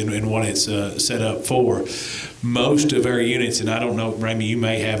is and what it's set up for. Most of our units, and I don't know, Ramey, you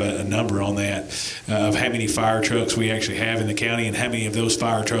may have a number on that, of how many fire trucks we actually have in the county and how many of those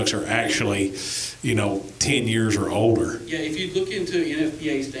fire trucks are actually, 10 years or older. Yeah, if you look into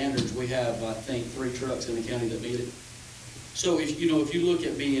NFPA standards, we have, I think, 3 trucks in the county that meet it. So if you look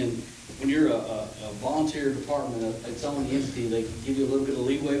at when you're a volunteer department, its own entity, they give you a little bit of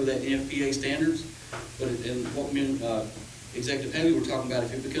leeway with that NFPA standards. But in what Executive Haley were talking about,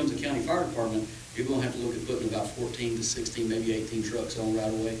 if it becomes a county fire department, you're going to have to look at putting about 14 to 16, maybe 18 trucks on right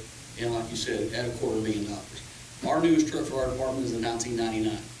away. And like you said, at $250,000. Our newest truck for our department is a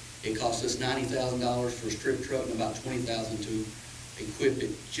 1999. It costs us $90,000 for a strip truck and about $20,000 to equip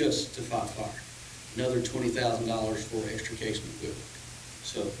it just to fight fire. Another $20,000 for extrication equipment.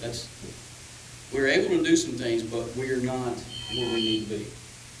 So we're able to do some things, but we're not where we need to be.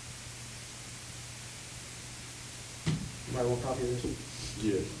 Anybody want a copy of this?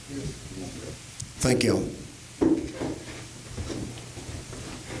 Yeah. Thank you. All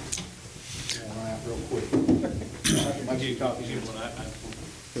right, real quick. I'll give you copies here when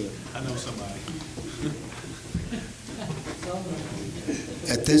I know somebody.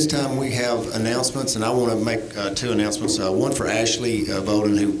 At this time, we have announcements, and I want to make 2 announcements. One for Ashley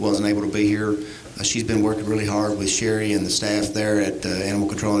Bowden, who wasn't able to be here. She's been working really hard with Sherry and the staff there at the Animal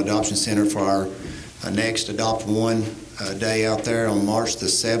Control and Adoption Center for our next Adopt One day out there on March the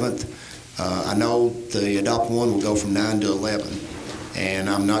 7th. I know the Adopt One will go from 9 to 11, and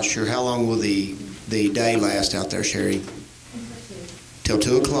I'm not sure how long will the day last out there, Sherry? Till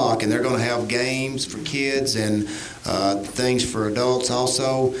 2 o'clock, and they're going to have games for kids and things for adults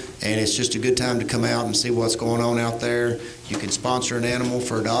also, and it's just a good time to come out and see what's going on out there. You can sponsor an animal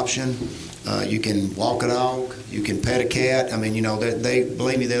for adoption. You can walk a dog. You can pet a cat. I mean, they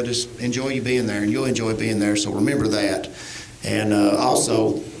believe me, they'll just enjoy you being there, and you'll enjoy being there, so remember that. And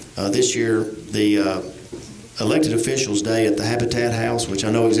also, this year, the Elected Officials Day at the Habitat House, which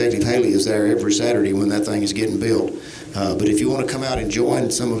I know Executive Haley is there every Saturday when that thing is getting built. But if you want to come out and join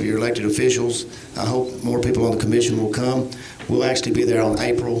some of your elected officials, I hope more people on the commission will come. We'll actually be there on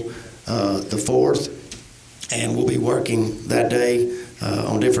April the 4th, and we'll be working that day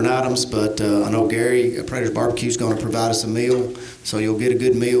on different items. But I know Gary at Prater's Barbecue is going to provide us a meal, so you'll get a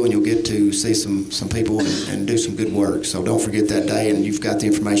good meal and you'll get to see some people and do some good work. So don't forget that day, and you've got the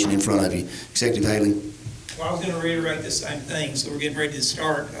information in front of you. Executive Haley. Well, I was going to reiterate the same thing. So we're getting ready to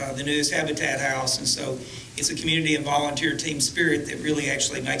start the newest Habitat House, and so it's a community and volunteer team spirit that really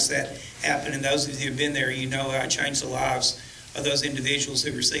actually makes that happen. And those of you who have been there, you know how it changed the lives of those individuals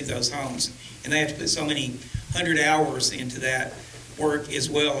who received those homes. And they have to put so many 100 hours into that work as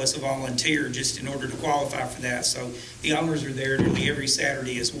well as a volunteer just in order to qualify for that. So the owners are there nearly every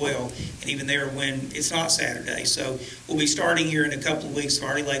Saturday as well, and even there when it's not Saturday. So we'll be starting here in a couple of weeks. We've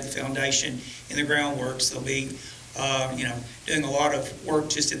already laid the foundation and the groundwork. So they'll be doing a lot of work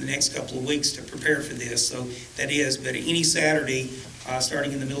just in the next couple of weeks to prepare for this. So that is, but any Saturday,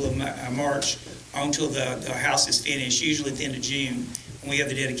 starting in the middle of March until the house is finished, usually at the end of June, when we have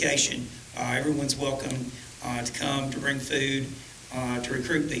the dedication, everyone's welcome to come, to bring food, to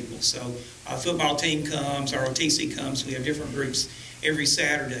recruit people. So football team comes, our OTC comes. We have different groups every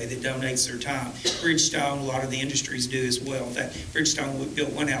Saturday that donates their time. Bridgestone, a lot of the industries do as well. In fact, Bridgestone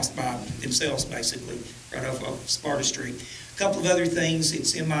built one house by themselves, basically, right off of Sparta Street. A couple of other things,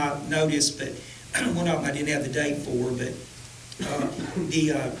 it's in my notice, but one of them I didn't have the date for, but the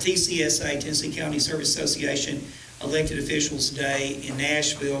TCSA, Tennessee County Service Association, Elected Officials Day in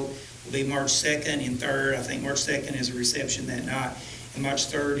Nashville will be March 2nd and 3rd. I think March 2nd is a reception that night, and March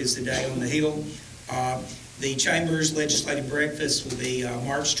 3rd is the day on the Hill. The Chamber's Legislative Breakfast will be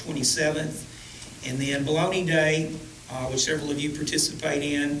March 27th. And then Bologna Day, which several of you participate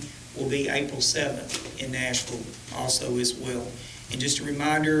in, will be April 7th in Nashville also as well. And just a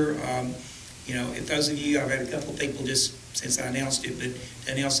reminder, if those of you, I've had a couple of people just since I announced it, but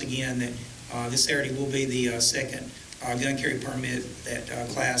to announce again that this Saturday will be the second gun carry permit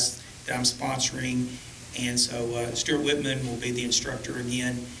class that I'm sponsoring. And so Stuart Whitman will be the instructor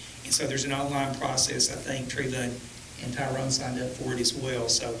again. And so there's an online process. I think Treva and Tyrone signed up for it as well.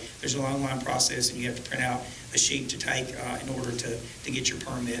 So there's an online process, and you have to print out a sheet to take in order to get your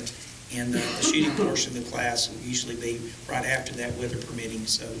permit. And the shooting portion of the class will usually be right after that, weather permitting.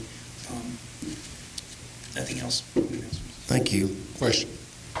 So Nothing else. Thank you. Question.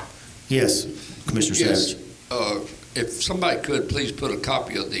 Yes, Commissioner Yes. Savage. If somebody could, please put a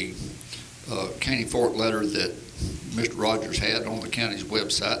copy of the County Fort letter that Mr. Rogers had on the county's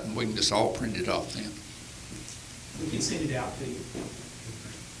website, and we can just all print it off then. We can send it out to you.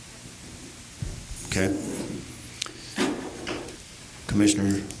 Okay.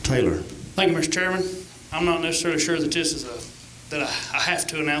 Commissioner Taylor. Thank you, Mr. Chairman. I'm not necessarily sure that this is a have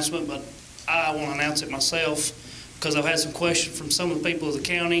to announcement, but I want to announce it myself because I've had some questions from some of the people of the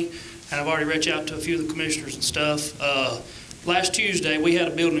county, and I've already reached out to a few of the commissioners and stuff. Last Tuesday, we had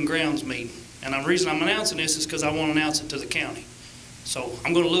a building and grounds meeting, and the reason I'm announcing this is because I want to announce it to the county. So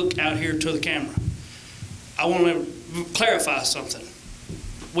I'm going to look out here to the camera. I want to clarify something.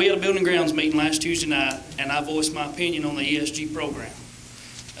 We had a building and grounds meeting last Tuesday night, and I voiced my opinion on the ESG program.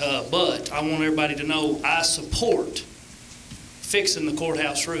 But I want everybody to know I support fixing the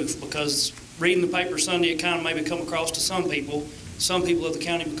courthouse roof, because reading the paper Sunday, it kind of maybe come across to some people of the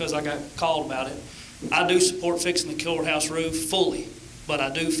county, because I got called about it. I do support fixing the courthouse roof fully, but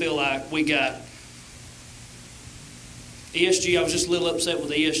I do feel like we got ESG. I was just a little upset with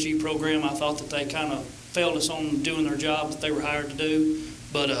the ESG program. I thought that they kind of failed us on doing their job that they were hired to do.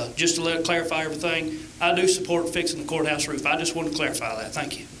 But just to clarify everything, I do support fixing the courthouse roof. I just want to clarify that.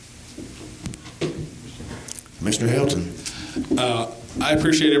 Thank you. Commissioner Hilton. I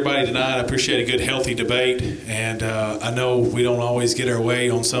appreciate everybody tonight. I appreciate a good, healthy debate. And I know we don't always get our way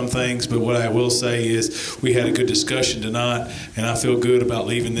on some things, but what I will say is we had a good discussion tonight, and I feel good about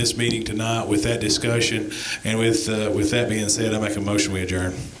leaving this meeting tonight with that discussion. And with that being said, I make a motion we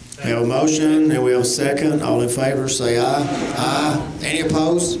adjourn. We have a motion and we have a second. All in favor say aye. Aye. Any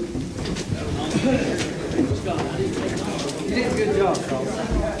opposed?